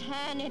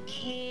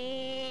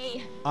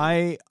eternity.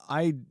 I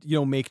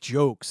make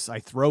jokes. I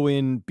throw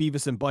in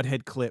Beavis and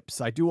Butthead clips.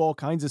 I do all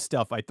kinds of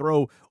stuff. I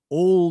throw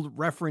old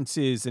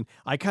references, and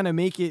I kind of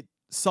make it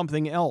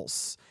something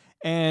else.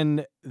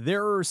 And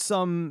there are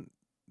some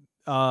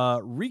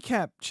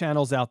recap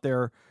channels out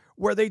there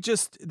where they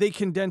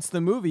condense the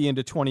movie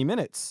into 20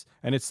 minutes.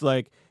 And it's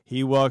like,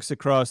 he walks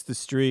across the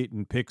street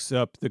and picks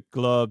up the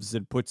gloves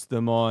and puts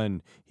them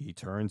on. He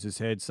turns his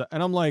head.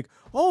 And I'm like,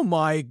 oh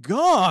my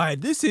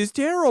God, this is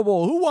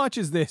terrible. Who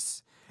watches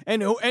this?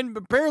 And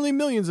apparently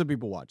millions of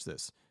people watch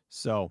this.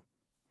 So,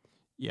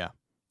 yeah.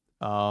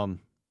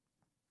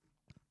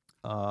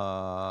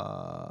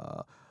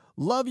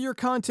 Love your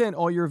content.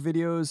 All your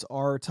videos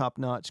are top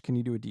notch. Can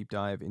you do a deep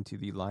dive into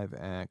the live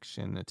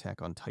action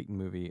Attack on Titan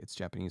movie? It's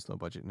Japanese, low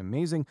budget, and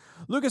amazing.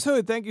 Lucas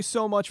Hood, thank you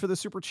so much for the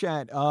super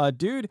chat.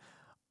 Dude,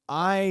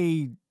 I'll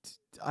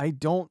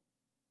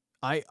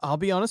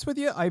be honest with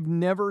you. I've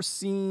never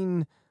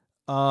seen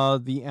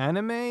the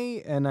anime,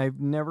 and I've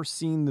never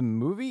seen the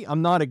movie.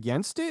 I'm not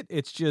against it.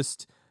 It's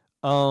just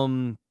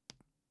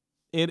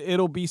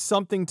it'll be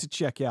something to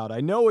check out. I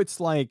know it's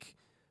liked,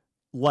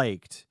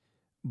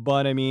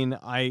 but I mean,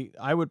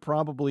 I would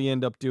probably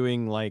end up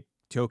doing like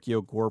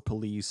Tokyo Gore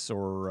Police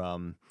or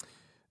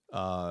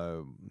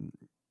what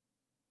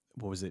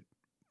was it?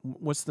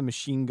 What's the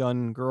Machine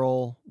Gun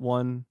Girl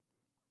one?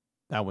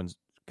 That one's,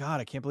 God,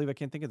 I can't believe I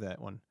can't think of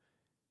that one.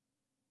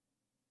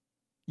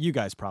 You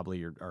guys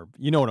probably are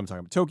you know what I'm talking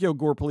about. Tokyo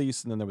Gore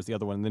Police, and then there was the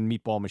other one, and then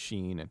Meatball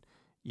Machine, and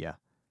yeah.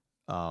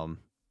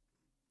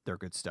 They're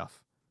good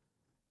stuff.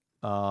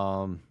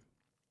 I'm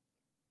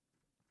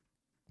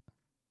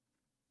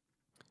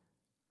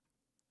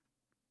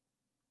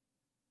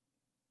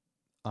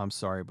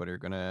sorry, but you're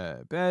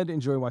gonna bed.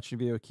 Enjoy watching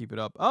the video. Keep it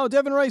up. Oh,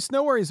 Devin Rice,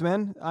 no worries,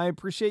 man. I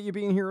appreciate you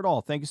being here at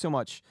all. Thank you so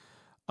much.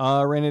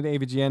 Ran into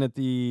AVGN at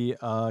the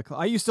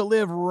I used to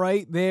live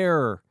right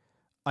there.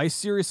 I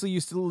seriously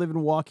used to live in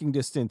walking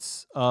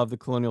distance of the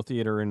Colonial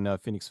Theater in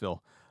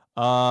Phoenixville.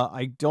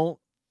 I don't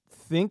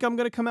think I'm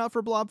gonna come out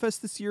for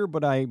Blobfest this year,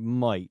 but I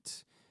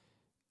might.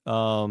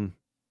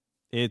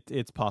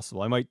 It's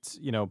possible. I might,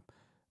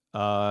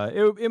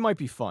 it might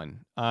be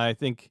fun. I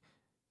think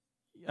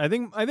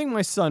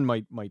my son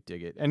might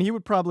dig it, and he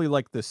would probably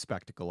like the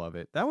spectacle of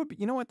it. That would be,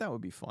 you know what? That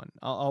would be fun.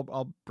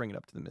 I'll bring it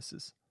up to the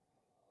missus.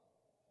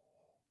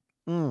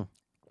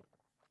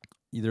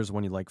 There's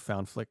one you like,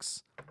 Found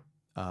Flicks.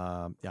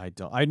 Yeah,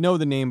 I know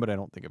the name, but I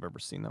don't think I've ever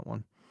seen that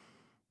one.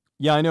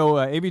 Yeah, I know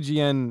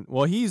ABGN.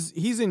 Well,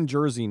 he's in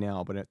Jersey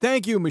now, but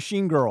thank you,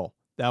 Machine Girl.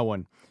 That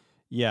one.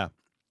 Yeah.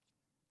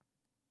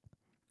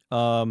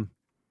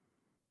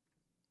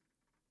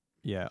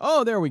 Yeah.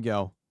 Oh, there we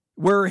go.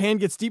 Where her hand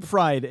gets deep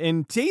fried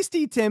and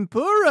tasty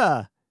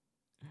tempura.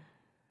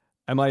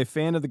 Am I a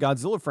fan of the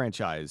Godzilla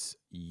franchise?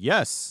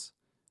 Yes,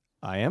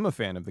 I am a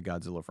fan of the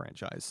Godzilla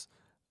franchise.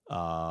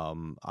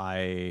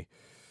 I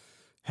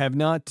have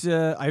not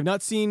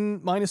seen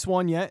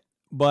 -1 yet,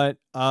 but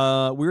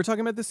we were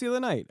talking about this the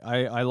other night.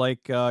 I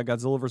like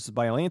Godzilla versus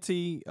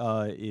Biollante,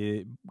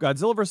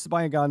 Godzilla versus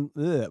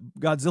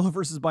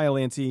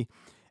Biollante,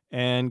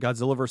 and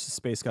Godzilla versus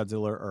Space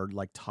Godzilla are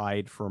like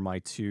tied for my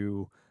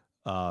two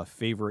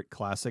favorite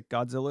classic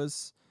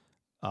Godzillas.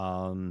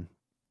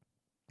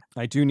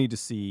 I do need to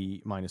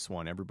see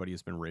 -1. Everybody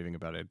has been raving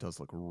about it. It does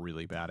look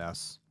really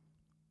badass.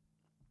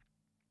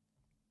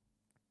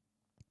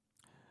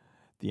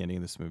 The ending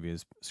of this movie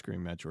is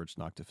screaming Matt George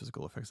knocked the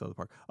physical effects out of the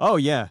park. Oh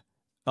yeah.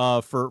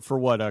 For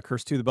what?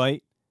 Curse to the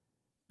Bite?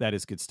 That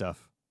is good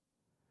stuff.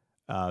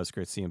 It was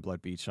great seeing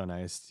Blood Beach on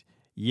ice.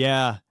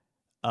 Yeah.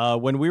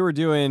 When we were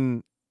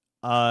doing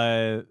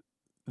that,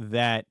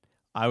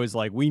 I was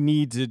like, we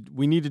need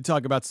to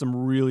talk about some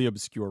really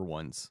obscure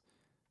ones.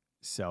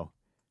 So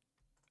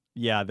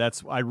yeah,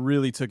 I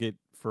really took it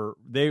for,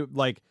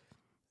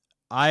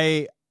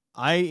 I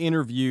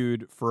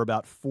interviewed for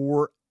about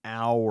 4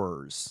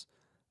 hours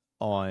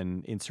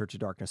on In Search of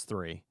Darkness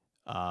 3,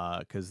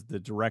 because the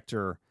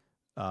director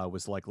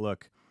was like,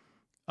 look,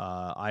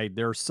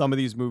 there are some of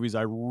these movies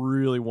I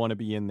really want to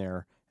be in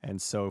there,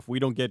 and so if we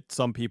don't get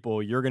some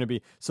people, you're going to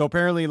be. So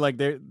apparently, like,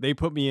 they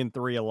put me in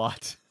 3 a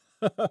lot.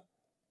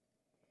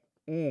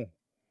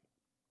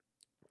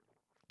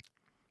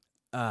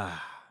 I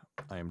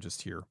am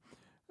just here,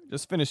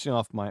 just finishing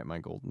off my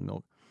golden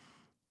milk.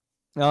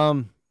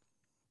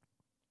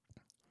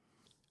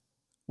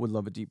 Would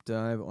love a deep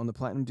dive on the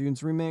Platinum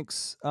Dunes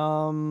remakes.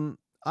 I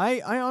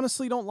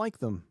honestly don't like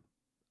them.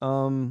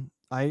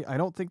 I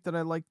don't think that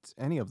I liked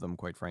any of them,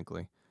 quite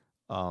frankly.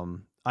 I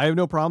have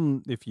no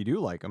problem if you do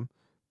like them,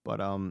 but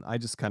I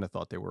just kind of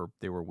thought they were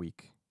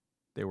weak.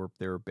 They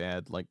were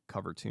bad, like,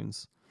 cover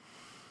tunes.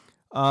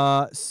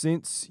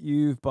 Since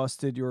you've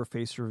busted your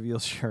face reveal,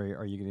 Sherry,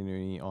 are you going to do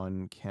any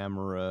on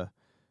camera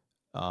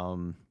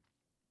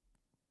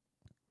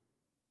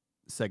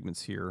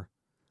segments here?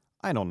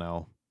 I don't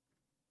know.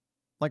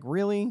 Like,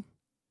 really?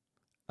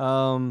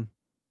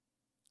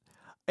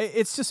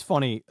 It's just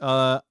funny.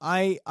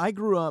 I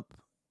grew up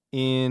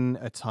in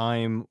a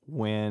time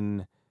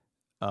when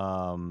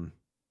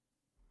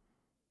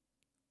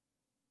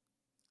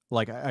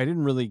like, I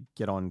didn't really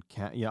get on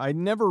I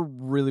never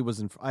really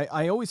was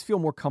I always feel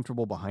more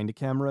comfortable behind a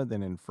camera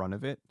than in front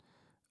of it.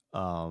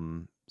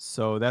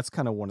 So that's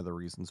kind of one of the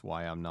reasons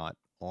why I'm not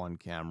on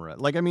camera.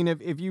 Like, I mean,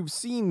 if you've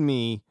seen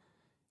me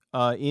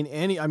in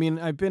any, I mean,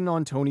 I've been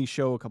on Tony's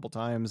show a couple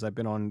times. I've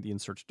been on the In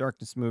Search of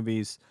Darkness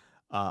movies.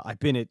 I've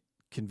been at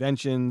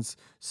conventions.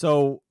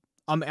 So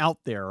I'm out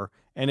there.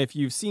 And if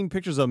you've seen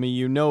pictures of me,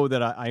 you know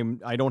that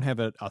I don't have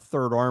a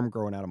third arm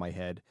growing out of my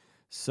head.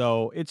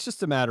 So it's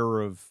just a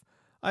matter of,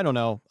 I don't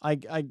know.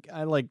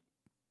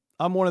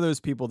 I'm one of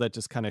those people that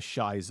just kind of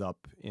shies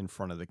up in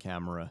front of the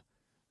camera.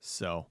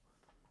 So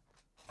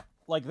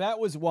like that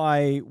was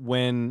why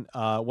when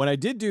I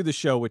did do the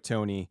show with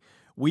Tony,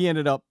 we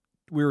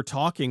were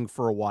talking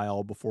for a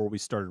while before we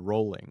started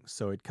rolling.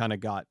 So it kind of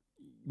got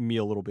me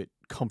a little bit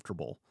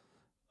comfortable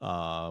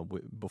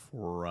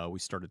before we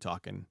started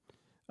talking,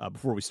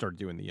 before we started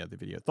doing the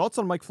video. Thoughts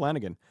on Mike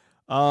Flanagan?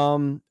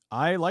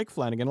 I like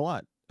Flanagan a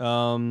lot.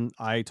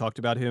 I talked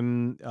about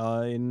him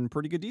in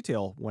pretty good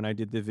detail when I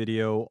did the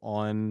video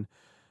on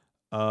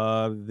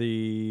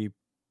the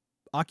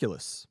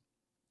Oculus.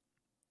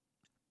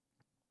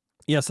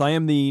 Yes, I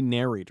am the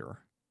narrator.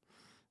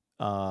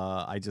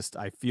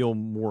 I feel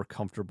more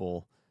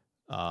comfortable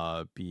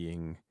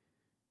being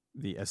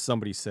as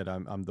somebody said,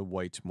 I'm the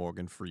white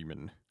Morgan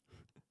Freeman.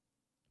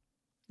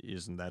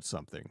 Isn't that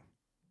something?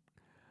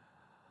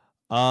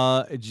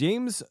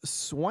 James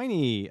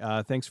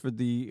Swiney, thanks for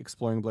the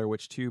Exploring Blair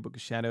Witch 2 Book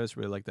of Shadows.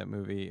 Really liked that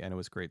movie, and it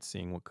was great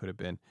seeing what could have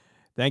been.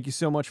 Thank you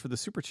so much for the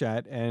super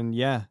chat. And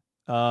yeah,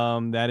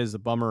 that is a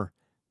bummer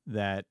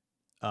that,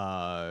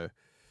 I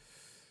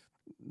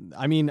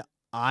mean,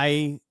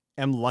 I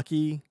am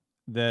lucky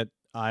that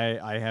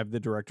I have the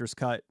director's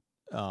cut.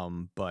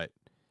 But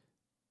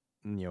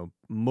you know,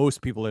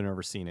 most people have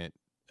never seen it.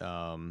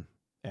 And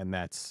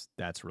that's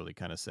really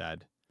kind of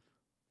sad.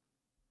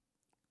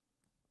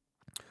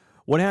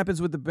 What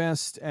happens with the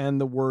best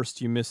and the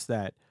worst? You missed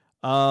that.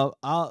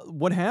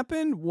 What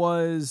happened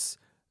was,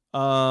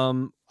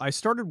 I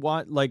started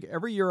like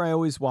every year I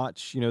always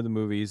watch, the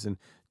movies, and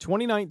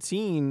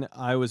 2019,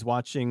 I was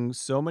watching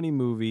so many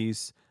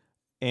movies,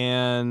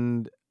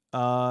 and,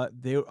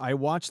 I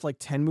watched like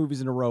 10 movies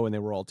in a row and they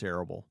were all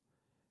terrible.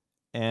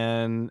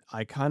 And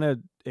it kind of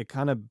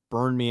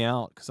burned me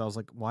out, because I was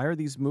like, why are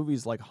these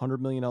movies like $100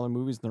 million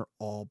movies and they're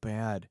all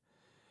bad?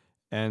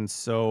 And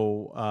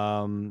so,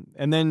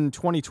 and then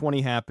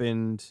 2020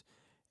 happened,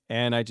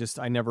 and I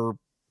never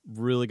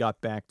really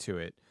got back to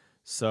it.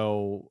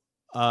 So,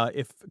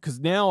 because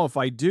now if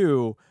I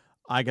do,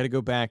 I got to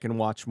go back and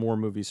watch more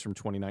movies from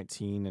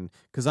 2019. And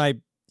because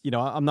I'm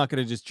not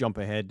going to just jump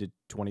ahead to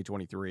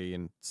 2023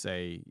 and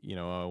say,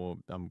 oh,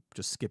 I'm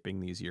just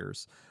skipping these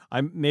years.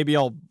 Maybe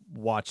I'll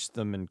watch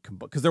them and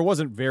because there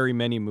wasn't very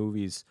many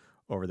movies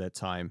over that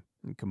time,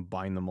 and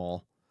combine them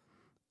all.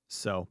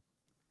 So,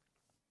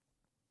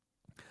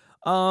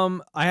 I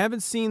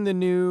haven't seen the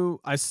new.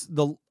 I saw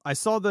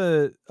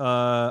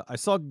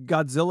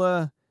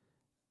Godzilla,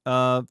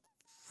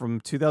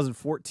 from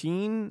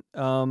 2014,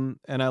 and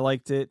I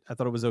liked it. I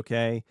thought it was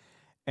okay.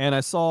 And I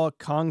saw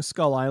Kong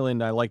Skull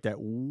Island. I liked that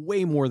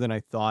way more than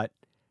I thought.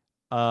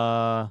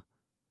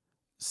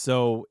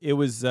 So it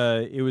was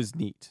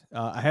neat.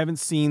 I haven't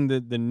seen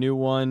the new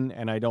one,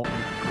 and I don't.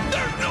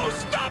 There's no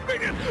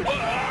stopping it.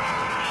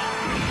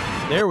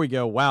 There we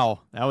go.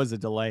 Wow, that was a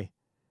delay.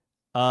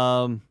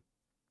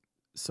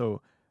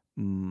 So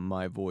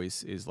my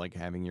voice is like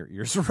having your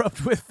ears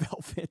rubbed with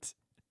velvet.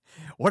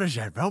 What is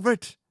that,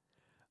 velvet?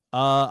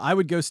 I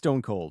would go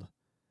Stone Cold.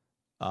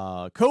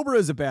 Cobra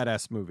is a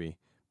badass movie,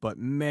 but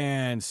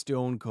man,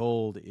 Stone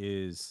Cold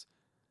is,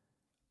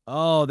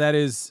 that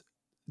is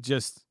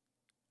just,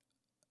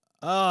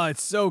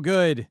 it's so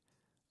good.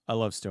 I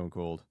love Stone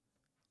Cold.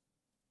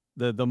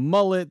 The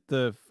mullet,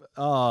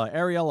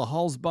 Ariella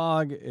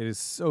Halsbog, it is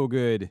so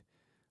good.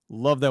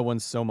 Love that one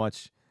so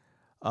much.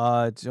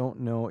 Don't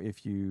know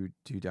if you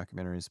do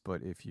documentaries,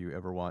 but if you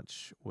ever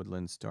watch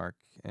Woodlands Dark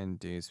and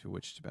Days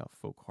Bewitched about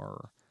folk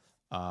horror,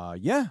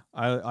 yeah,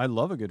 I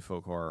love a good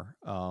folk horror.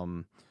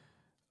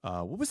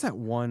 What was that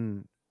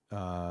one?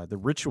 The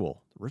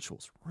Ritual. The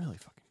Ritual's really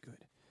fucking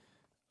good.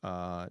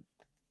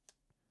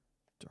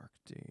 Dark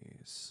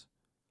Days.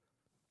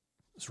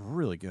 It's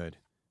really good.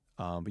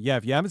 But yeah,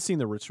 if you haven't seen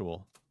The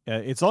Ritual,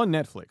 it's on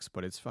Netflix,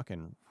 but it's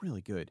fucking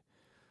really good.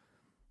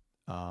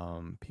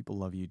 People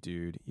love you,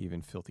 dude.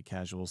 Even filthy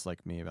casuals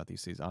like me about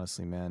these things.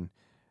 Honestly, man,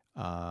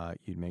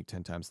 you'd make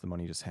 10 times the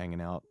money just hanging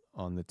out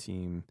on the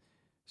team.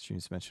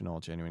 Streams mention all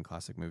genuine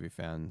classic movie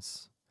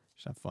fans.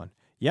 Just have fun.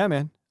 Yeah,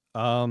 man.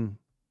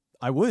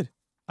 I would.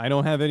 I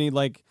don't have any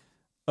like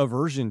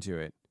aversion to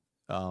it.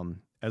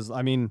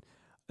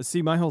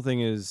 See, my whole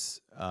thing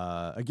is,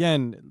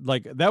 again,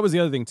 like that was the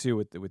other thing too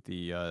with the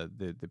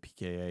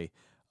PKA.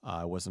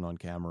 I wasn't on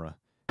camera.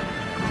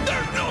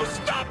 There's no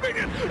stopping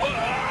it.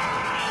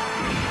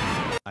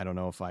 I don't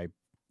know if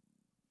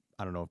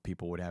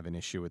people would have an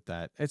issue with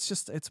that.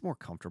 It's more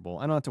comfortable.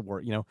 I don't have to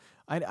worry.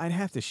 I'd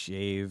have to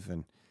shave,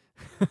 and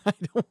I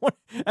don't want.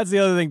 That's the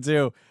other thing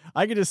too.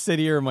 I could just sit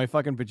here in my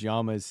fucking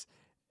pajamas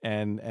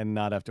and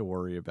not have to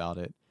worry about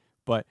it.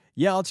 But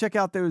yeah, I'll check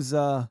out those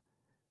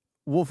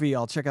Wolfie.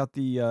 I'll check out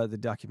the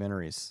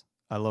documentaries.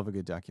 I love a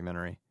good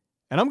documentary,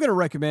 And I'm going to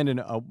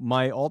recommend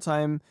my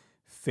all-time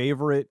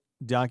favorite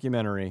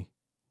documentary,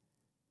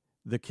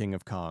 The King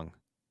of Kong.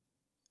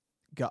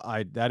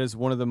 That is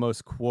one of the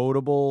most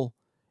quotable.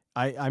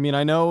 I mean,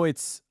 I know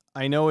it's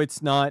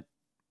not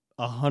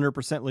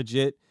 100%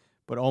 legit,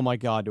 but oh my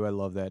God, do I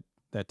love that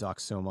doc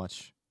so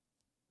much.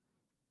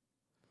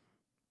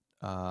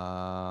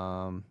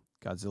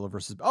 Godzilla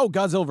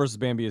versus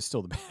Bambi is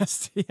still the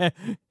best. Yeah.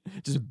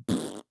 Just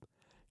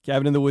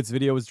Cabin in the Woods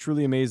video was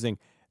truly amazing.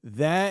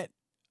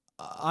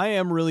 I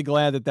am really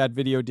glad that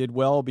video did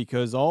well,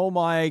 because oh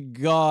my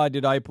God,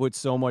 did I put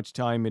so much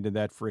time into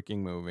that freaking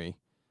movie.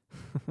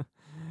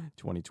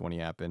 2020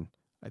 happened.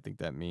 I think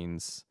that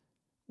means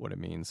what it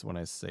means when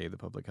I say the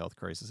public health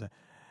crisis.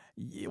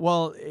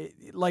 Well,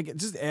 like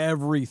just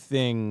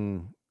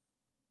everything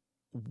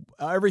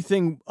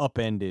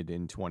upended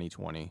in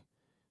 2020,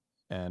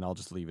 and I'll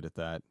just leave it at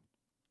that.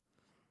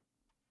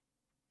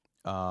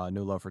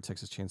 No love for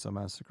Texas Chainsaw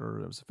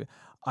Massacre.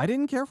 I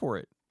didn't care for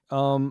it.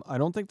 I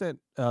don't think that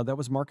that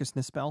was Marcus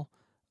Nispel.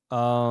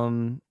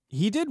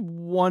 He did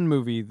one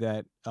movie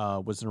that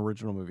was an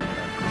original movie.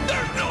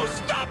 There's no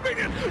stopping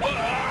it!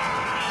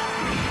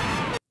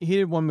 He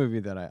did one movie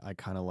that I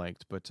kind of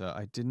liked, but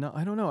I did not.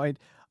 I don't know.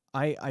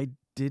 I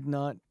did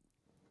not.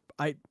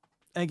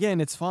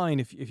 Again, it's fine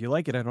if you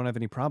like it. I don't have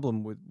any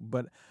problem with.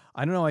 But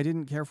I don't know. I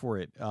didn't care for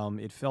it.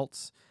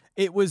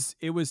 It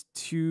was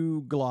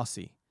too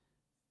glossy,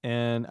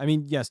 and I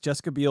mean, yes,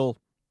 Jessica Biel,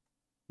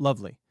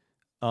 lovely.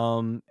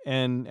 And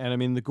I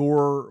mean, the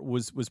gore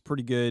was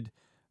pretty good,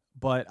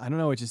 but I don't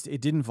know.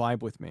 It didn't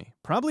vibe with me.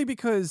 Probably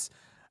because,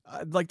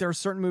 like, there are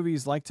certain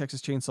movies like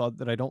Texas Chainsaw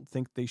that I don't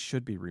think they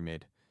should be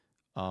remade.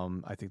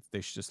 I think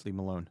they should just leave them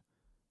alone.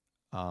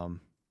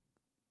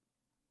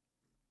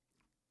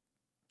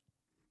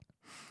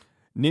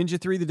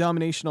 Ninja 3: The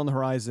Domination on the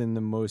Horizon.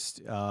 The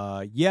most,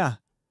 yeah.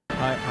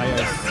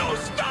 There's no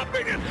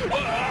stopping it!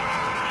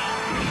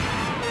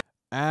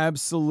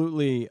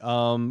 Absolutely.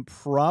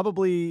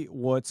 Probably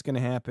what's going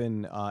to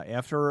happen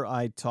after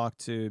I talk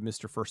to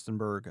Mr.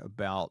 Furstenberg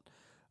about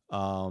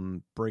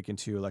Break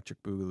Into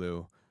Electric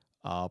Boogaloo,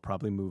 I'll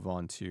probably move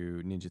on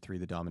to Ninja 3: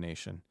 The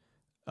Domination.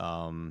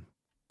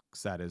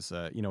 Because that is,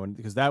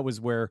 because that was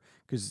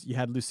because you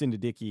had Lucinda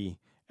Dickey,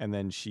 and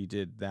then she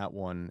did that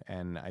one,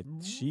 and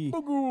she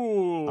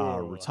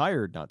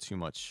retired not too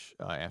much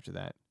after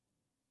that.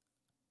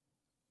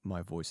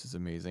 My voice is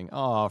amazing.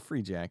 Oh,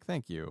 Free Jack,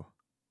 thank you.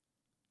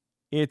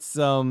 It's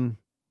funny.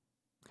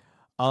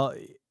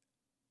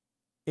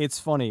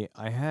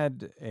 I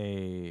had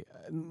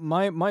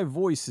my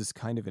voice is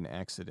kind of an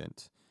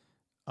accident.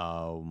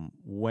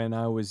 When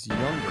I was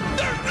younger,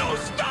 There's no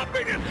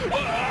stopping it!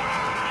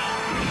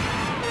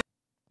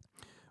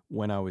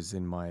 when I was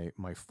in my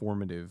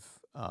formative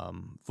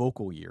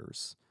vocal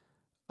years,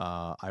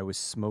 I was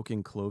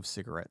smoking clove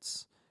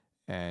cigarettes.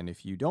 And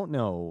if you don't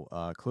know,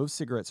 clove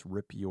cigarettes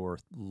rip your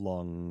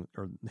lung,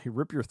 or they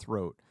rip your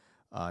throat.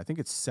 I think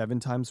it's 7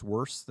 times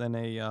worse than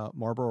a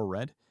Marlboro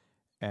Red.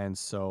 And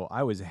so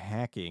I was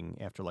hacking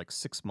after like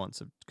 6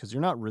 months because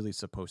you're not really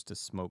supposed to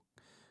smoke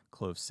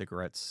clove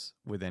cigarettes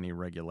with any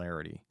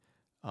regularity.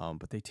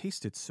 But they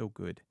tasted so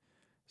good.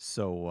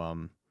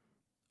 So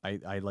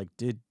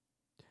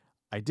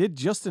I did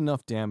just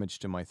enough damage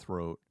to my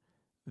throat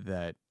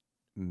that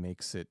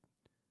makes it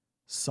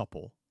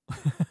supple.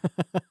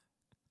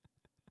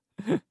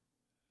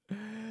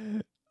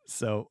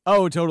 So,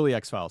 totally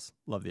X-Files.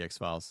 Love the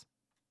X-Files.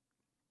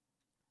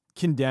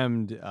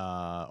 Condemned.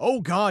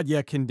 Oh God,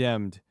 yeah,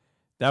 Condemned.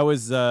 That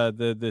was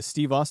the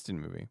Steve Austin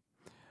movie.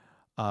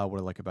 What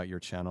I like about your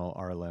channel,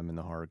 RLM and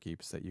the Horror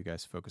Geeks, that you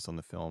guys focus on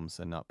the films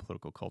and not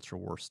political culture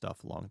war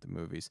stuff along with the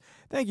movies.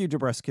 Thank you,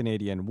 Depressed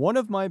Canadian. One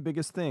of my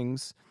biggest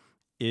things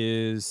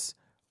is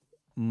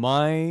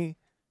my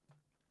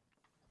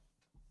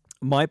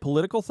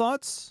political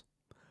thoughts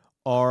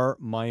are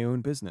my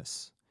own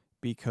business,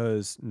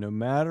 because no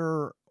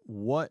matter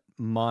what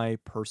my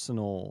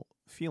personal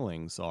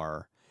feelings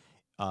are,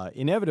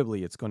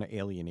 inevitably it's going to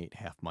alienate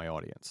half my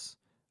audience.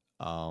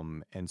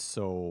 And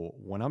so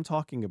when I'm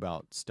talking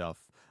about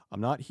stuff,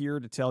 I'm not here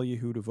to tell you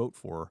who to vote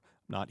for.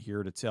 I'm not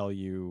here to tell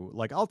you,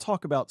 like, I'll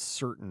talk about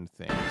certain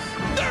things.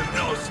 There's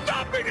no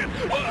stopping it!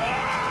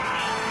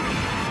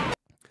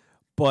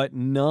 But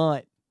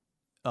not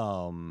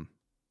in...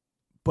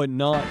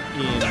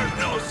 There's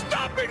no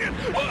stopping it!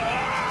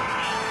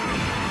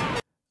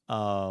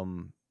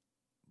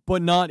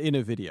 But not in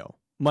a video.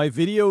 My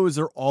videos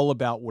are all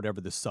about whatever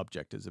the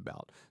subject is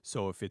about.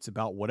 So if it's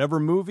about whatever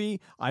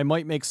movie, I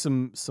might make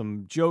some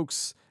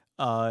jokes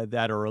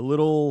that are a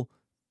little,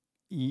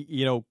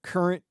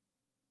 current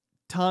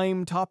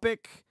time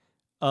topic,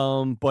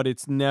 but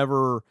it's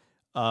never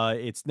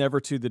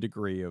to the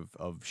degree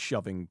of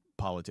shoving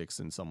politics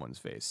in someone's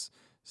face.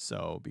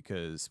 So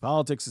because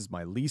politics is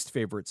my least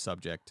favorite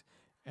subject,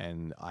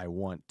 and I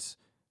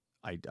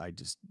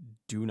just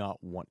do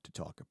not want to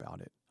talk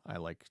about it. I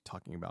like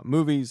talking about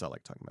movies. I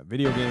like talking about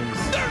video games.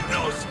 There's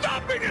no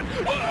stopping it!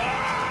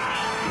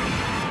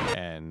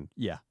 And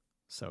yeah,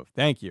 so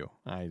thank you.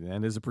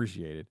 That is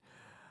appreciated.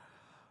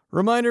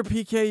 Reminder,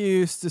 PK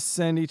used to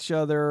send each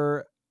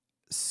other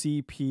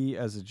CP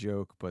as a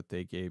joke, but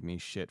they gave me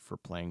shit for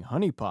playing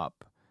Honey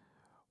Pop.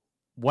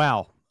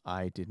 Wow,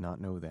 I did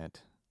not know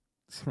that.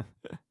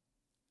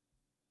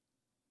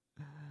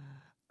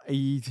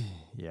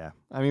 Yeah,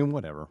 I mean,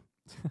 whatever.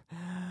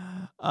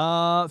 Film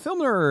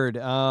Nerd,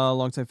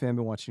 longtime fan,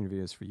 been watching your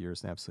videos for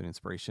years, an absolute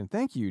inspiration.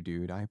 Thank you,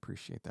 dude. I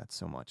appreciate that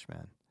so much,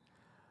 man.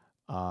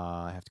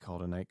 I have to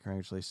call it a night.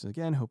 Congratulations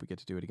again. Hope we get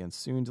to do it again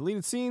soon.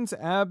 Deleted scenes,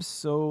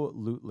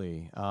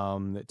 absolutely.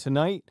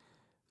 Tonight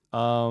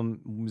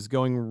was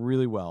going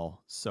really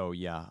well. So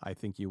yeah, I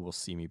think you will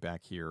see me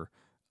back here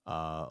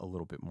a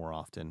little bit more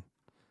often.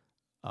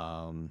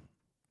 Let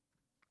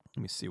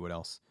me see what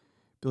else.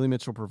 Billy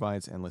Mitchell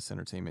provides endless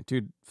entertainment.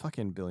 Dude,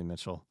 fucking Billy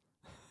Mitchell.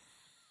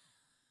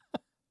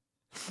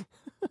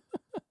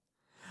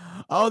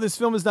 Oh, this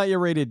film is not yet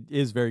rated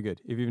is very good.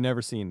 If you've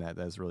never seen that,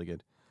 that is really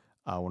good.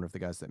 I wonder if the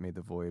guys that made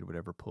The Void would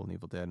ever pull an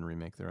Evil Dead and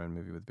remake their own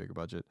movie with a bigger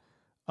budget.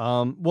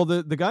 Well,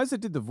 the guys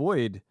that did The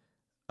Void,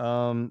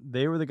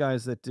 they were the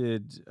guys that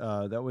did,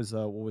 that was,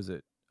 what was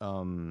it?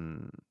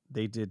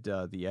 They did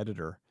The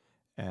Editor,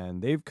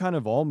 and they've kind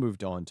of all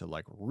moved on to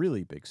like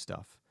really big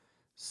stuff.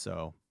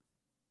 So,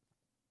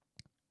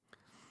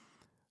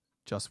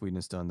 Joss Whedon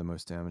has done the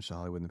most damage to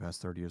Hollywood in the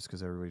past 30 years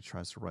because everybody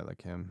tries to write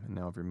like him, and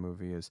now every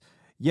movie is,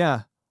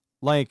 yeah,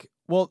 like,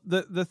 well,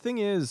 the thing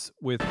is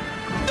with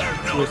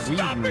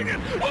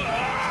Whedon,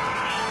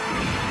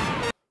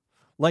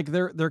 like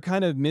they're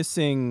kind of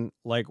missing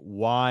like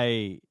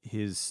why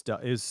his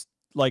stuff is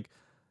like.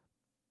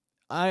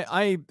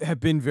 I have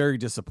been very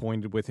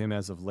disappointed with him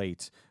as of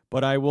late,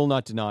 but I will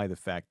not deny the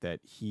fact that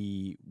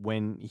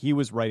when he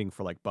was writing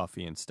for like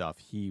Buffy and stuff,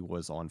 he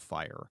was on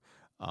fire.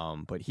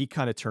 But he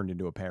kind of turned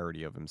into a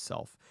parody of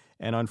himself.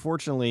 And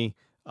unfortunately,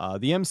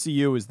 the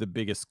MCU is the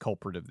biggest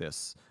culprit of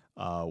this,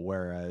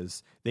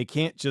 whereas they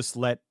can't just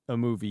let a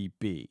movie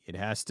be. It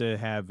has to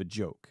have a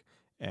joke.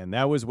 And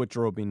that was what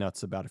drove me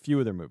nuts about a few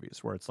of their movies,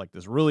 where it's like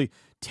this really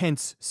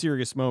tense,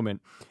 serious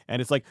moment,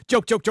 and it's like,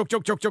 joke, joke, joke,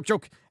 joke, joke, joke,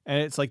 joke. And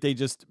it's like they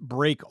just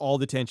break all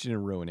the tension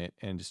and ruin it,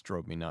 and just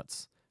drove me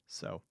nuts.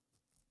 So,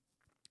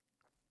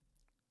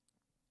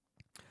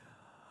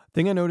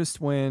 thing I noticed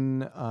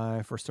when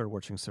I first started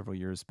watching several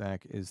years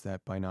back is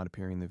that by not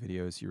appearing in the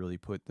videos, you really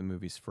put the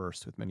movies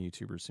first, with many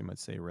YouTubers who might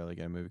say rarely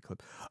get a movie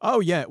clip.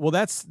 Oh, yeah. Well,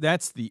 that's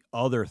the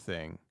other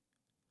thing.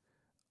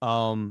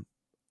 I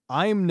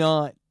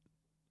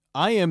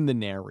am the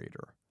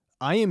narrator.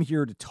 I am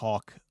here to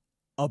talk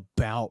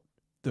about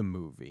the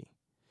movie.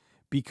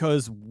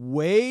 Because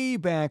way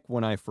back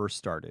when I first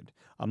started,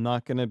 I'm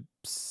not going to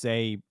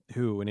say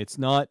who, and it's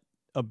not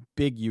a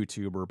big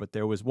YouTuber, but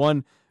there was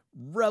one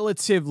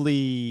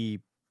relatively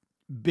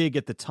big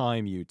at the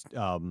time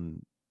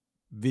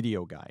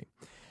video guy.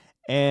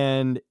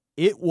 And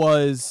it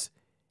was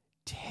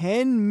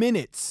 10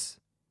 minutes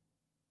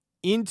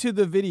into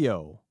the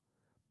video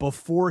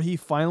before he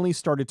finally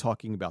started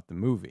talking about the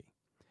movie.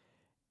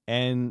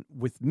 And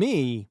with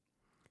me,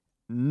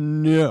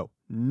 no,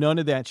 none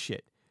of that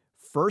shit.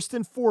 First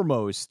and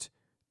foremost,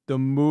 the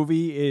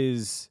movie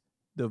is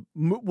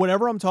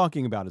whatever I'm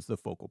talking about is the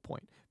focal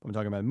point. If I'm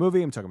talking about a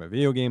movie, I'm talking about a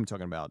video game, I'm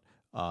talking about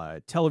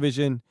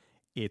television.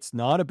 It's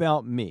not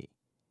about me.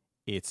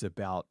 It's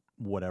about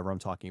whatever I'm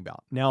talking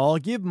about. Now, I'll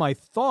give my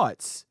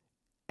thoughts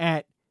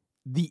at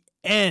the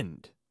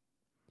end.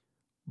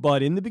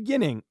 But in the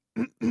beginning,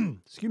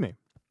 excuse me.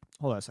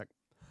 Hold on a second.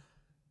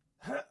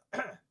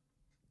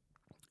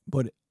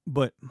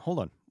 But hold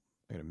on.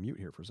 I gotta mute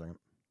here for a second.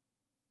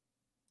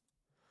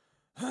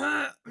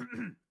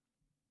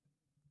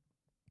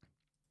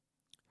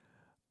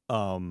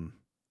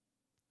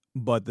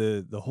 But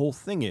the whole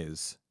thing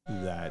is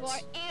that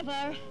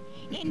Forever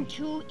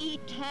into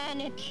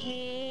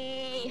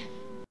eternity.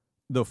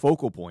 The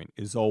focal point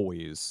is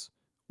always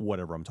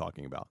whatever I'm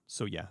talking about.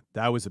 So yeah,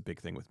 that was a big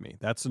thing with me.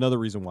 That's another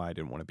reason why I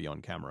didn't want to be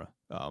on camera.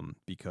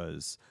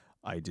 Because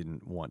I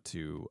didn't want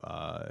to,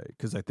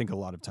 because I think a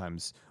lot of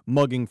times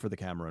mugging for the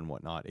camera and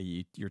whatnot,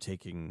 you're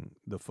taking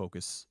the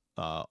focus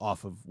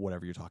off of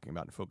whatever you're talking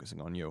about and focusing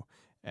on you.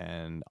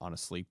 And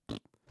honestly,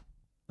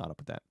 not up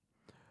with that.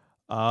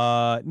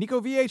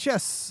 Nico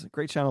VHS,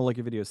 great channel, like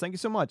your videos. Thank you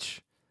so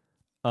much.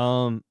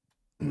 Could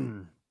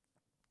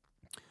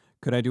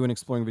I do an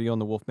exploring video on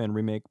the Wolfman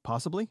remake?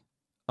 Possibly.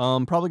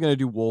 Probably going to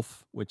do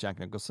Wolf with Jack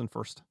Nicholson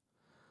first.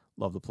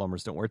 Love the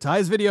Plumbers Don't Wear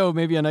Ties video.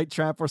 Maybe a Night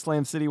Trap or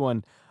Slam City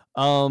one.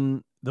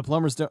 The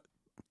Plumbers Don't...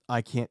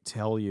 I can't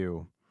tell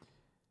you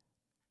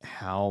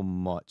how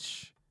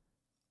much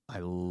I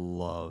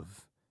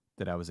love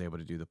that I was able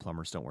to do the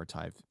Plumbers Don't Wear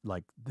Ties.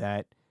 Like,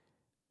 that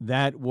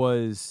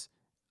was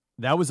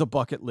a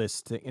bucket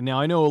list thing. And now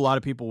I know a lot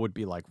of people would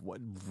be like,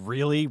 what?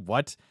 Really?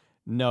 What?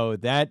 No,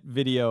 that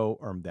video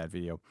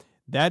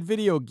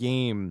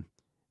game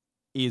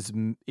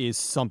is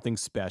something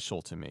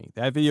special to me.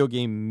 That video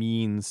game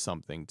means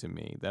something to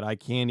me that I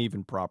can't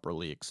even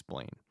properly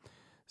explain.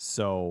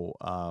 So,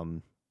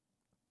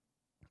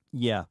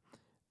 yeah,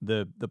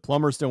 the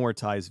Plumbers Don't Wear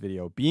Ties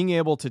video, being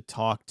able to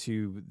talk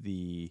to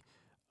the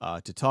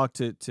to talk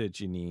to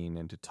Janine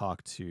and to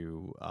talk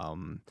to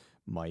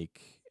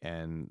Mike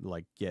and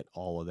like get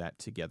all of that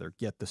together,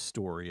 get the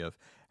story of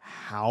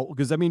how,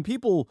 because I mean,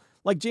 people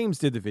like James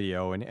did the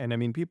video and I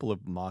mean, people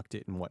have mocked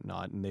it and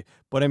whatnot.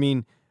 But I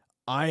mean,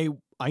 I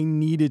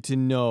needed to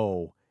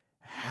know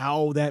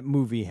how that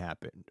movie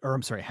happened, or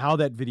I'm sorry, how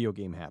that video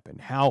game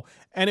happened,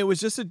 and it was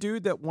just a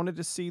dude that wanted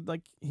to see,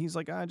 like, he's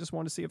like, I just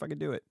want to see if I could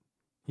do it.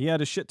 He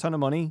had a shit ton of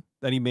money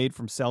that he made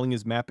from selling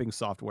his mapping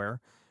software.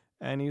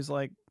 And he's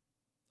like,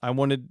 I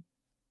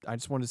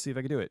just wanted to see if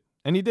I could do it.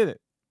 And he did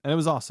it. And it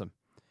was awesome.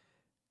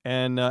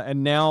 And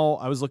now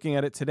I was looking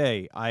at it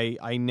today.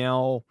 I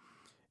now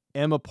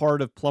am a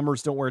part of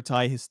Plumbers Don't Wear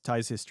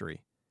Ties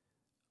history.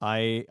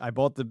 I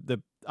bought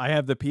I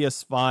have the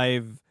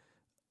PS5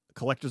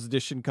 collector's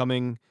edition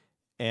coming,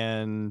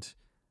 and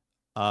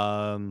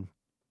I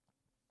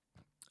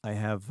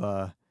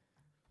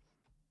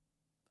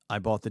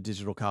bought the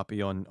digital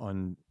copy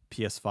on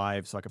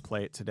PS5 so I could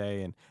play it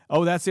today. And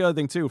oh, that's the other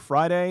thing too.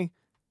 Friday,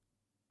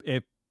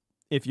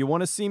 if you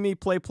want to see me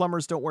play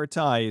Plumbers Don't Wear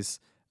Ties,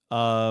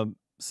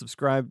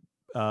 subscribe,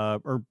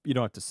 or you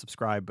don't have to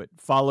subscribe, but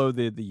follow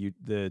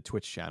the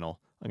Twitch channel.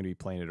 I'm going to be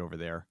playing it over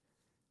there.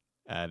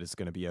 It's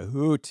going to be a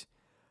hoot.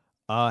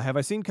 Have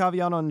I seen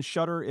Caveat on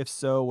Shudder? If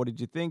so, what did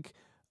you think?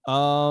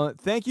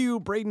 Thank you,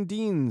 Braden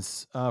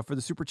Deans, for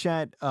the super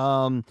chat.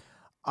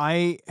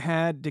 I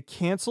had to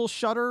cancel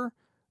Shudder.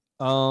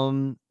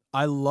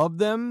 I love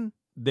them.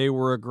 They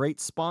were a great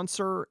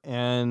sponsor,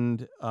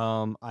 and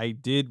I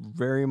did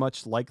very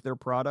much like their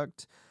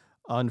product.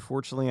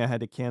 Unfortunately, I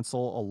had to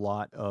cancel a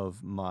lot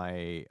of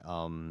my...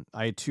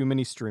 I had too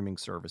many streaming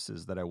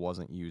services that I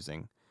wasn't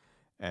using,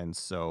 and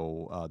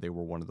so they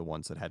were one of the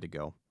ones that had to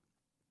go.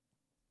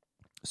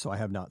 So I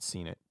have not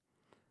seen it.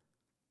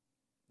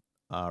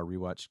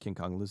 Rewatched King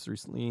Kong Lives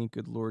recently.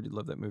 Good Lord, you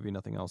love that movie.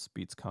 Nothing else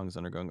beats Kong's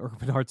undergoing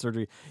open heart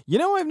surgery. You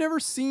know, I've never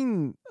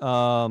seen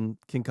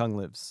King Kong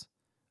Lives.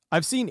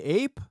 I've seen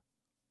Ape.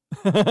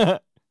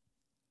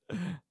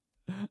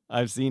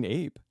 I've seen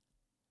Ape.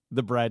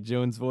 The Brad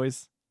Jones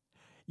voice.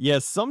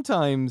 Yes,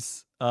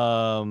 sometimes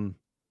I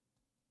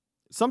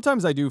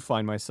do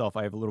find myself,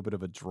 I have a little bit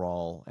of a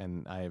drawl,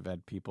 and I have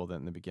had people that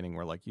in the beginning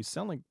were like, you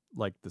sound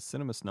like the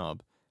cinema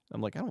snob. I'm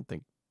like, I don't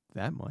think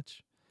that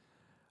much.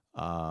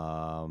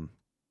 So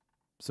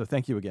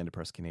thank you again to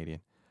Press Canadian.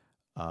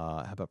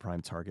 How about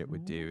Prime Target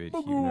with David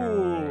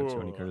Huebner,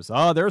 Tony Curtis?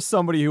 Oh, there's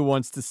somebody who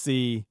wants to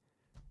see.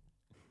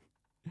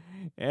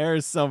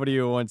 There's somebody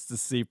who wants to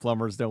see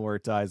Plumbers Don't Wear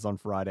Ties on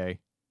Friday.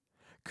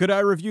 Could I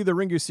review the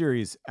Ringu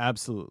series?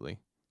 Absolutely.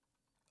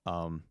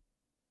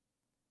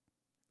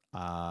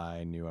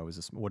 I knew I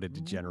was what a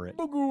degenerate.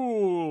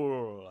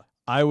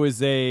 I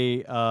was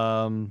a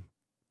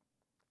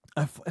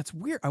that's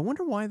weird. I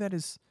wonder why that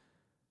is.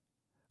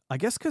 I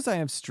guess because I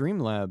have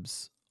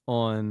Streamlabs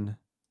on,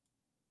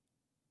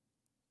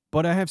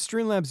 but I have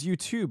Streamlabs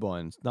YouTube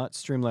on, not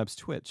Streamlabs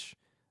Twitch.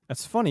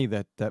 That's funny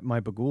that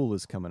my Bagul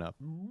is coming up.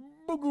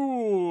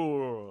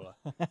 Bagul.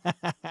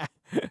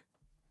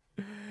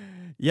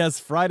 Yes,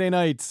 Friday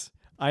nights.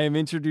 I am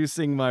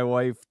introducing my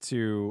wife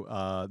to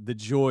the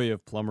joy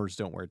of Plumbers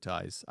Don't Wear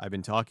Ties. I've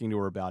been talking to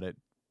her about it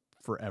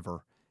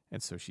forever,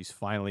 and so she's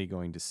finally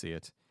going to see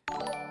it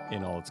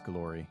in all its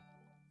glory.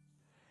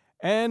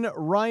 And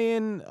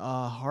Ryan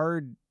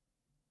Hard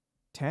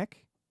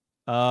Tech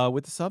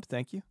with the sub,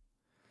 thank you.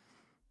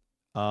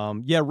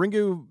 Yeah,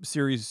 Ringu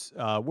series,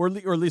 or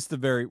at least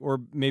or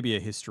maybe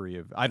a history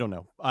of, I don't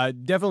know.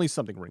 Definitely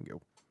something Ringu.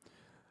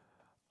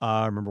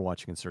 I remember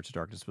watching In Search of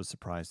Darkness, was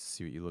surprised to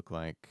see what you look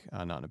like.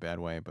 Not in a bad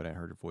way, but I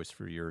heard your voice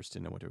for years,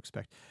 didn't know what to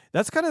expect.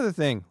 That's kind of the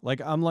thing.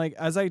 Like, I'm like,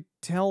 as I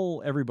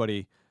tell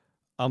everybody,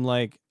 I'm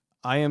like,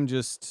 I'm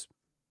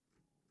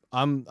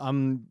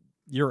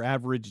your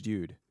average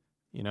dude,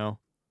 you know?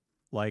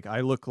 Like,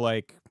 I look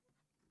like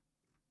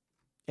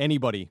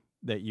anybody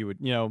that you would,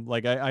 you know,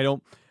 like I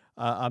don't,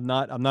 I'm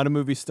not a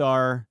movie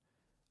star.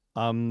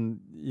 You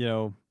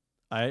know,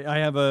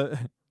 I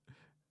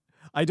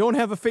don't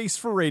have a face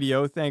for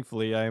radio,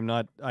 thankfully. I am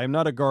not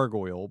a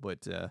gargoyle,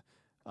 but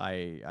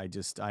I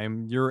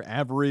am your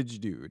average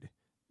dude,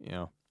 you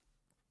know.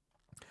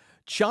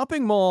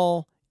 Chopping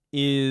Mall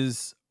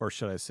is, or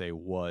should I say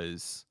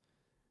was,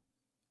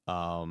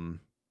 Chopping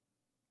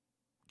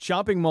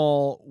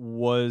Mall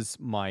was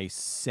my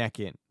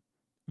second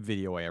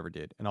video I ever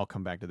did, and I'll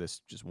come back to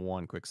this just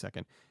one quick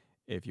second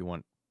if you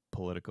want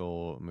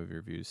political movie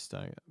reviews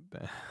stuff.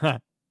 Too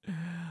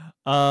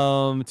many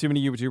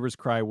YouTubers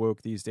cry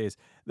woke these days.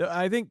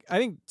 I think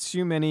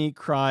too many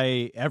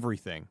cry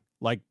everything,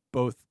 like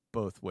both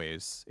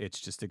ways. It's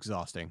just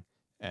exhausting,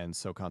 and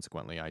so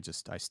consequently, I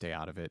stay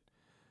out of it.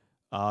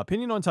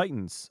 Opinion on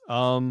Titans.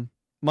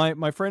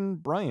 My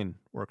friend Brian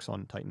works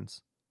on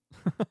Titans.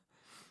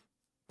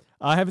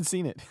 I haven't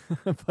seen it,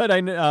 but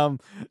I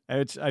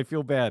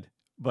feel bad,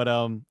 but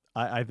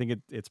I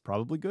think it's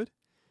probably good.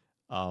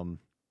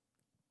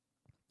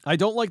 I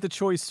don't like the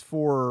choice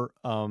for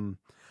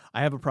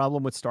I have a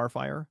problem with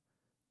Starfire,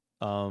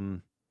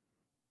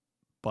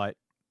 but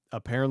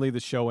apparently the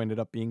show ended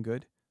up being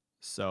good,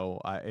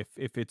 So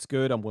if it's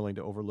good, I'm willing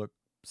to overlook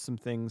some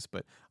things,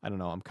 but I don't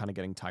know. I'm kind of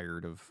getting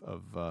tired of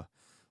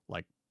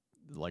like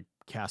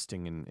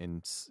casting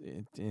and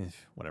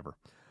whatever.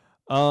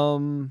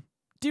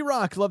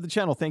 D-Rock, love the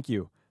channel. Thank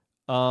you.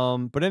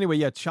 But anyway,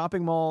 yeah,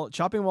 Chopping Mall.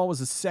 Chopping Mall was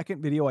the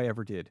second video I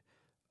ever did.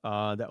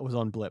 That was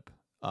on Blip.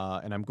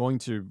 And I'm going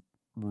to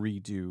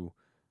redo.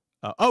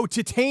 Oh,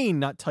 Titane,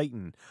 not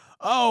Titan.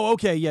 Oh,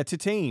 okay, yeah,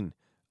 Titane.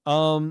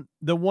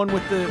 The one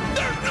with the.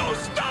 There's no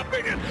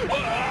stopping it.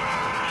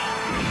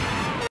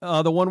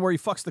 The one where he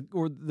fucks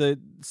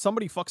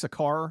somebody fucks a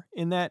car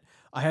in that.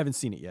 I haven't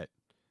seen it yet.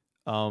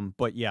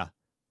 But yeah.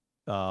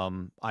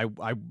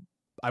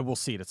 I will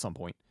see it at some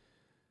point.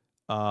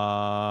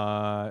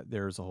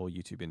 There's a whole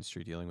YouTube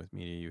industry dealing with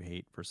media you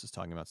hate versus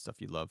talking about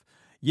stuff you love.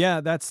 Yeah,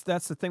 that's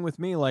the thing with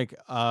me, like,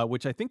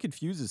 which I think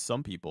confuses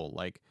some people.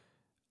 Like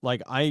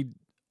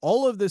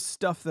all of this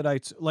stuff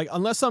that like,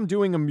 unless I'm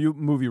doing a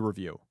movie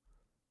review,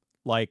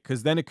 like,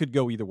 because then it could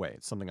go either way.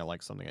 It's something I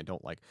like, something I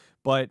don't like.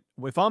 But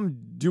if I'm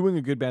doing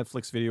a Good Bad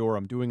Flicks video, or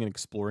I'm doing an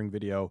exploring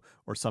video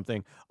or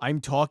something,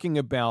 I'm talking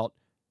about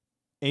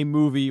a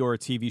movie or a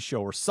TV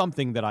show or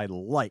something that I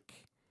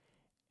like.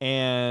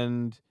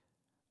 And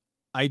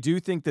I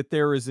do think that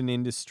there is an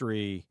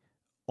industry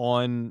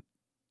on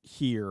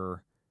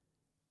here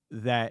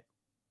that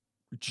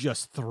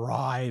just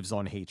thrives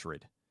on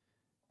hatred.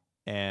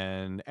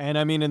 And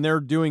I mean, and they're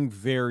doing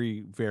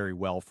very, very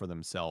well for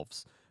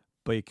themselves,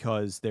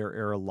 because there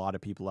are a lot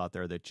of people out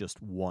there that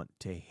just want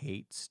to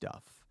hate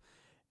stuff.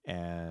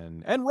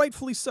 And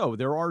rightfully so.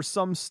 There are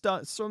some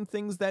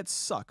things that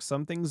suck.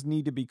 Some things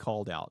need to be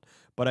called out.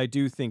 But I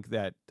do think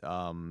that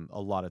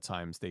a lot of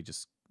times they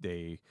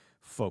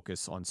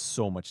focus on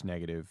so much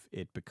negative,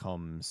 it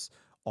becomes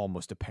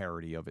almost a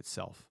parody of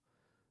itself.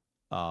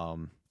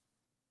 Nice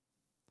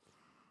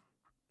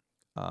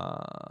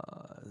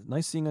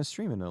seeing us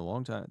stream in a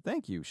long time.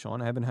 Thank you,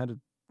 Sean. I haven't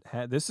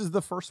had this is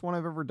the first one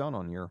I've ever done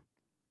on here.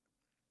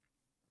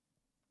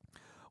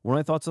 What are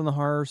my thoughts on the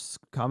horror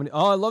comedy?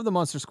 Oh, I love the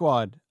Monster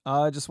Squad.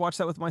 Just watched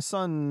that with my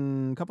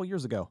son a couple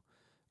years ago.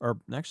 Or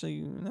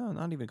actually, no,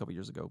 not even a couple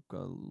years ago.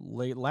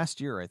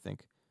 Last year, I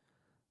think.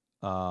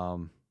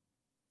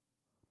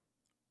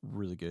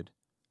 Really good.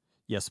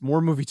 Yes,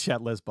 more movie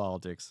chat, less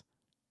politics.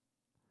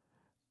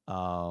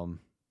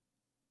 I'm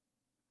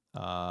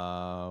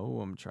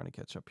trying to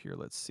catch up here.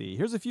 Let's see.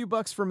 Here's a few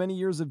bucks for many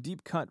years of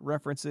deep cut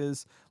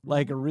references,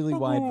 like a really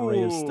wide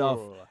array of stuff.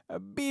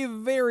 Be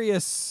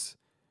various.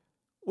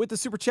 With the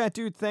super chat,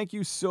 dude, thank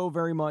you so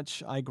very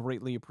much. I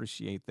greatly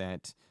appreciate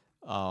that.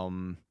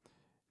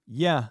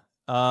 Yeah,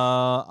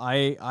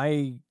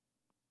 I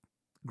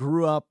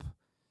grew up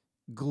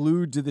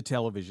glued to the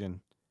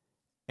television,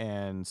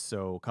 and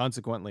so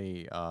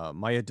consequently,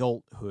 my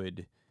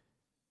adulthood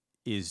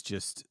is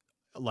just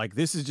like,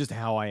 this is just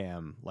how I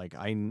am. Like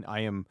I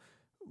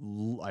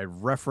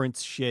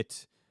reference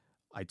shit.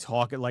 I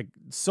talk it, like,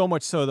 so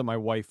much so that my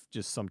wife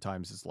just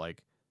sometimes is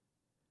like,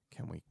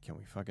 Can we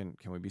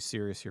be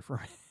serious here for a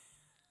minute?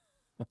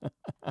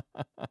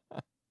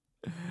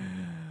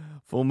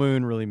 Full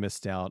Moon really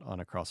missed out on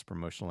a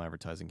cross-promotional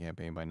advertising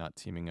campaign by not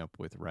teaming up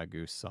with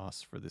Ragu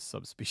Sauce for this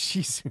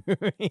subspecies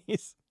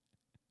movies.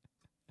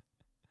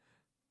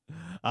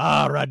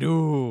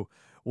 Radu.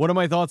 What are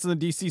my thoughts on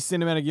the DC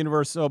Cinematic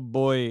Universe? Oh,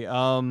 boy.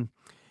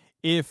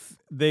 If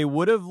they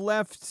would have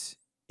left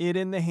it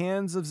in the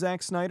hands of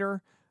Zack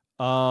Snyder,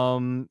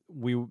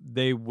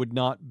 they would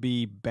not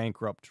be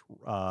bankrupt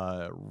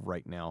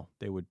right now.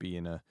 They would be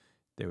in a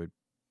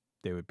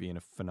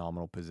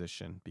phenomenal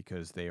position,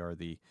 because they are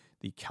the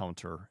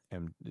counter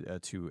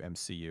to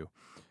MCU.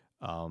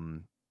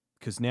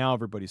 Because now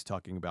everybody's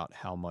talking about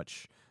how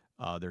much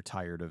they're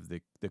tired of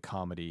the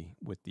comedy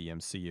with the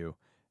MCU,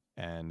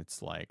 and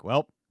it's like,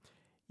 well,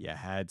 you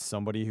had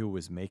somebody who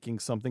was making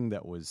something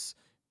that was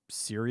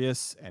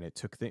serious, and it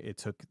took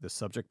the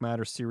subject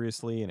matter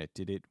seriously, and it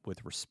did it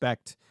with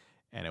respect.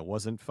 And it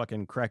wasn't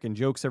fucking cracking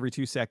jokes every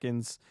 2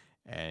 seconds,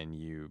 and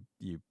you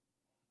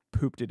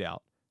pooped it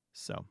out.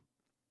 So,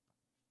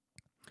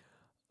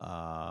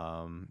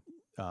 no,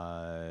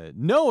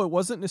 it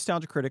wasn't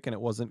Nostalgia Critic, and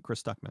it wasn't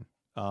Chris Stuckman.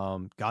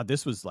 God,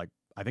 this was like,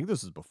 I think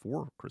this was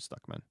before Chris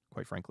Stuckman,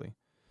 quite frankly.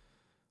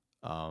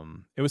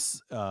 It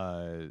was,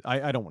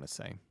 I don't want to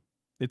say.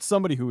 It's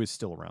somebody who is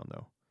still around,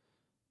 though.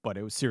 But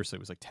it was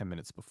like 10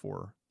 minutes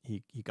before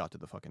he got to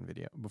the fucking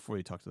video, before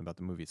he talked to them about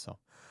the movie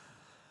itself.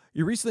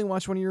 You recently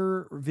watched one of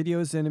your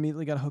videos and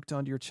immediately got hooked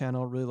onto your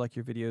channel. Really like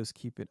your videos.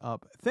 Keep it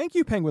up. Thank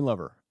you, Penguin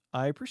Lover.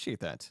 I appreciate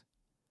that.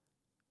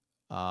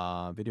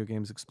 Video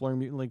games, exploring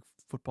Mutant League,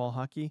 football,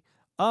 hockey.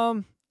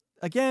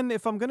 Again,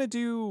 if I'm gonna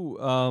do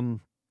a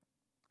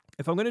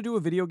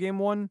video game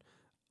one,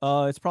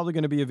 it's probably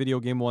gonna be a video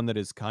game one that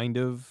is kind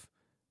of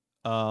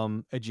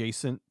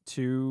adjacent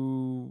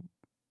to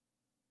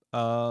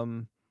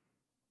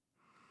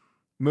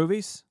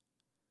movies.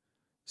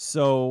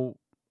 So.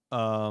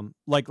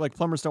 Like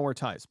Plumbers Don't Wear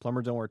Ties.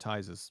 Plumbers Don't Wear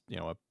Ties is,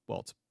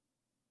 it's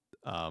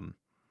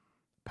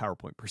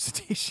PowerPoint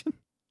presentation.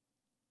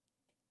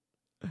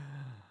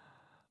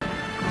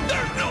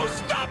 There's no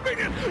stopping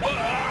it.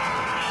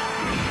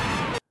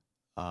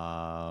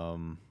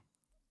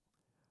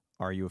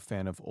 Are you a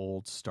fan of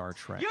old Star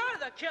Trek? You're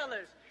the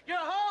killers. Your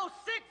whole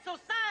sick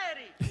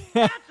society.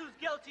 That's who's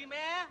guilty,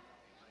 man.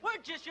 We're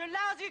just your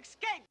lousy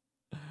escape.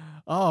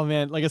 Oh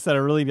man, like I said,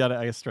 I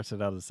gotta stretch it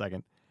out a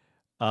second.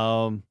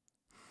 I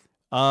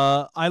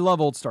love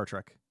old Star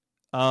Trek.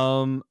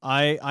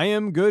 I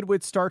am good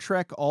with Star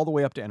Trek all the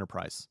way up to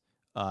Enterprise.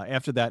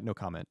 After that, no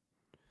comment.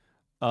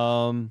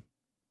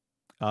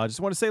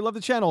 Just want to say love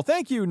the channel.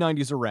 Thank you.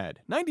 90s are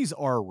rad. 90s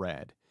are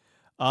rad.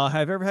 Have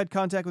I ever had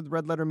contact with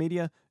Red Letter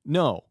Media?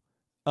 No.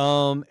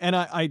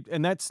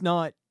 And that's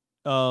not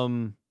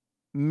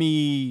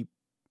me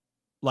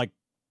like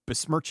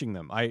besmirching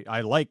them.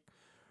 I like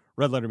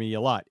Red Letter Media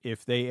a lot.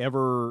 If they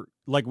ever,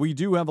 like, we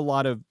do have a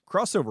lot of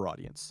crossover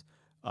audience.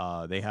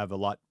 They have a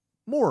lot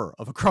more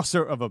of a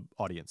crossover of a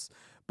audience.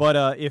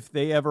 But if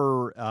they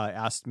ever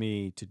asked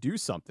me to do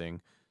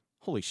something,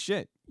 holy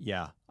shit,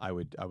 yeah, I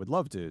would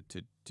love to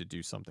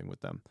do something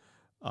with them.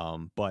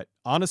 But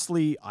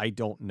honestly, I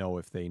don't know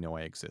if they know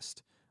I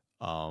exist.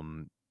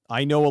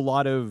 I know a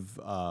lot of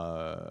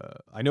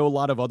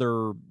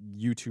other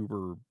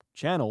YouTuber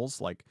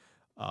channels. Like,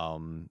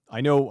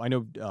 I know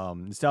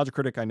Nostalgia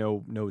Critic. I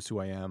knows who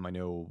I am. I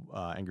know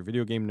Angry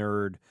Video Game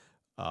Nerd.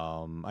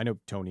 I know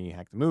Tony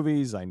Hack the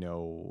Movies. I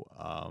know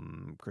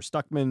Chris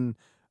Stuckman.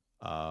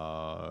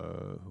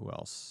 Who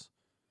else?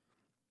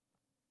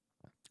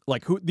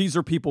 Like, these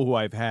are people who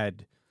I've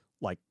had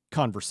like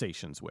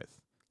conversations with.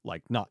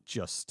 Like, not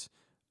just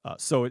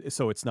so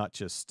it's not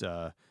just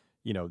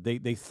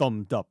they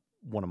thumbed up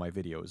one of my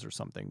videos or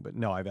something, but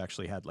no, I've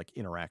actually had like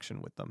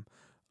interaction with them.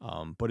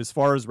 But as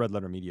far as Red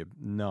Letter Media,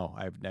 no,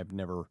 I've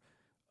never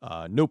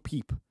no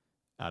peep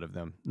out of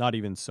them. Not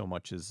even so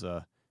much as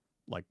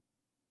like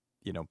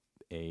an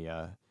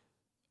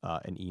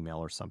email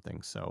or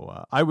something.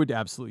 So I would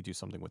absolutely do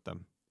something with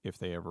them if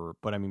they ever.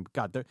 But I mean,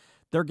 God,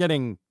 they're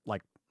getting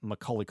like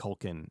Macaulay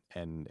Culkin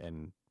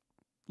and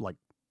like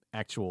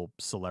actual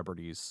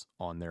celebrities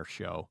on their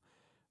show.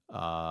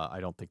 I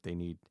don't think they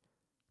need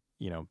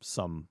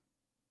some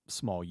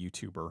small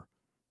YouTuber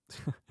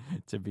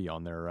to be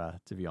on their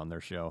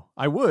show.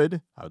 I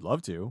would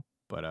love to,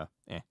 but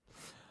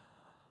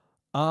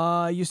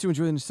I used to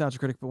enjoy the Nostalgia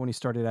Critic, but when he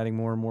started adding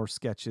more and more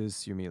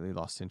sketches, you immediately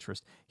lost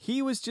interest.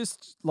 He was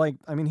just like,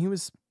 I mean, he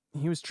was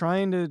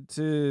trying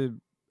to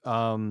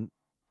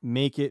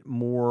make it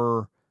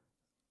more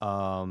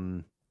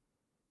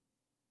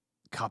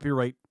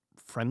copyright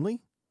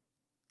friendly.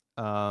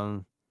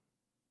 And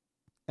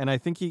I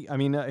think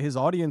his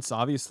audience,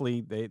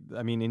 obviously,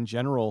 in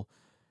general,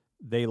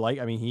 they like,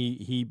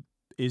 he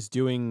is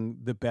doing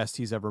the best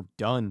he's ever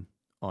done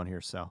on here.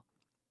 So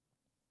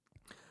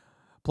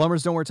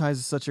Plumbers Don't Wear Ties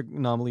is such an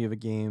anomaly of a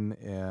game.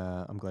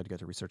 I'm glad you got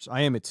to research.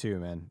 I am it too,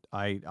 man.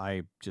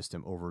 I just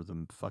am over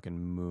the fucking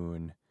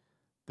moon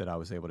that I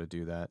was able to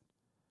do that.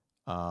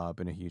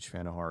 Been a huge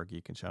fan of horror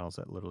geek and channels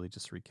that literally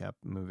just recap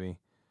the movie.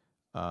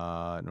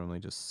 Normally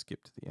just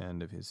skip to the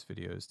end of his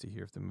videos to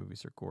hear if the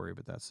movies are gory,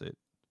 but that's it.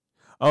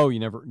 Oh, you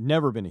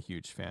never been a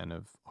huge fan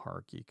of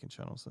horror geek and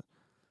channels that.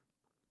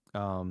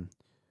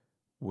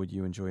 Would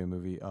you enjoy a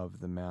movie of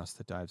The Mask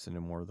that dives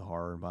into more of the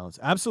horror and violence?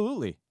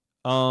 Absolutely.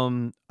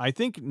 I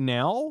think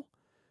now,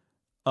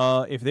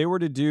 if they were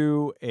to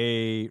do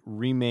a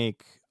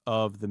remake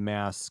of The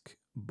Mask,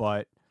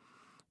 but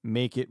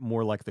make it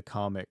more like the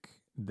comic,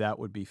 that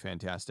would be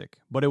fantastic.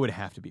 But it would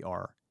have to be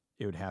R.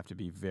 It would have to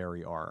be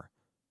very R.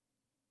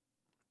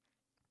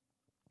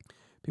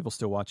 People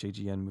still watch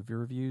AGN movie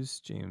reviews.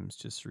 James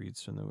just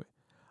reads from the.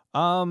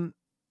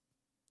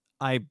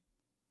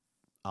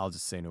 I'll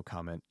just say no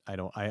comment.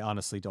 I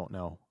honestly don't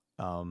know.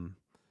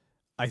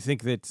 I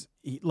think that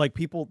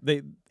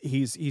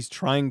he's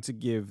trying to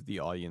give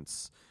the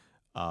audience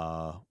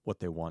what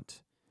they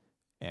want,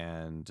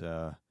 and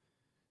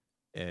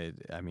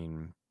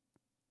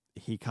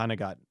he kind of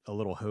got a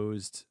little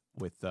hosed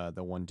with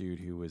the one dude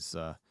who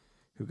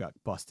got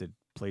busted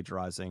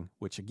plagiarizing,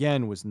 which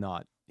again was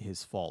not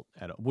his fault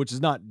which is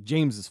not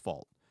James's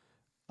fault.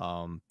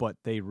 But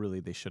they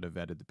should have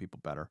vetted the people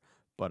better.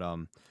 But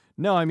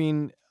no, I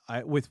mean,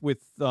 with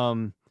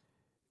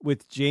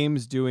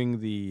James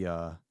doing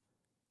the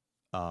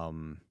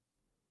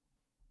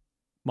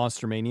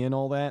Monster Mania and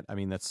all that, I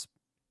mean,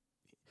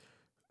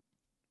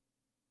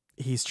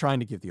 he's trying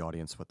to give the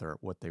audience what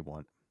they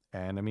want.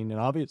 And I mean, an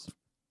obvious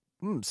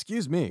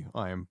excuse me,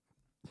 I am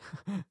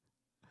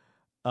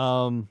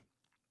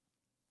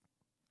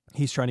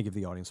he's trying to give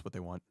the audience what they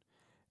want.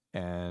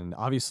 And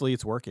obviously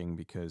it's working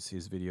because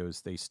his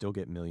videos, they still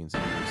get millions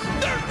of views.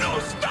 There's no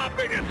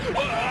stopping it!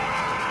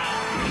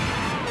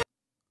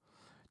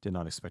 Did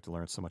not expect to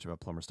learn so much about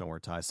Plumbers Don't Wear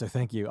Ties, so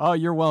thank you. Oh,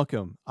 you're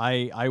welcome.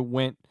 I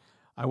went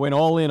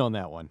all in on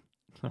that one.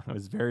 I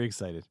was very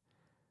excited.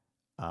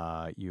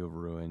 You have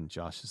ruined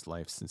Josh's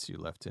life since you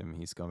left him.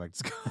 He's going back to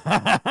school.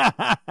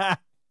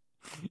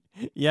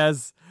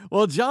 Yes.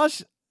 Well,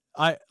 Josh,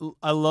 I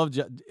love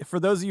Josh. For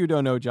those of you who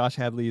don't know, Josh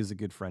Hadley is a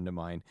good friend of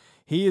mine.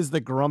 He is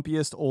the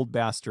grumpiest old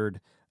bastard.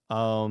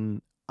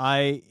 When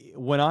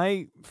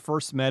I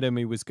first met him,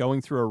 he was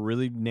going through a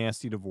really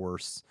nasty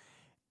divorce,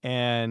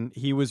 and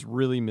he was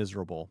really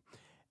miserable.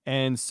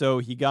 And so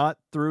he got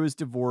through his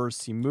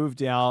divorce. He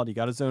moved out. He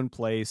got his own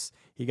place.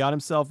 He got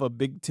himself a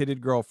big-titted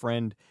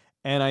girlfriend.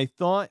 And I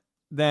thought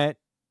that,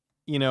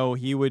 you know,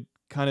 he would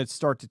kind of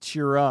start to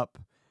cheer up.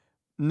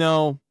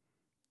 No,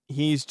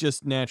 he's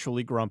just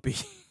naturally grumpy.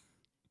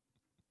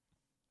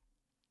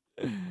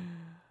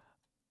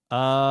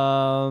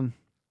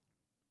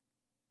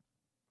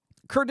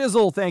 Kurt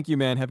Dizzle, thank you,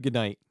 man. Have a good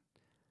night.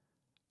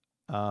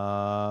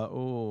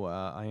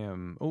 I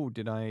am. Oh,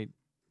 did I?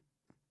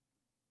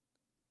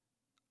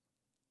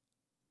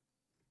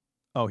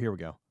 Oh, here we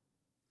go.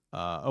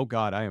 Oh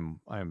God, I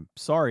am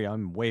sorry.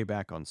 I'm way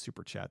back on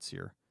super chats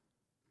here.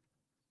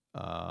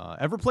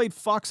 Ever played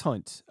Fox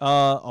Hunt?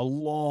 A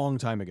long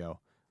time ago.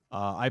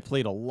 I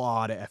played a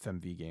lot of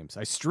FMV games.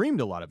 I streamed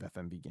a lot of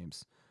FMV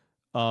games.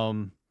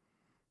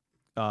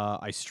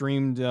 I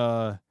streamed.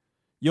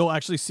 You'll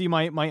actually see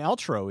my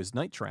outro is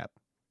Night Trap.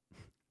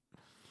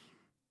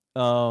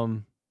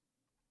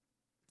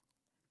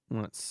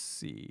 Let's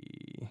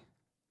see.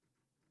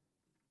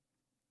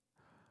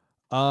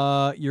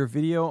 Your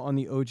video on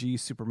the OG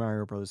Super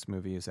Mario Brothers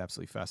movie is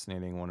absolutely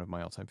fascinating. One of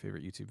my all-time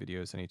favorite YouTube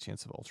videos. Any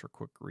chance of ultra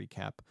quick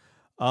recap?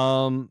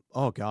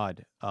 Oh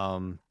God.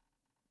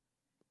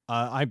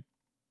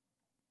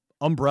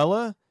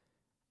 Umbrella,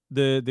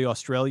 the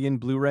Australian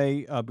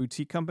Blu-ray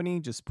boutique company,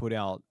 just put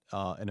out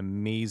an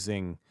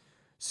amazing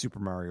Super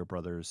Mario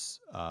Brothers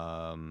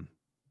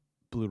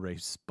Blu-ray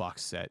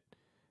box set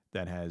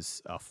that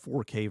has a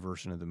 4K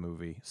version of the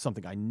movie,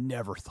 something I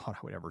never thought I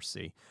would ever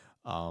see,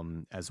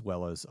 as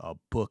well as a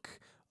book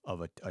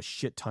of a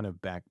shit ton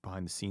of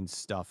behind-the-scenes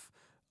stuff.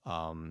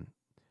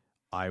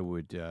 I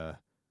would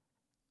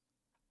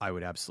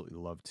absolutely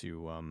love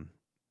to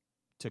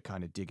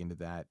kind of dig into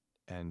that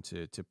and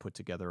to put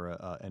together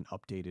an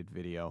updated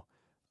video.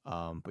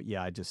 But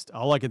yeah,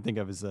 all I can think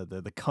of is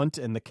the cunt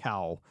and the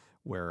cow,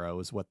 where it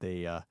was what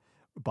they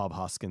Bob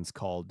Hoskins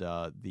called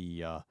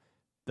the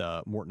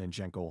Morton and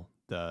Jenkel,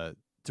 the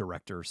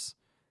directors.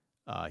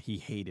 He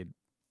hated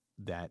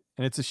that,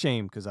 and it's a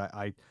shame because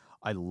I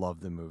love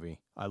the movie.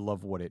 I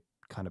love what it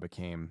kind of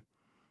became.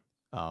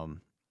 I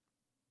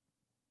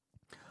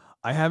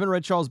haven't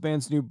read Charles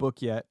Band's new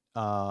book yet.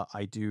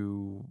 I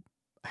do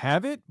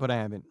have it, but I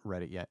haven't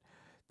read it yet.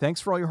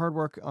 Thanks for all your hard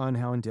work on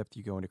how in-depth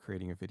you go into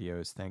creating your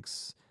videos.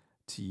 Thanks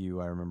to you,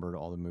 I remembered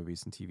all the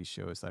movies and TV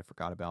shows that I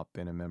forgot about.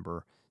 Been a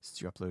member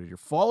since you uploaded your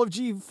Fall of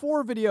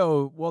G4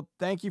 video. Well,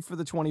 thank you for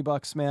the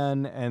 $20,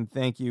 man, and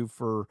thank you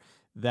for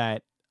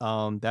that.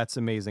 That's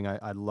amazing.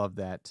 I love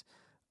that.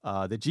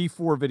 The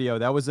G4 video,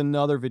 that was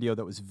another video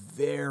that was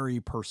very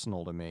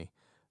personal to me,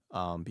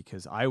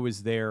 because I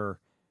was there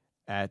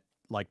at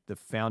like the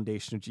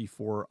foundation of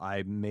G4.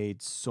 I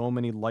made so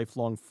many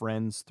lifelong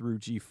friends through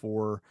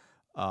G4.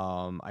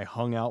 I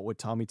hung out with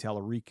Tommy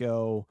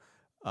Tallarico.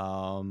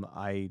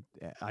 I've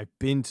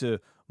been to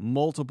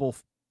multiple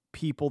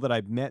people that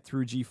I've met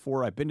through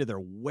G4. I've been to their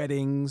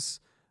weddings.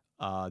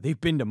 They've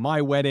been to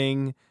my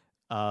wedding.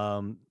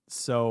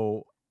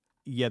 So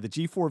yeah, the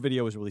G4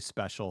 video was really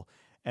special.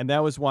 And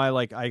that was why,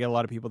 like, I got a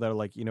lot of people that are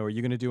like, you know, are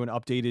you going to do an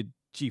updated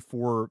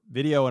G4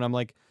 video? And I'm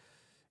like,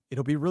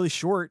 it'll be really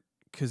short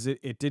because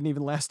it didn't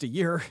even last a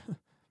year.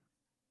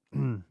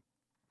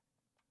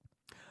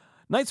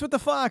 Nights with the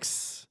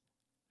Fox.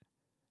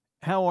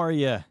 How are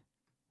you?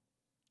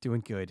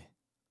 Doing good.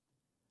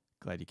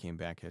 Glad you came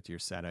back after your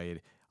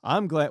sad.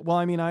 I'm glad. Well,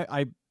 I mean,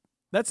 I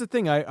that's the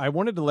thing. I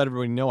wanted to let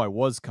everybody know I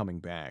was coming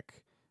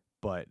back,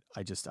 but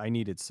I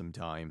needed some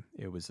time.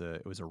 It was a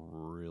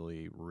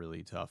really,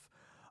 really tough.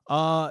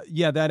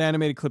 Yeah, that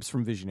animated clips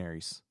from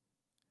Visionaries.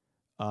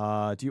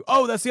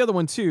 Oh, that's the other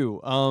one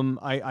too.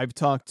 I've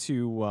talked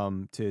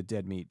to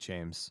Dead Meat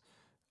James.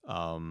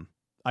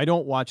 I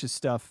don't watch his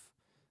stuff.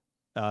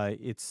 But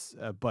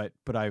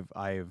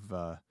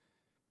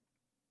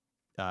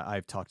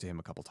I've talked to him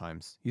a couple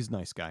times. He's a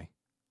nice guy.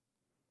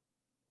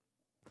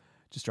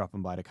 Just drop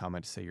him by to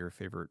comment to say you're a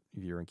favorite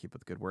viewer and keep up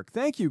the good work.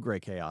 Thank you, Grey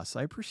Chaos.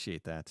 I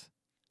appreciate that.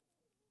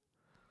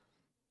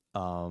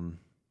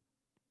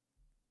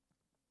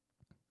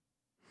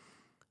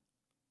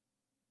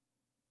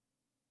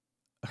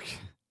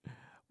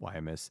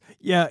 YMS.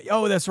 Yeah.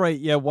 Oh, that's right.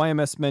 Yeah.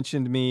 YMS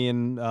mentioned me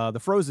in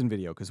the Frozen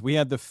video because we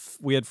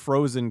had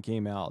Frozen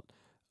came out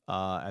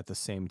at the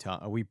same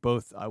time. We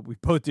both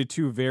did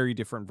two very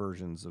different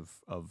versions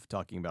of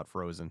talking about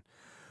Frozen.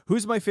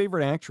 Who's my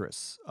favorite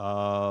actress?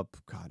 God,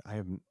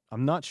 I'm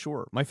not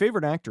sure. My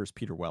favorite actor is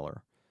Peter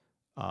Weller.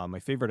 My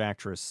favorite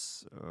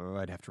actress,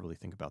 I'd have to really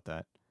think about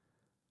that.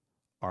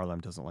 Arlem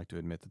doesn't like to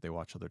admit that they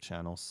watch other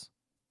channels.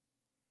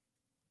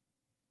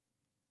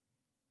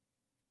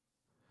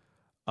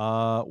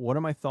 What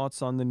are my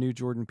thoughts on the new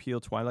Jordan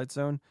Peele Twilight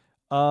Zone?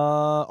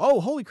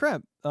 Oh, holy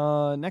crap.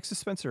 Nexus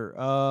Spencer.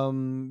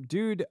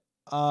 Dude,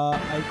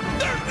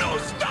 There's no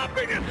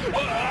stopping it!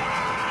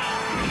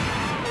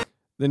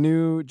 The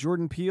new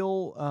Jordan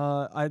Peele,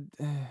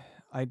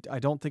 I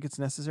don't think it's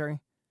necessary.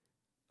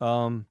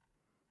 I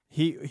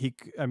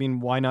mean,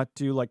 why not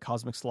do like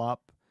Cosmic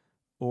Slop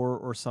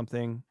or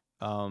something?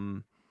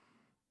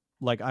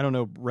 Like, I don't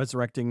know,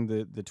 resurrecting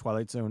the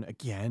Twilight Zone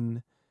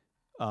again.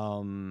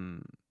 I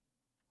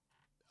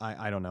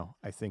don't know.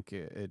 I think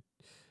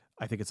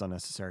I think it's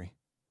unnecessary.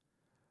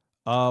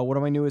 What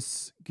are my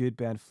newest good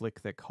bad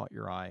flick that caught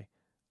your eye?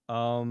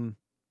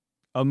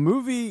 A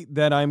movie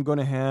that I'm going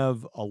to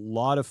have a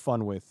lot of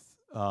fun with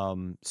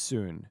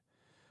soon.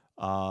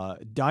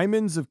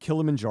 Diamonds of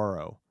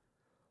Kilimanjaro.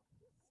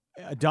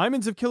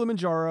 Diamonds of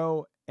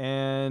Kilimanjaro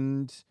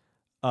and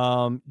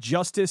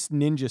Justice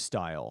Ninja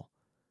Style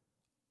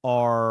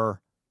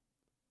are,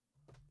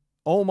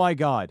 oh my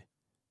god,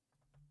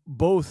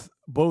 both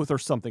are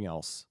something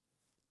else.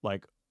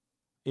 Like,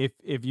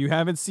 if you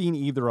haven't seen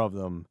either of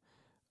them,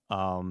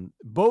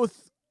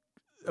 both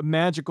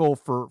magical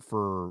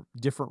for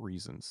different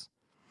reasons.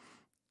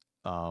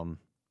 Gonna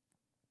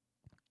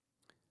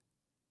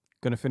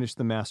finish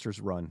the Masters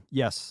run.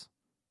 Yes.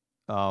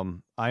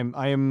 I'm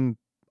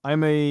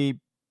a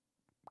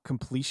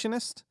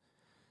completionist,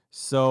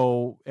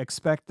 so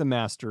expect the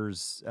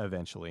Masters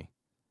eventually.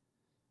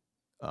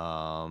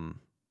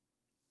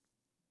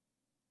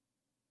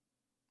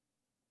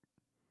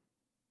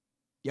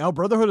 Yeah,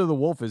 Brotherhood of the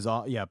Wolf is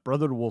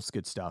Brotherhood of the Wolf's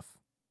good stuff.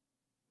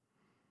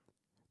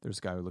 There's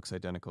a guy who looks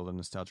identical to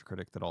Nostalgia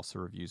Critic that also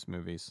reviews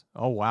movies.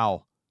 Oh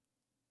wow.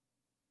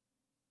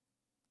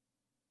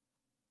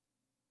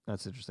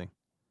 That's interesting.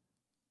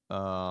 We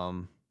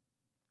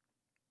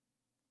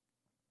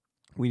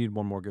need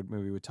one more good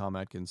movie with Tom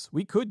Atkins.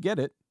 We could get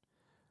it.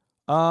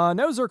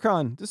 No,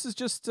 Zircon. This is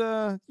just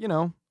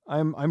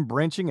I'm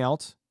branching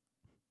out.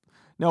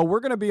 No, we're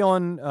gonna be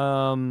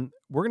on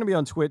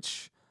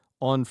Twitch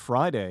on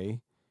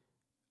Friday,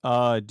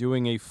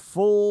 doing a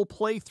full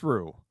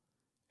playthrough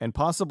and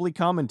possibly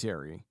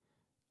commentary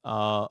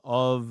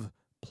of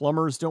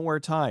Plumbers Don't Wear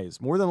Ties.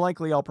 More than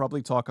likely, I'll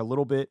probably talk a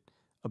little bit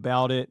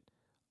about it.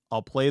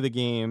 I'll play the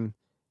game,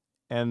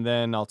 and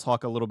then I'll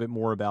talk a little bit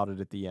more about it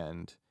at the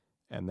end.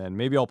 And then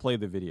maybe I'll play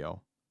the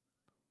video.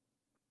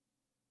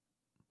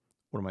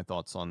 What are my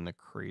thoughts on The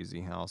Crazy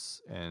House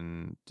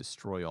and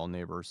Destroy All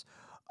Neighbors?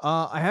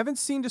 I haven't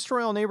seen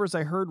Destroy All Neighbors.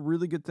 I heard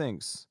really good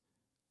things.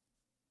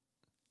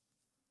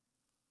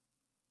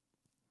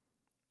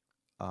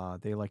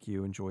 They, like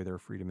you, enjoy their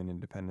freedom and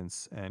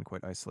independence and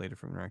quite isolated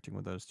from interacting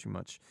with others too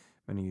much.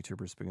 Many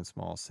YouTubers, big and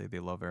small, say they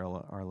love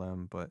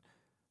RLM, but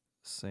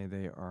say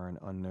they are an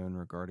unknown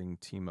regarding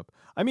Team Up.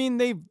 I mean,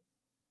 they've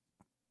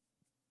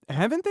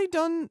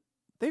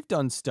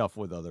done stuff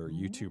with other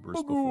YouTubers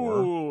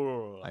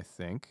before, I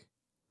think.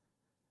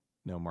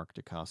 No, Mark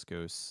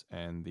Dacascos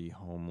and the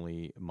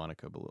homely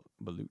Monica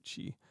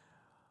Bellucci.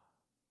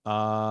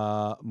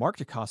 Mark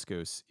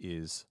Dacascos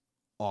is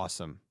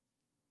awesome.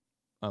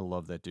 I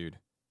love that dude.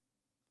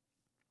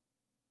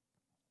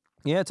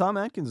 Yeah, Tom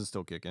Atkins is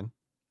still kicking.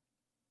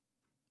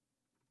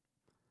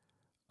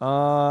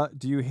 Do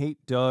you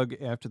hate Doug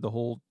after the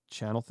whole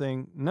channel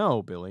thing?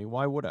 No, Billy.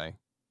 Why would I?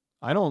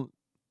 I don't.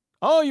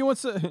 Oh, you want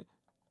to?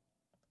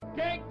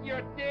 Take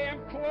your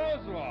damn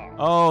clothes off.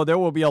 Oh, there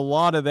will be a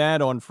lot of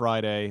that on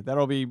Friday.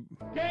 That'll be.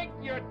 Take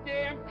your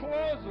damn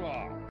clothes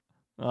off.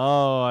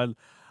 Oh,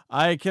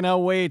 I cannot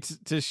wait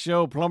to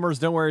show Plumbers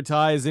Don't Wear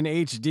Ties in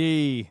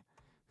HD.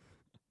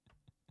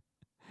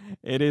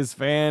 It is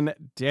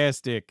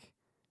fantastic.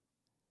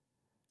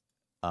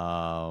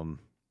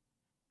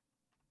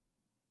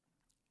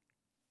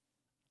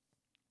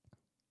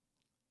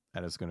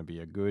 That is going to be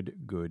a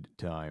good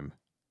time.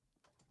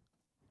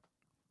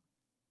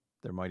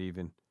 There might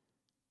even...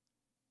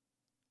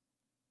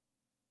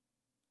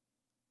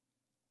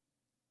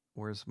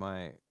 Where's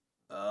my...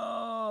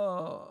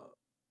 Oh...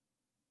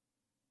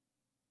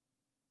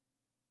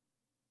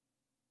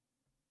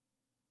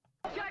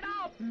 Shut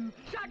up!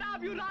 Shut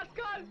up, you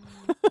rascal!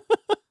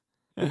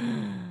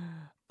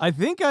 I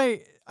think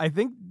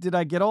did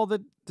I get all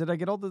the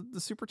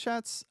super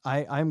chats?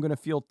 I'm gonna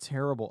feel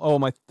terrible. Oh,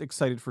 am I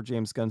excited for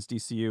James Gunn's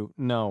DCU?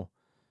 No,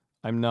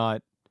 I'm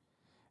not.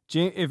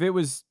 If it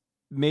was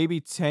maybe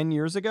 10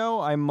 years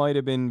ago, I might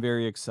have been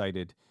very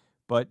excited.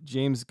 But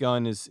James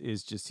Gunn is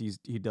just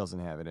he doesn't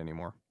have it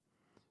anymore.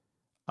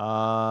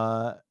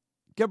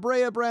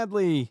 Gabrea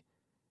Bradley,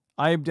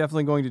 I'm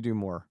definitely going to do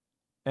more.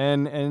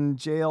 And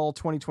JL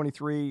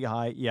 2023,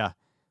 yeah,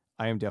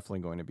 I am definitely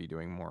going to be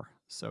doing more.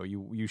 So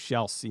you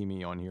shall see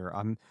me on here.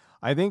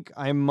 I think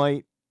I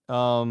might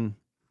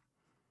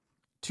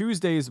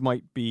Tuesdays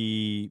might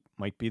be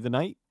the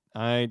night.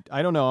 I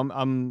don't know.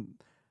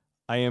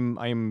 I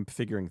am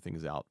figuring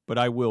things out, but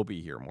I will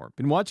be here more.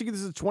 Been watching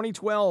this is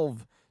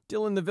 2012.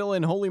 Dylan the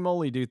Villain. Holy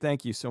moly, dude.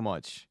 Thank you so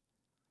much.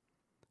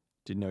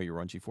 Didn't know you were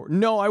on G4.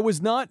 No, I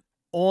was not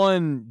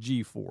on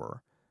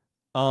G4.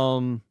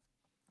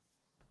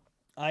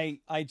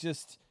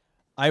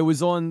 I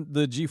was on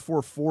the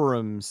G4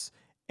 forums,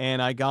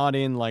 and I got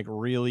in like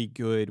really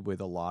good with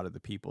a lot of the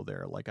people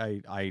there. Like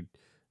I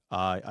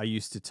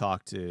used to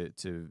talk to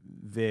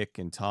Vic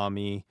and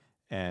Tommy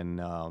and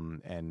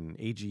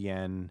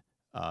AGN,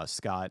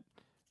 Scott,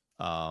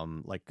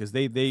 like, cause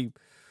they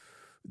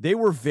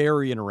were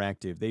very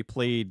interactive. They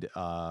played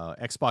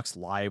Xbox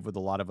Live with a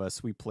lot of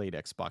us. We played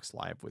Xbox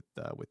Live with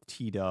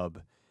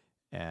T-Dub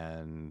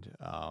and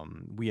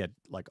we had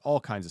like all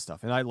kinds of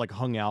stuff. And I like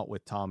hung out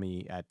with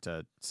Tommy at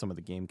some of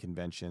the game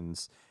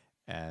conventions,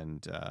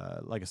 and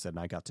like I said, and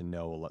I got to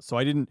know a lot. So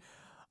I didn't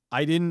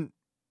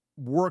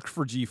work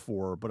for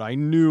G4, but I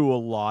knew a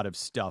lot of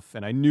stuff,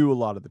 and I knew a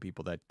lot of the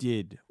people that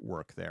did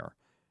work there,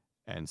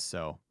 and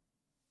so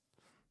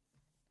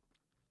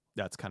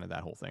that's kind of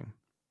that whole thing.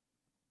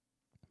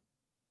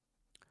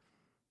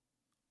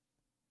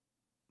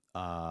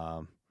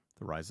 The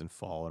Rise and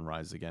Fall and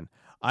Rise Again.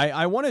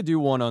 I want to do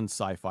one on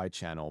Sci-Fi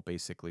Channel,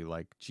 basically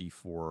like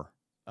G4.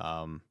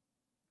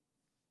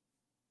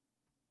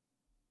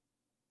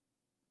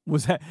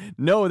 Was that?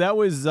 No, that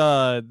was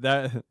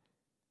that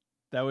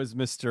was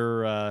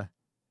Mr.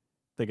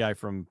 The guy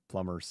from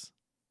Plumbers.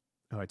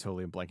 Oh, I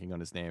totally am blanking on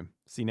his name.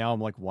 See, now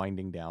I'm like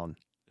winding down.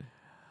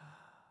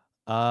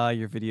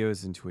 Your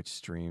videos and Twitch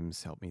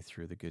streams help me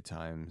through the good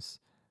times.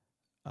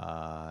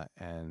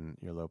 And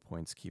your low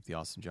points keep the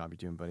awesome job you're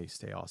doing, buddy.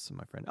 Stay awesome,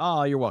 my friend.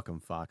 Oh, you're welcome,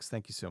 Fox.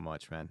 Thank you so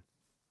much, man.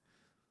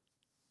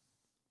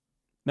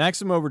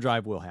 Maximum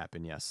Overdrive will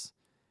happen, yes.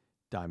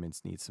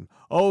 Diamonds need some.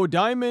 Oh,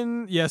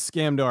 Diamond. Yes,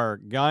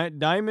 Scamdar.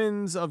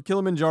 Diamonds of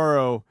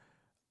Kilimanjaro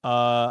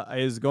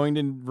is going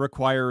to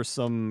require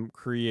some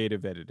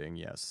creative editing,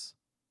 yes.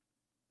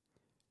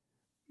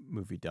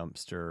 Movie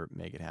Dumpster,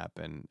 make it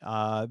happen.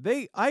 I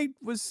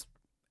was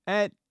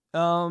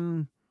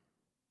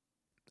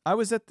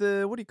at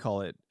the, what do you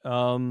call it?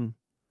 I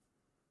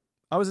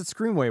was at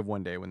Screenwave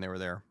one day when they were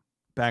there,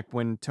 back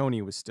when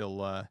Tony was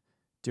still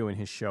doing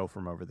his show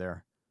from over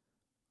there.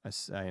 I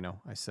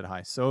said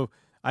hi. So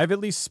I've at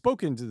least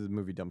spoken to the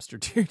Movie Dumpster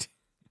dude.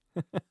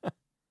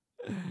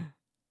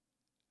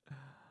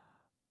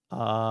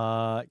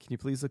 Can you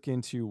please look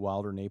into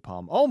Wilder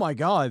Napalm? Oh my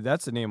God,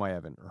 that's a name I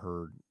haven't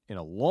heard in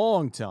a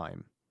long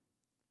time.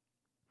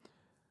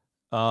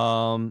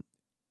 Oh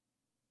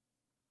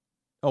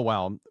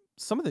wow.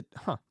 Some of the,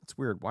 that's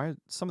weird. Why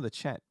some of the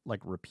chat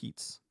like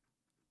repeats?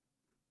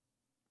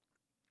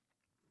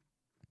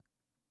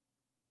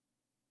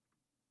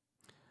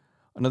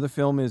 Another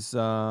film is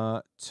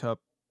Topkapi,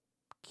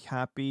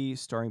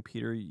 starring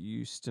Peter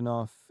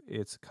Ustinov.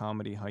 It's a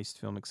comedy heist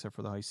film, except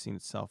for the heist scene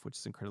itself, which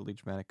is incredibly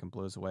dramatic and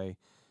blows away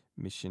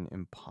Mission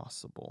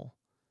Impossible.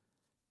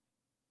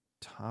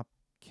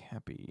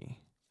 Topkapi.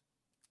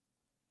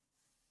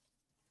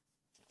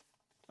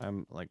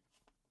 I'm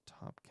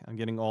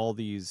getting all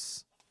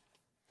these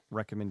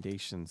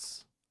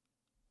recommendations.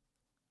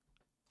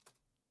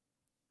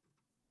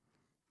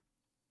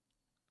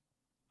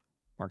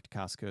 Mark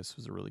Dacascos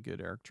was a really good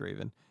Eric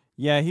Draven.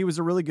 Yeah, he was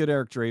a really good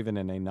Eric Draven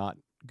in a not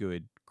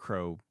good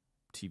Crow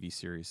TV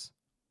series.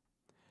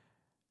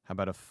 How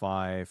about a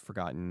 5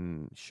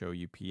 Forgotten Show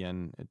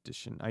UPN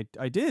edition? I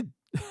did.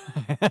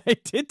 I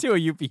did do a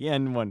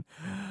UPN one.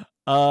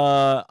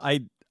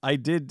 I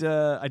did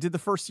the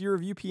first year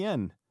of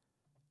UPN.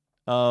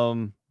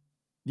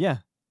 Yeah.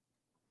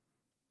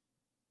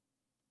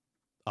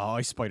 Oh,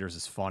 Ice Spiders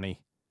is funny.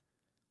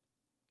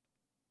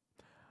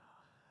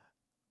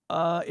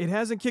 It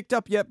hasn't kicked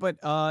up yet, but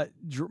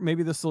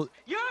maybe this will.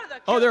 You're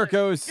the Oh, there it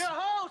killer. goes. Your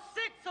whole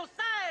sick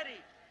society.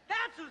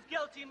 That's who's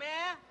guilty,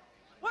 man.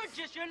 We're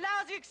just your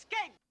lousy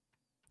escape.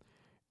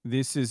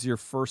 This is your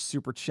first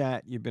super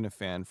chat. You've been a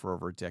fan for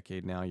over a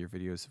decade now. Your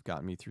videos have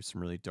gotten me through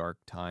some really dark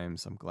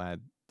times. I'm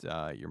glad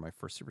you're my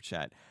first super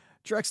chat.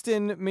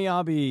 Drexton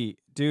Miyabi,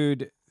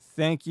 dude,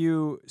 thank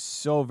you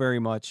so very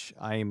much.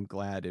 I am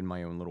glad in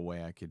my own little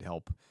way I could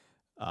help.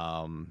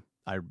 I've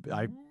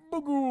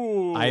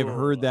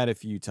heard that a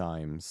few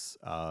times.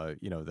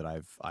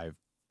 That I've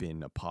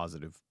been a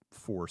positive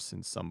force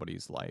in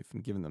somebody's life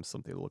and given them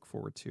something to look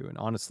forward to. And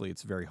honestly,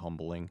 it's very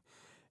humbling.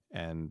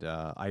 And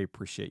I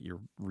appreciate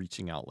you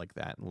reaching out like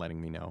that and letting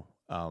me know.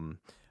 I'm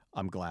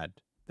glad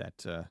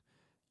that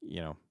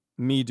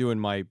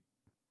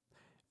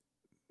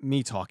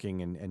me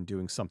talking and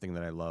doing something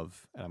that I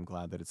love, and I'm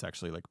glad that it's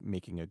actually like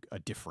making a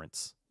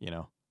difference,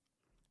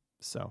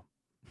 So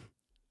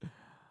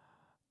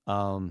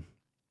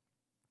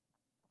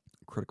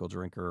Critical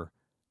Drinker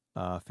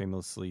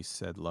famously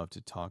said love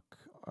to talk.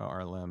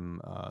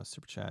 RLM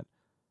super chat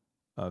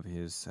of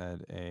his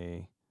said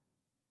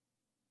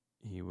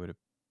he would have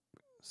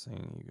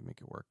saying you could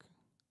make it work.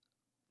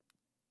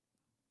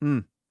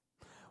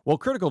 Well,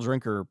 Critical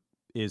Drinker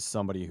is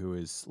somebody who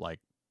is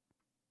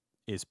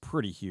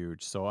pretty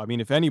huge. So I mean,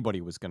 if anybody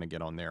was going to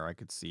get on there, I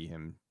could see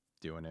him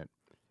doing it,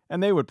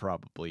 and they would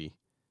probably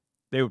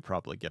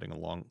get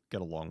along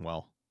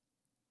well.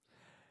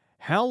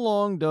 How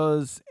long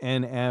does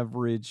an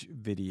average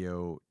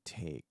video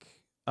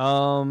take?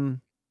 The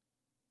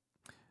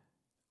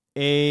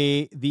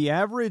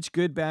average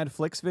Good Bad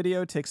Flicks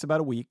video takes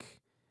about a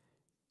week,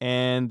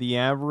 and the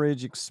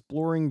average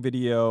exploring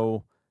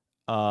video,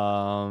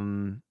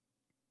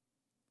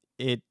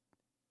 it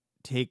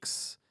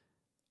takes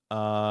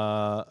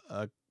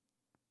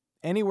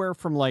anywhere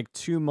from like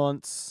 2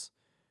 months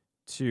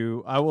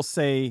to, I will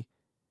say,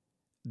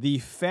 the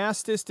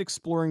fastest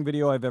exploring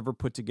video I've ever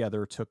put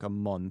together took a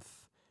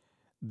month.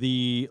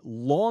 The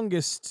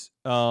longest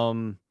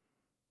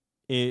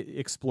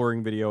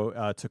exploring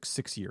video took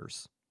 6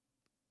 years.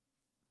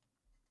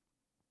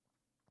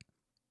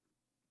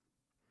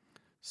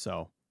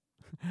 So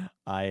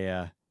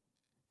I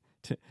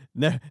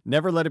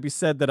never let it be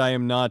said that I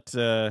am not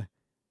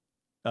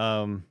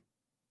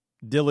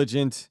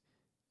diligent,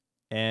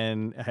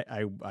 and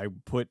I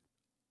put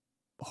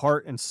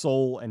heart and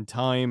soul and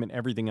time and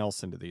everything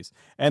else into these.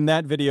 And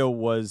that video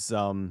was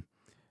the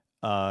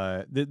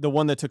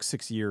one that took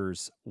 6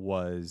 years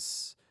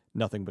was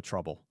Nothing But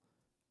Trouble.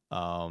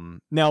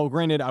 Now,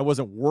 granted, I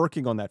wasn't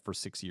working on that for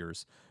 6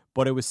 years,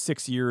 but it was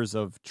 6 years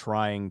of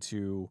trying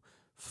to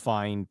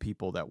find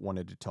people that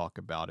wanted to talk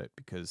about it,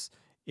 because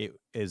it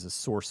is a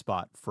sore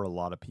spot for a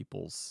lot of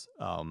people's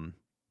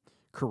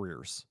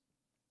careers.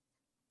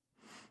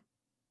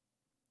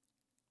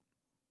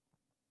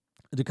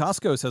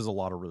 Dacascos has a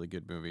lot of really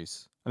good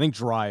movies. I think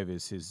Drive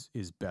is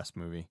his best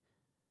movie.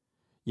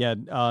 Yeah,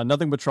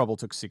 Nothing But Trouble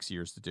took 6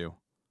 years to do.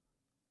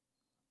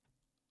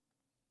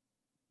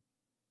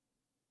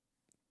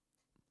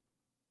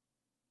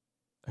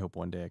 I hope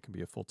one day I can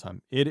be a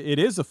full-time. It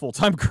is a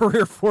full-time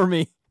career for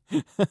me.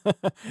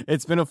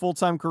 It's been a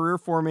full-time career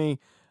for me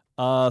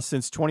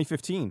since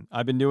 2015.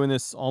 I've been doing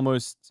this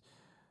almost.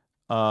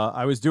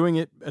 I was doing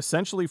it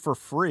essentially for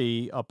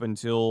free up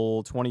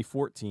until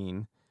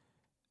 2014,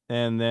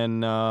 and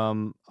then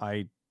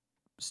I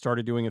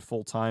started doing it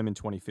full-time in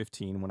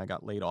 2015 when I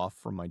got laid off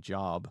from my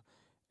job,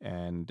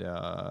 and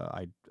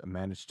I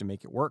managed to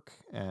make it work,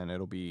 and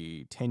it'll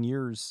be 10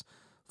 years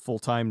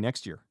full-time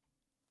next year.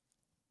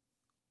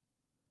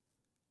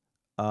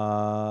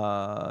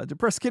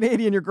 Depressed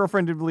Canadian, your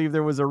girlfriend did believe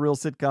there was a real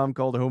sitcom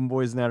called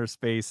Homeboys in Outer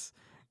Space.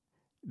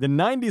 The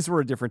 90s were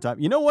a different time.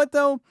 You know what,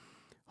 though?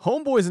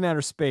 Homeboys in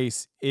Outer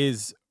Space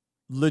is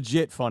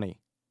legit funny.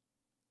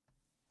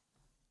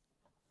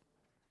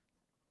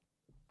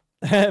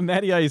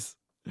 Matty Ice.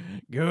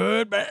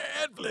 Good bad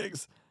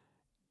flicks.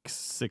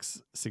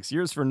 6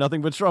 years for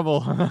Nothing But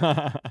Trouble.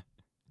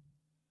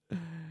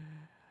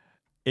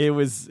 It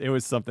was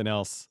something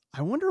else.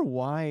 I wonder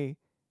why.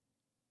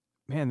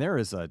 Man, there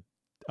is a.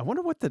 I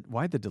wonder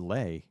why the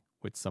delay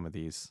with some of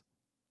these.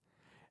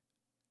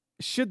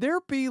 Should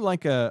there be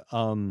like a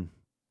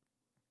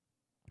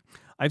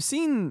I've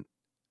seen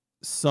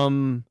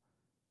some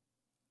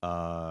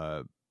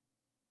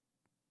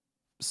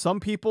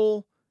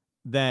people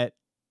that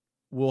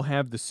will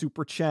have the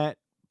super chat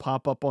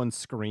pop up on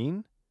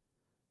screen.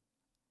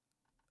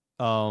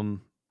 I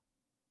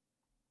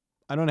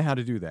don't know how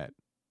to do that.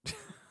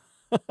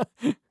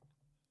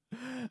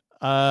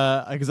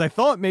 Because I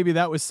thought maybe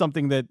that was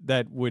something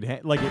that would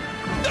like it.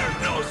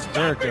 There's no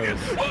stopping it.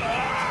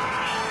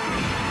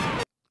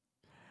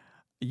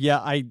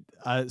 Yeah,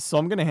 so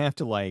I'm gonna have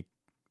to like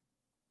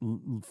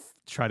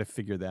try to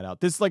figure that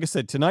out. This, like I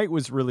said, tonight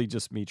was really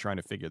just me trying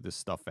to figure this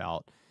stuff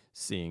out,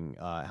 seeing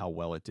how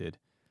well it did.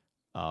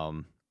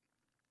 Oh,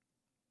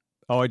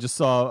 I just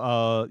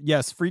saw.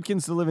 Yes,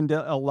 Friedkins to Live and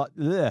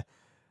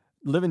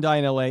Die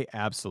in L.A.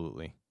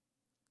 Absolutely.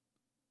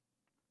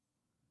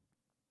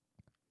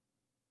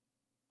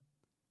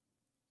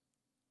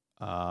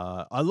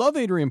 I love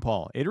Adrian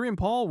Paul. Adrian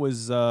Paul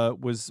was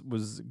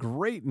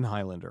great in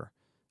Highlander.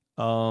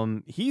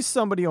 He's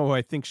somebody who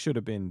I think should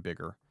have been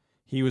bigger.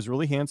 He was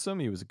really handsome.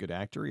 He was a good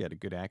actor. He had a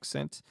good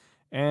accent.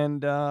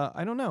 And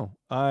I don't know.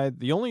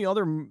 The only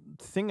other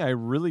thing I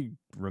really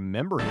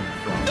remember him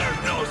from.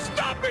 There's no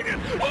stopping it.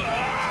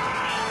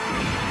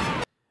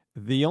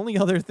 The only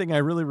other thing I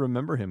really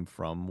remember him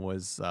from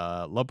was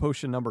Love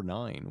Potion number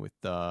 9 with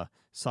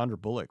Sandra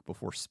Bullock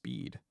before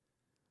Speed.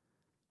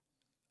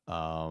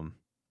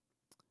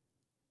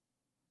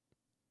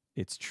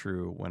 It's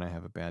true. When I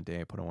have a bad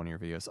day, I put on one of your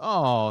videos.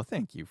 Oh,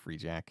 thank you, Free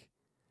Jack.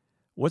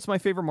 What's my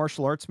favorite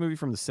martial arts movie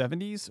from the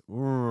 70s?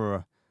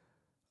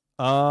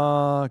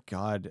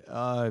 God.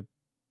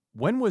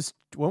 When was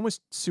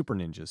Super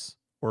Ninjas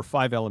or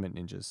 5 Element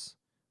Ninjas?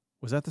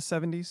 Was that the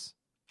 70s?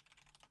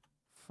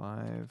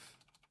 5.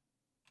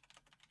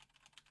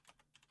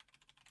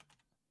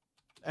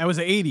 That was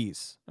the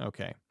 80s.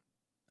 Okay.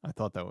 I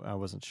thought that I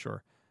wasn't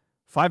sure.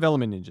 5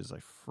 Element Ninjas I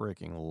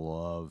freaking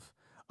love.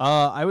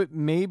 I would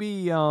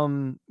maybe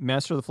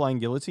Master of the Flying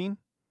Guillotine.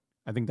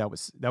 I think that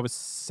was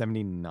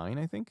 79,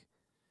 I think.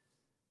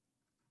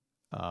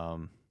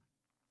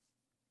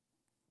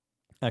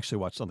 Actually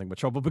watched Something But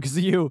Trouble because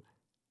of you.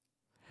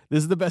 This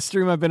is the best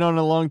stream I've been on in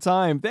a long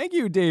time. Thank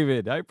you,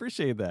 David. I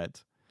appreciate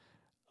that.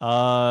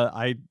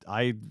 I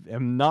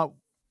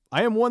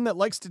am one that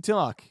likes to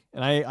talk,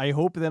 and I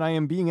hope that I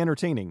am being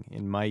entertaining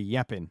in my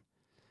yapping.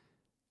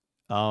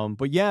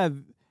 But yeah,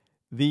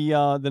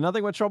 the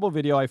Nothing But Trouble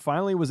video, I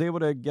finally was able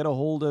to get a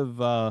hold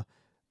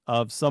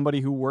of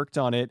somebody who worked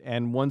on it,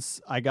 and once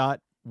I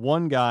got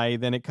one guy,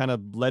 then it kind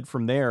of led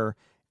from there,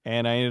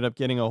 and I ended up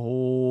getting a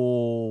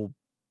whole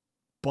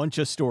bunch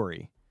of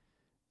story.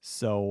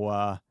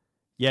 So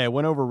yeah, it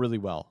went over really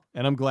well,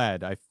 and I'm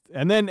glad.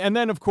 And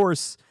then of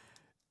course,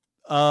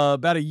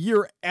 about a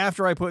year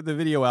after I put the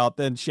video out,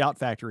 then Shout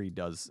Factory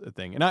does a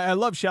thing, and I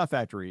love Shout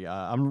Factory.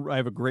 I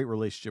have a great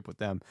relationship with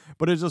them,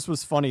 but it just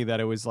was funny that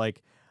it was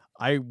like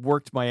I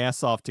worked my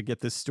ass off to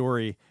get this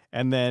story,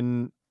 and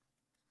then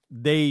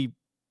they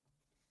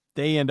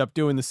end up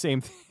doing the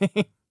same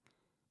thing.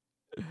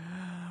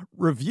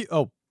 Review.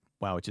 Oh,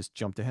 wow! It just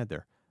jumped ahead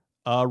there.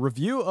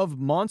 Review of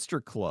Monster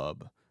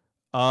Club.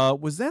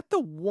 Was that the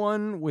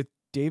one with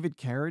David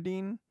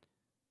Carradine?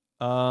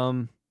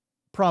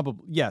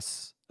 Probably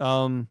yes.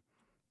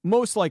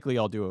 Most likely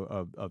I'll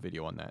do a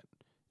video on that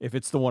if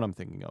it's the one I'm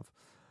thinking of.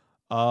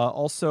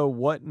 Also,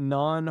 what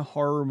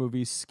non-horror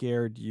movies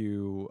scared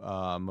you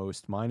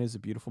most? Mine is A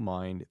Beautiful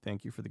Mind.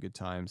 Thank you for the good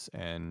times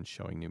and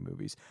showing new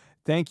movies.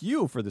 Thank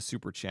you for the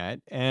super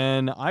chat.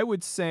 And I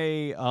would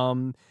say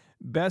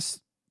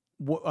best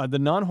the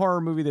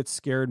non-horror movie that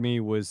scared me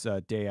was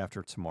Day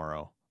After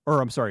Tomorrow.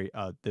 Or I'm sorry,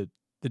 the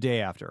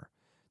Day After.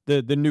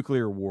 The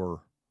nuclear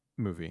war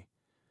movie.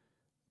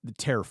 It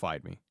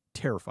terrified me.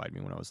 Terrified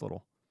me when I was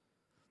little.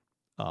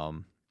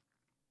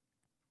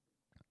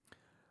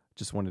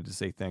 Just wanted to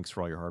say thanks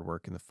for all your hard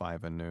work in the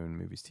 5 Unknown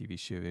Movies TV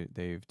show.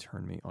 They've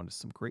turned me onto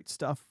some great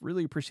stuff.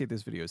 Really appreciate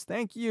those videos.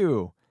 Thank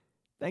you.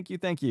 Thank you.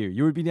 Thank you.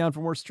 You would be down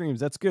for more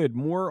streams. That's good.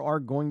 More are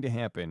going to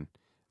happen.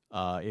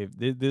 If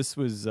this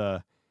was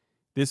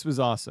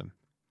awesome.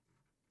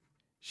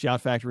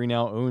 Shout Factory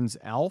now owns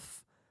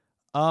Alf.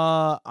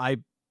 I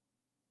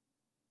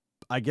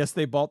guess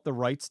they bought the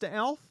rights to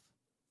Alf.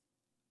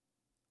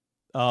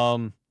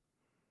 I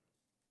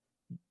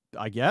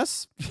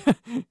guess.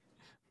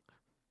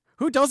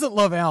 Who doesn't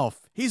love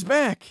Alf? He's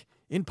back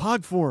in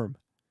pod form.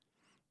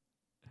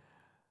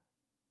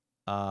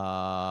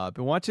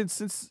 Been watching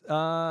since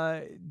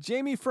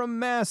Jamie from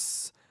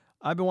Mass.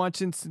 I've been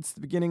watching since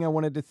the beginning. I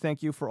wanted to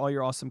thank you for all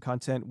your awesome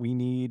content. We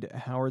need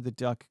Howard the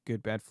Duck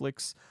Good Bad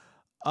Flicks.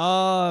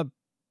 I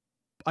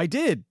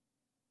did.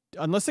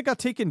 Unless it got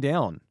taken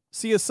down.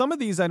 See, some of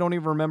these I don't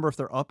even remember if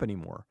they're up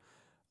anymore.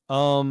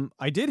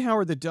 I did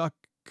Howard the Duck,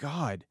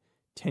 God,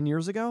 10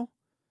 years ago.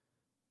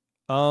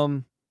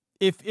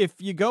 If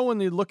you go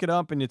and you look it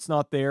up and it's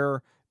not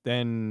there,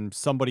 then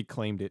somebody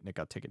claimed it and it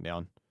got taken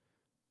down.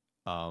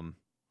 But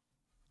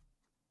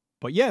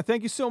yeah,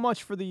 thank you so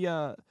much for the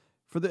I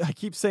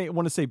keep saying,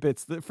 want to say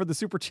bits for the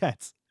super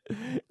chats.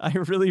 I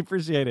really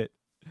appreciate it.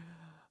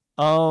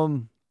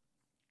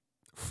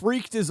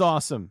 Freaked is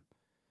awesome.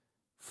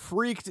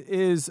 Freaked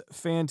is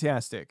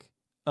fantastic.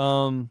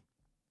 I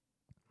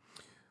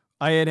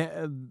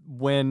had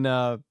when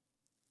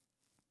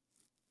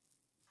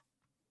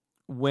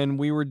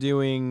we were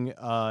doing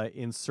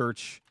In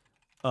Search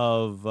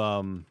of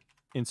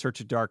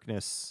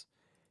Darkness,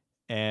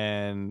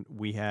 and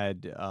we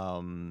had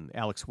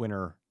Alex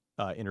Winter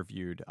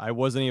interviewed. I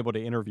wasn't able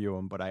to interview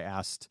him, but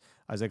I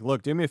was like,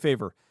 look, do me a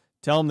favor.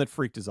 Tell him that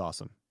Freaked is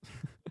awesome.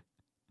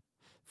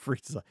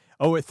 Freaked is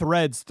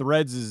Threads.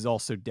 Threads is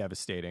also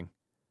devastating.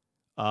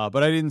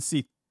 But I didn't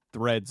see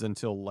Threads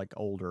until like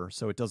older,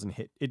 so it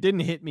didn't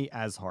hit me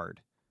as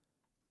hard.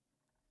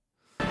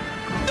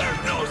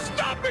 There's no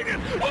stopping it!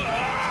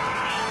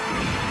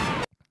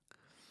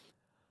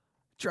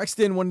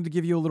 Drexton wanted to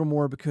give you a little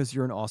more because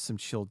you're an awesome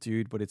chill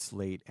dude, but it's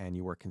late and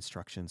you work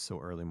construction so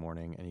early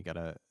morning and you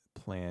gotta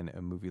plan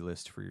a movie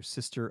list for your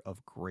sister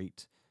of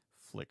great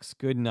flicks.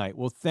 Good night.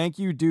 Well, thank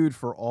you, dude,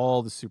 for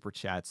all the super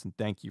chats and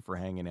thank you for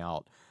hanging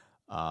out.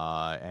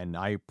 And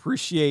I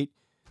appreciate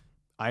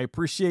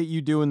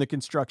you doing the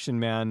construction,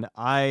 man.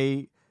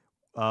 I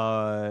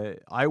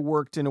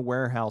worked in a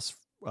warehouse,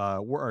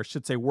 or I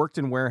should say worked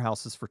in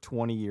warehouses for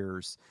 20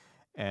 years,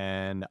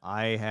 and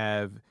I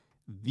have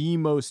the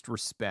most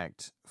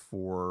respect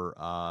for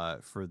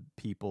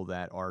people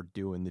that are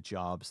doing the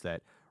jobs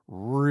that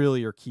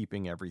really are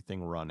keeping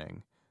everything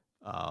running.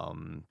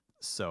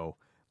 So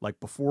like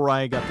before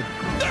I got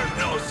There's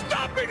no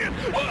stopping it!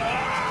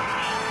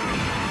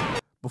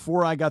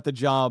 Before I got the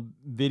job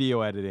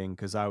video editing,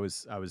 because I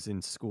was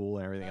in school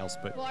and everything else,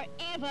 but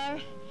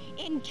Forever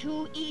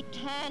into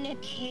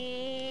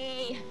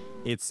eternity.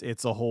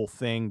 it's a whole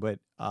thing. But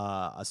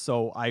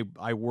so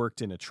I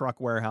worked in a truck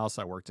warehouse,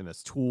 I worked in a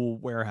tool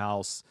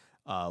warehouse,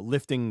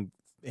 lifting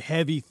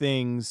heavy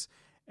things,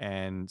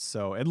 and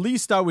so at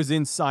least I was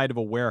inside of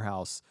a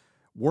warehouse.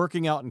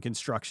 Working out in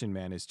construction,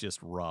 man, is just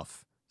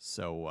rough.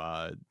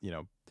 So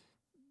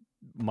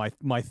my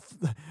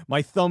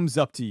thumbs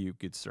up to you,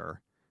 good sir.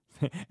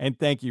 And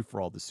thank you for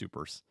all the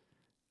supers.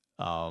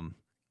 I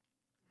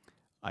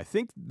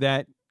think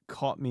that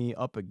caught me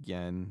up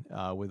again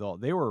with all.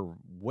 They were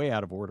way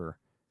out of order.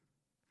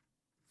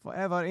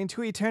 Forever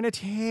into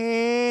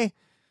eternity.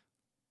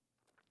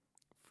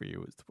 For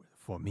you,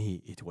 for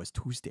me, it was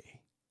Tuesday.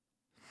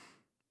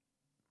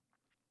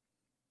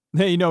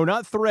 Hey, no,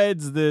 not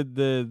Threads.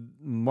 The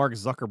Mark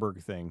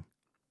Zuckerberg thing.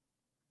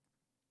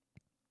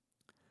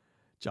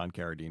 John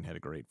Carradine had a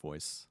great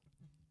voice.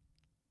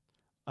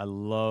 I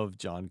love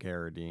John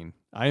Carradine.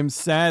 I am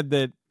sad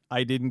that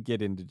I didn't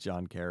get into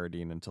John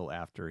Carradine until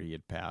after he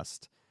had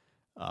passed.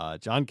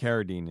 John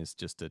Carradine is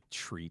just a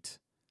treat.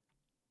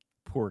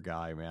 Poor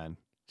guy, man.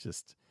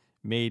 Just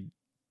made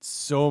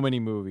so many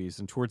movies,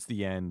 and towards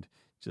the end,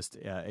 just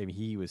I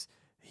mean,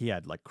 he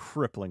had like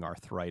crippling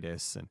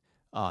arthritis, and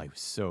he was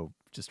so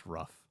just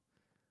rough.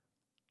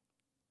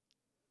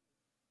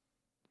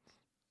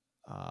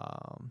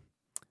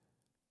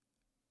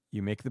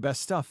 You make the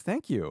best stuff.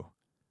 Thank you.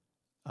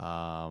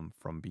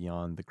 From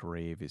Beyond the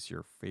Grave is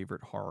your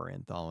favorite horror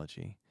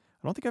anthology.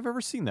 I don't think I've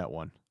ever seen that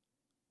one.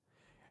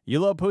 You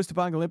love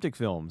post-apocalyptic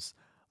films.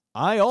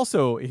 I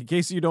also, in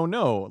case you don't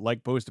know,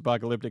 like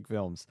post-apocalyptic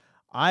films.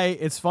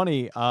 It's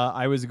funny.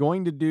 I was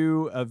going to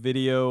do a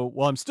video.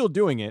 Well, I'm still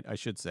doing it, I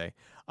should say.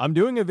 I'm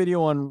doing a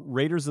video on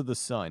Raiders of the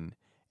Sun.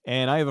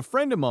 And I have a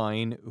friend of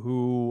mine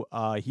who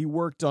he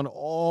worked on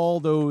all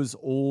those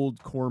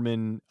old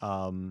Corman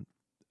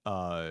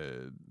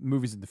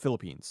movies in the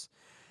Philippines.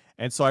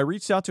 And so I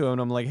reached out to him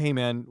and I'm like, hey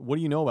man, what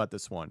do you know about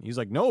this one? He's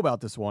like, know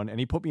about this one. And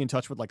he put me in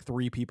touch with like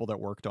 3 people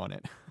that worked on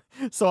it.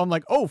 So I'm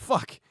like, oh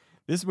fuck,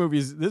 this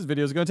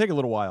video is going to take a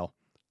little while.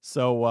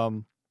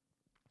 So,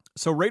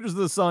 so Raiders of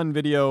the Sun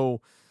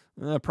video,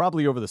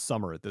 probably over the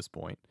summer at this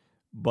point.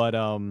 But,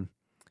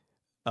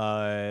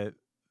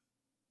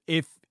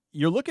 if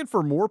you're looking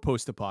for more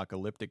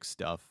post-apocalyptic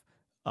stuff,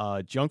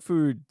 Junk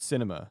Food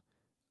Cinema,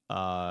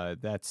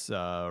 that's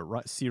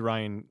C.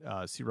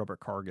 Robert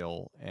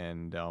Cargill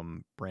and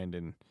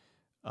Brandon.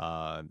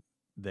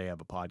 They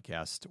have a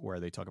podcast where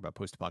they talk about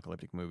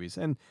post-apocalyptic movies,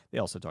 and they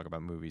also talk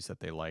about movies that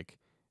they like.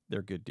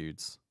 They're good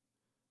dudes.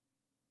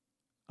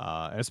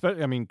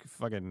 Especially, I mean,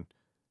 fucking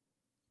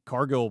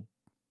Cargill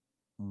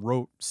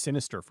wrote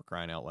Sinister, for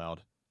crying out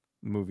loud,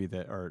 movie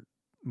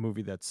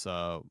that's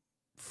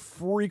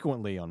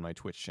frequently on my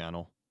Twitch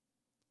channel.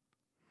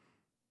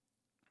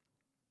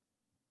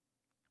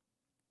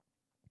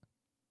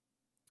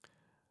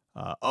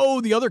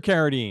 The other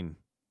Carradine.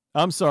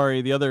 I'm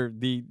sorry,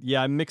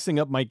 I'm mixing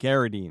up my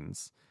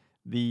Carradines.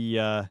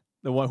 The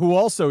one who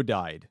also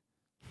died.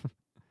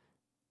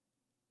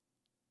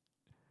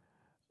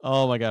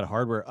 Oh my god,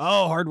 Hardware.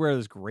 Oh, Hardware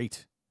is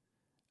great.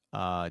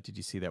 Did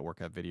you see that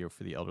workout video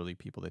for the elderly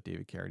people that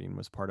David Carradine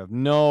was part of?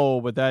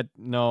 No, but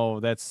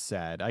that's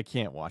sad. I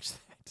can't watch that.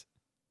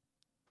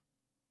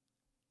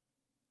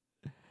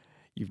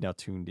 You've now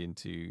tuned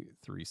into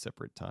 3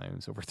 separate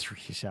times over 3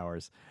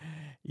 hours.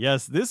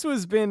 Yes, this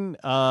has been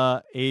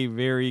a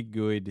very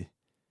good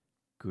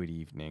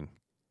evening.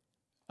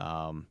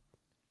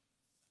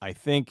 I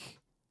think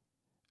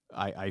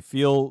I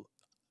feel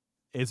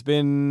it's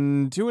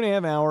been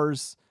 2.5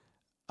 hours.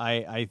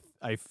 I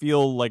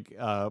feel like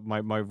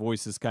my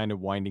voice is kind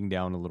of winding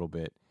down a little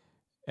bit,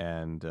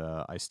 and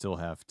I still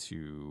have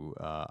to.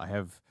 I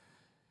have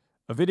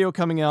a video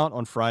coming out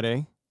on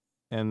Friday.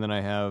 And then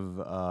I have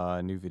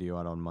a new video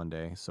out on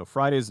Monday. So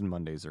Fridays and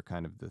Mondays are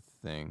kind of the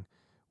thing.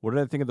 What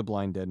did I think of the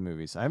Blind Dead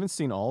movies? I haven't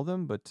seen all of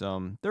them, but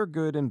they're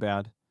good and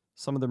bad.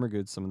 Some of them are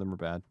good, some of them are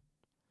bad.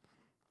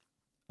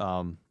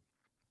 Throw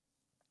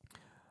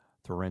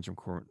a random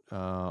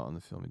on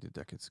the film he did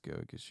decades ago.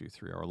 It gives you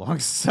 3-hour long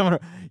seminar.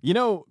 You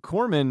know,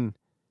 Corman,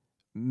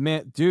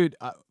 man, dude,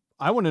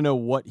 I want to know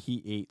what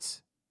he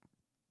ate.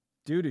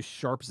 Dude is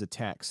sharp as a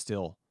tack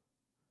still.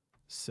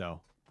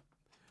 So,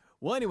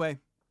 well, anyway.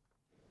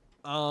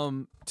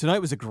 Tonight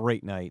was a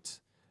great night.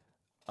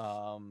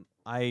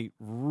 I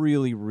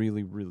really,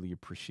 really, really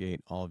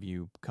appreciate all of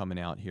you coming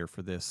out here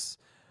for this,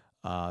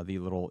 the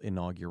little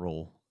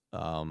inaugural,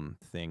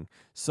 thing.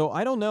 So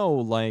I don't know,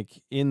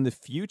 like in the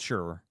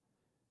future,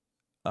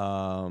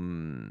 like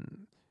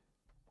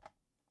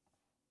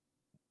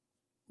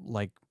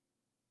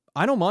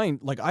I don't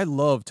mind, like I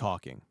love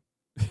talking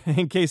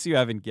in case you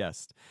haven't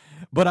guessed,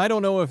 but I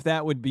don't know if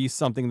that would be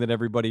something that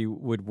everybody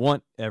would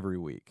want every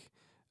week.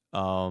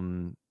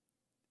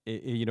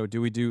 You know,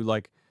 do we do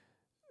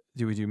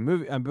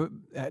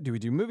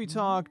movie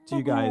talk? Do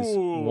you guys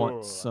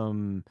want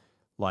some,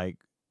 like,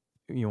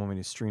 you want me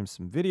to stream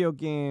some video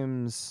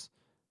games?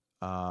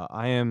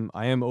 I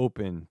am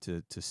open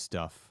to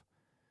stuff.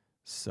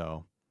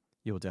 So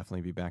you'll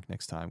definitely be back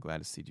next time. Glad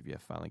to see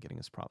GBF finally getting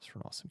his props for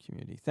an awesome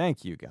community.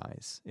 Thank you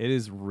guys. It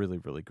is really,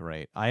 really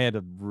great. I had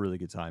a really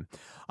good time.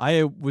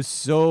 I was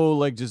so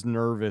like just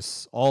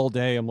nervous all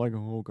day. I'm like,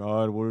 oh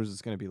God, what is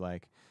this going to be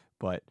like?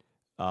 But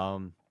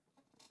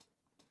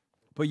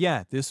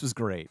yeah, this was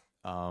great.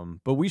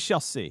 But we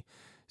shall see.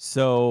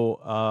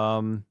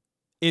 So,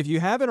 if you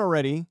haven't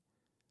already,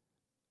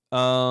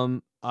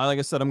 like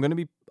I said, I'm going to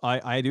be,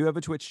 I do have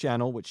a Twitch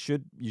channel, which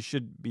you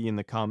should be in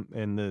the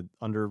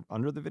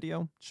under the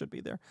video, should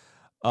be there.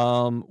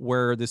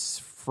 Where this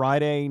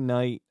Friday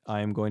night,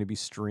 I am going to be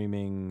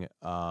streaming,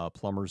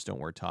 Plumbers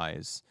Don't Wear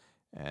Ties,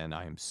 and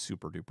I am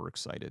super duper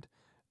excited.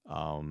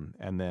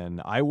 And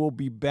then I will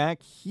be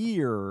back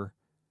here,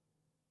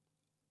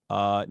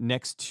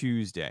 next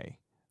Tuesday.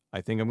 I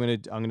think I'm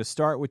gonna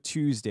start with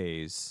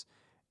Tuesdays,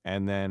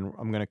 and then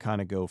I'm gonna kind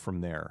of go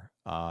from there.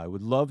 I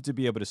would love to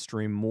be able to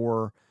stream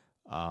more,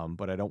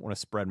 but I don't want to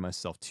spread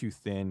myself too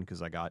thin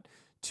because I got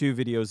 2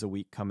 videos a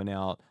week coming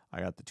out.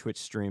 I got the Twitch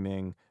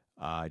streaming.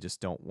 I just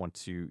don't want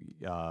to.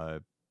 I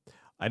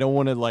don't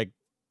want to like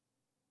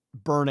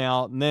burn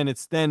out, and then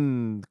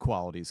the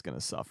quality is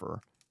gonna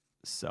suffer.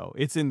 So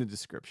it's in the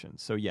description.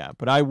 So yeah,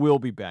 but I will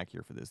be back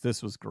here for this.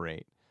 This was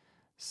great.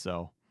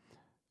 So,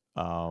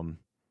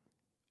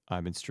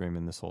 I've been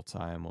streaming this whole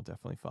time. We'll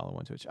definitely follow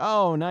on Twitch.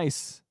 Oh,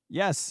 nice.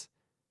 Yes.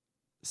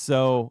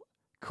 So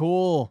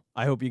Cool.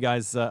 I hope you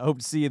guys hope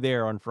to see you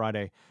there on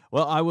Friday.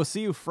 Well, I will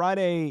see you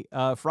Friday.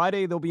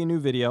 Friday there'll be a new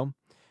video,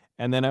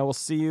 and then I will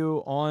see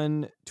you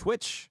on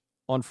Twitch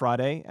on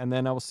Friday, and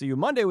then I will see you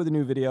Monday with a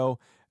new video,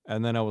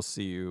 and then I will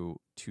see you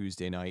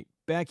Tuesday night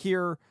back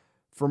here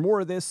for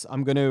more of this.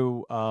 I'm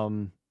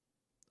gonna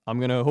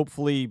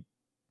hopefully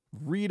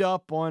read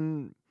up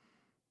on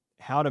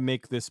how to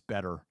make this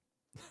better.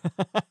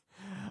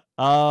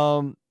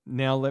 Now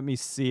let me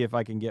see if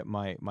I can get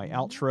my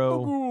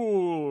outro.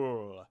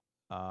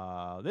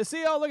 Let's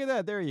see. Oh, look at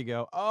that. There you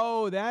go.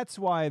 Oh, that's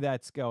why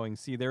that's going.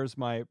 See, there's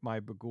my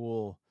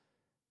Bagul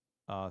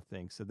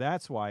thing. So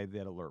that's why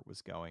that alert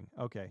was going.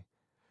 Okay.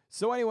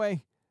 So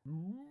anyway,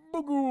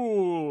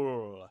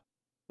 Bagul.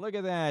 Look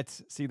at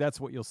that. See, that's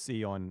what you'll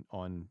see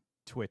on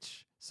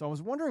Twitch. So I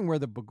was wondering where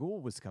the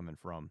Bagul was coming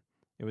from.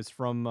 It was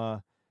from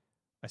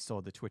I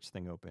saw the Twitch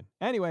thing open.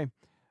 Anyway,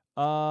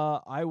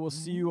 I will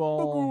see you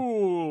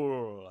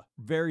all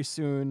very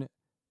soon.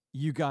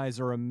 You guys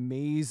are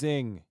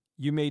amazing.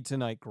 You made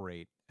tonight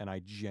great, and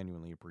I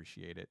genuinely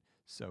appreciate it.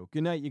 So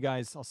good night, you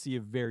guys. I'll see you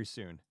very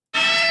soon.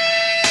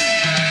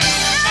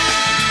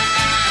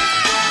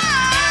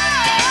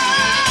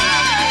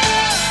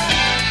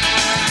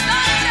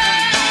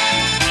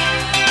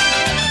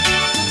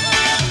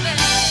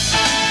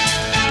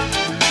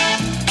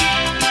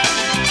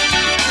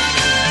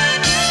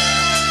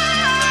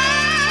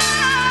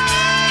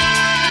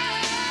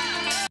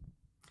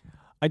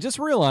 I just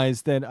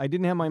realized that I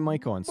didn't have my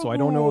mic on, so I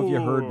don't know if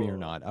you heard me or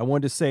not. I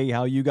wanted to say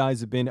how you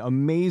guys have been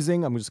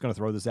amazing. I'm just going to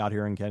throw this out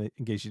here in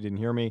case you didn't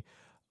hear me.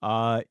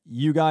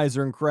 You guys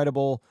are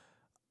incredible.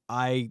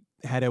 I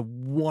had a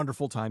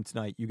wonderful time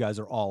tonight. You guys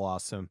are all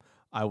awesome.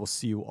 I will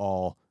see you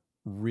all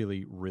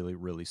really, really,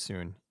 really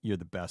soon. You're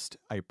the best.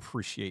 I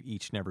appreciate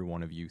each and every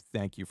one of you.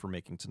 Thank you for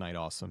making tonight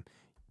awesome.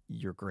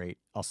 You're great.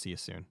 I'll see you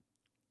soon.